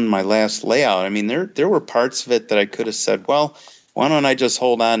down my last layout, I mean, there were parts of it that I could have said, well, why don't I just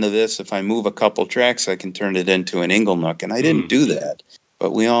hold on to this? If I move a couple tracks, I can turn it into an Inglenook. And I didn't do that.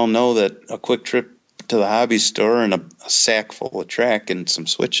 But we all know that a quick trip to the hobby store and a sack full of track and some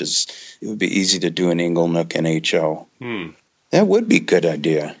switches, it would be easy to do an Inglenook and HO. That would be a good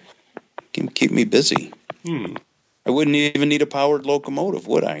idea. Keep me busy. I wouldn't even need a powered locomotive,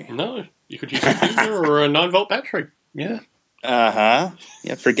 would I? No, you could use a fuse or a 9-volt battery. Yeah.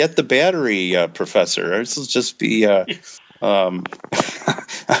 Yeah, forget the battery, Professor. This will just be a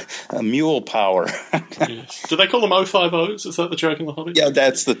mule power. Yes. Do they call them 050s? Is that the joke in the hobby? Yeah,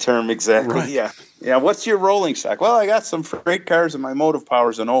 that's the term, exactly. Right. Yeah. What's your rolling stock? Well, I got some freight cars and my motive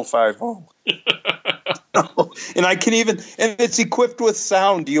power's an 050. And and it's equipped with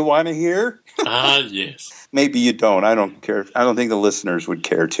sound. Do you want to hear? Yes. Maybe you don't. I don't care. I don't think the listeners would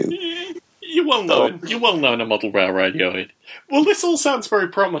care to. You're well known. You're well known at Model Rail Radio, Ed. Well, this all sounds very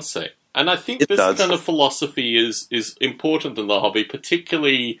promising. And I think this kind of philosophy is important in the hobby,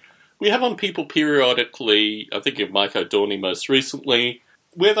 particularly we have on people periodically, I think of Mike O'Dorney most recently,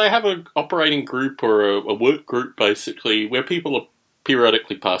 where they have an operating group or a work group, basically, where people are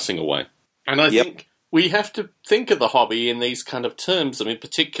periodically passing away. And I think we have to think of the hobby in these kind of terms. I mean,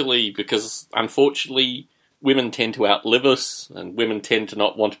 particularly because, unfortunately, women tend to outlive us, and women tend to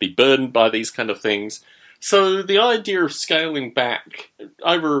not want to be burdened by these kind of things. So the idea of scaling back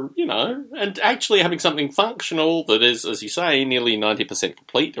over, and actually having something functional that is, as you say, nearly 90%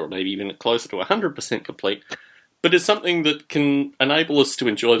 complete, or maybe even closer to 100% complete, but is something that can enable us to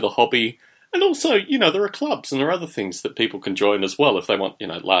enjoy the hobby. And also, there are clubs and there are other things that people can join as well if they want,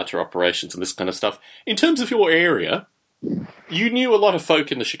 larger operations and this kind of stuff. In terms of your area, you knew a lot of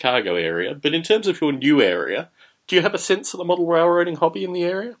folk in the Chicago area, but in terms of your new area, do you have a sense of the model railroading hobby in the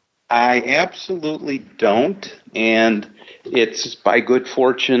area? I absolutely don't, and it's by good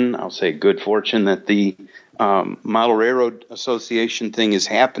fortune, I'll say good fortune, that the Model Railroad Association thing is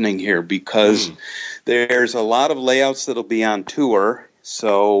happening here, because there's a lot of layouts that'll be on tour,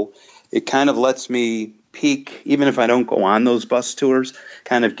 so it kind of lets me peek, even if I don't go on those bus tours,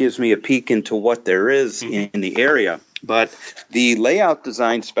 kind of gives me a peek into what there is in the area. But the Layout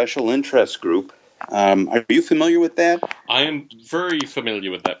Design Special Interest Group, are you familiar with that? I am very familiar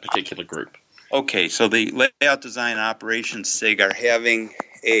with that particular group. Okay, so the Layout Design Operations SIG are having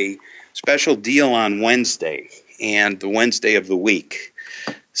a special deal on Wednesday, and the Wednesday of the week.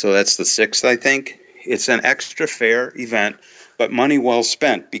 So that's the 6th, I think. It's an extra fair event, but money well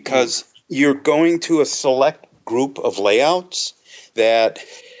spent, because you're going to a select group of layouts that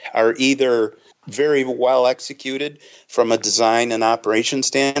are either very well executed from a design and operation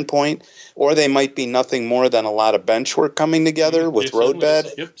standpoint, or they might be nothing more than a lot of bench work coming together with roadbed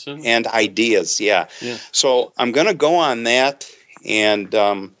and ideas. Yeah. So I'm going to go on that, and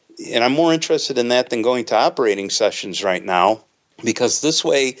I'm more interested in that than going to operating sessions right now, because this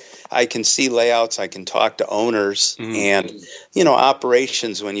way I can see layouts, I can talk to owners, and,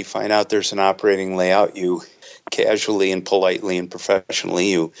 operations, when you find out there's an operating layout, you casually and politely and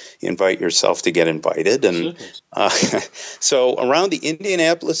professionally, you invite yourself to get invited. And so around the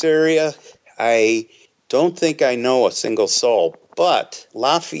Indianapolis area, I don't think I know a single soul, but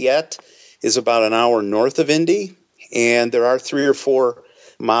Lafayette is about an hour north of Indy, and there are 3 or 4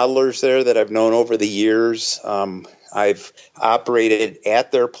 modelers there that I've known over the years. I've operated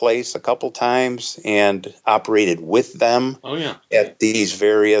at their place a couple times and operated with them at these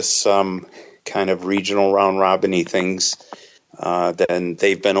various kind of regional round-robin-y things. Then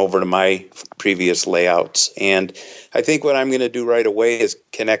they've been over to my previous layouts. And I think what I'm going to do right away is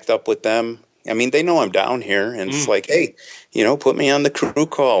connect up with them. I mean, they know I'm down here, and it's like, hey, put me on the crew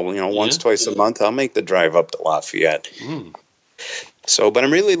call, once, twice a month. I'll make the drive up to Lafayette. So, but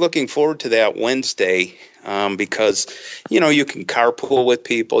I'm really looking forward to that Wednesday because, you can carpool with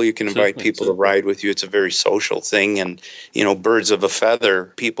people. You can invite people to ride with you. It's a very social thing. And, birds of a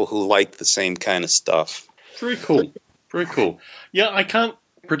feather, people who like the same kind of stuff. Very cool. Very cool. Yeah, I can't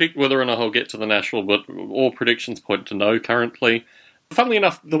predict whether or not I'll get to the National, but all predictions point to no currently. Funnily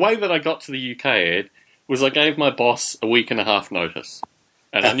enough, the way that I got to the UK, Ed, was I gave my boss a week and a half notice.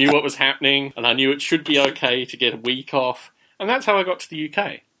 And I knew what was happening, and I knew it should be okay to get a week off. And that's how I got to the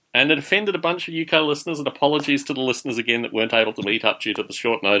UK. And it offended a bunch of UK listeners, and apologies to the listeners again that weren't able to meet up due to the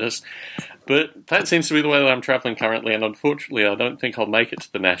short notice. But that seems to be the way that I'm travelling currently, and unfortunately I don't think I'll make it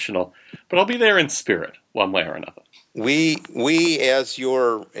to the National. But I'll be there in spirit, one way or another. We as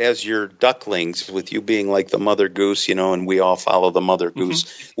your ducklings, with you being like the mother goose, and we all follow the mother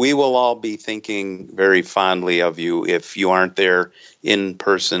goose, we will all be thinking very fondly of you. If you aren't there in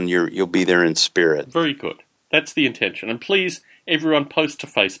person, you'll be there in spirit. Very good. That's the intention. And please, everyone, post to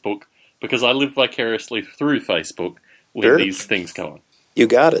Facebook, because I live vicariously through Facebook when these things go on. You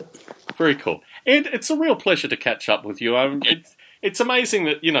got it. Very cool. Ed, it's a real pleasure to catch up with you. It's amazing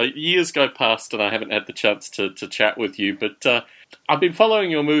that, years go past and I haven't had the chance to chat with you, but I've been following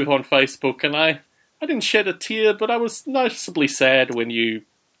your move on Facebook, and I didn't shed a tear, but I was noticeably sad when you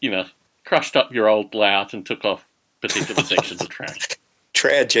crushed up your old layout and took off particular sections of track.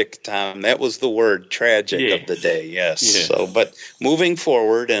 Tragic, Tom. That was the word, tragic, of the day, yes. So, but moving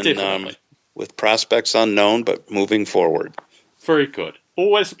forward, and with prospects unknown, but moving forward. Very good.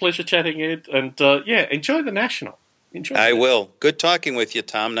 Always a pleasure chatting, Ed, and enjoy the National. I will. Good talking with you,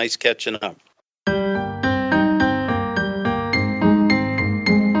 Tom. Nice catching up.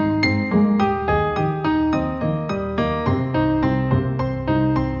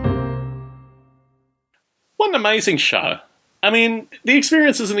 What an amazing show. I mean, the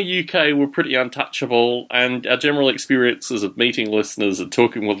experiences in the UK were pretty untouchable, and our general experiences of meeting listeners and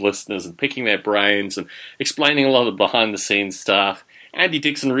talking with listeners and picking their brains and explaining a lot of behind-the-scenes stuff. Andy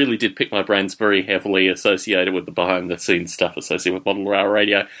Dixon really did pick my brains very heavily associated with the behind-the-scenes stuff associated with Model Rail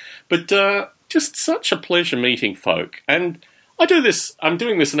Radio. But just such a pleasure meeting folk. And I'm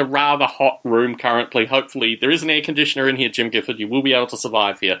doing this in a rather hot room currently. Hopefully, there is an air conditioner in here, Jim Gifford. You will be able to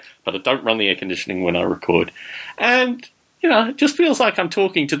survive here, but I don't run the air conditioning when I record. And it just feels like I'm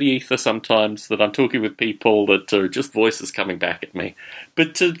talking to the ether sometimes, that I'm talking with people that are just voices coming back at me.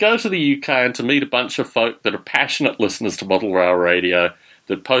 But to go to the UK and to meet a bunch of folk that are passionate listeners to Model Rail Radio,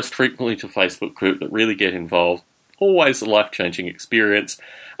 that post frequently to Facebook group, that really get involved, always a life-changing experience.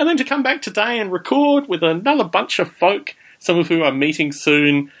 And then to come back today and record with another bunch of folk, some of who I'm meeting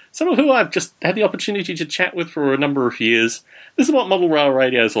soon, some of who I've just had the opportunity to chat with for a number of years. This is what Model Rail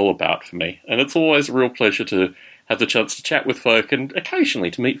Radio is all about for me, and it's always a real pleasure to have the chance to chat with folk and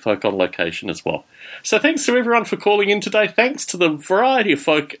occasionally to meet folk on location as well. So thanks to everyone for calling in today. Thanks to the variety of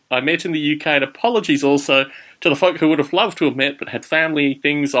folk I met in the UK, and apologies also to the folk who would have loved to have met but had family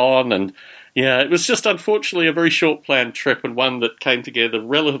things on. And it was just unfortunately a very short planned trip, and one that came together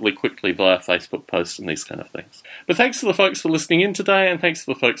relatively quickly via Facebook posts and these kind of things. But thanks to the folks for listening in today, and thanks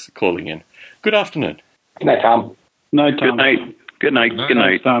to the folks for calling in. Good afternoon. Good night, Tom. Night, Tom. Good night. Good night. Good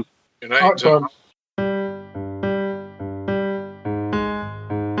night. Tom. Good night, Tom.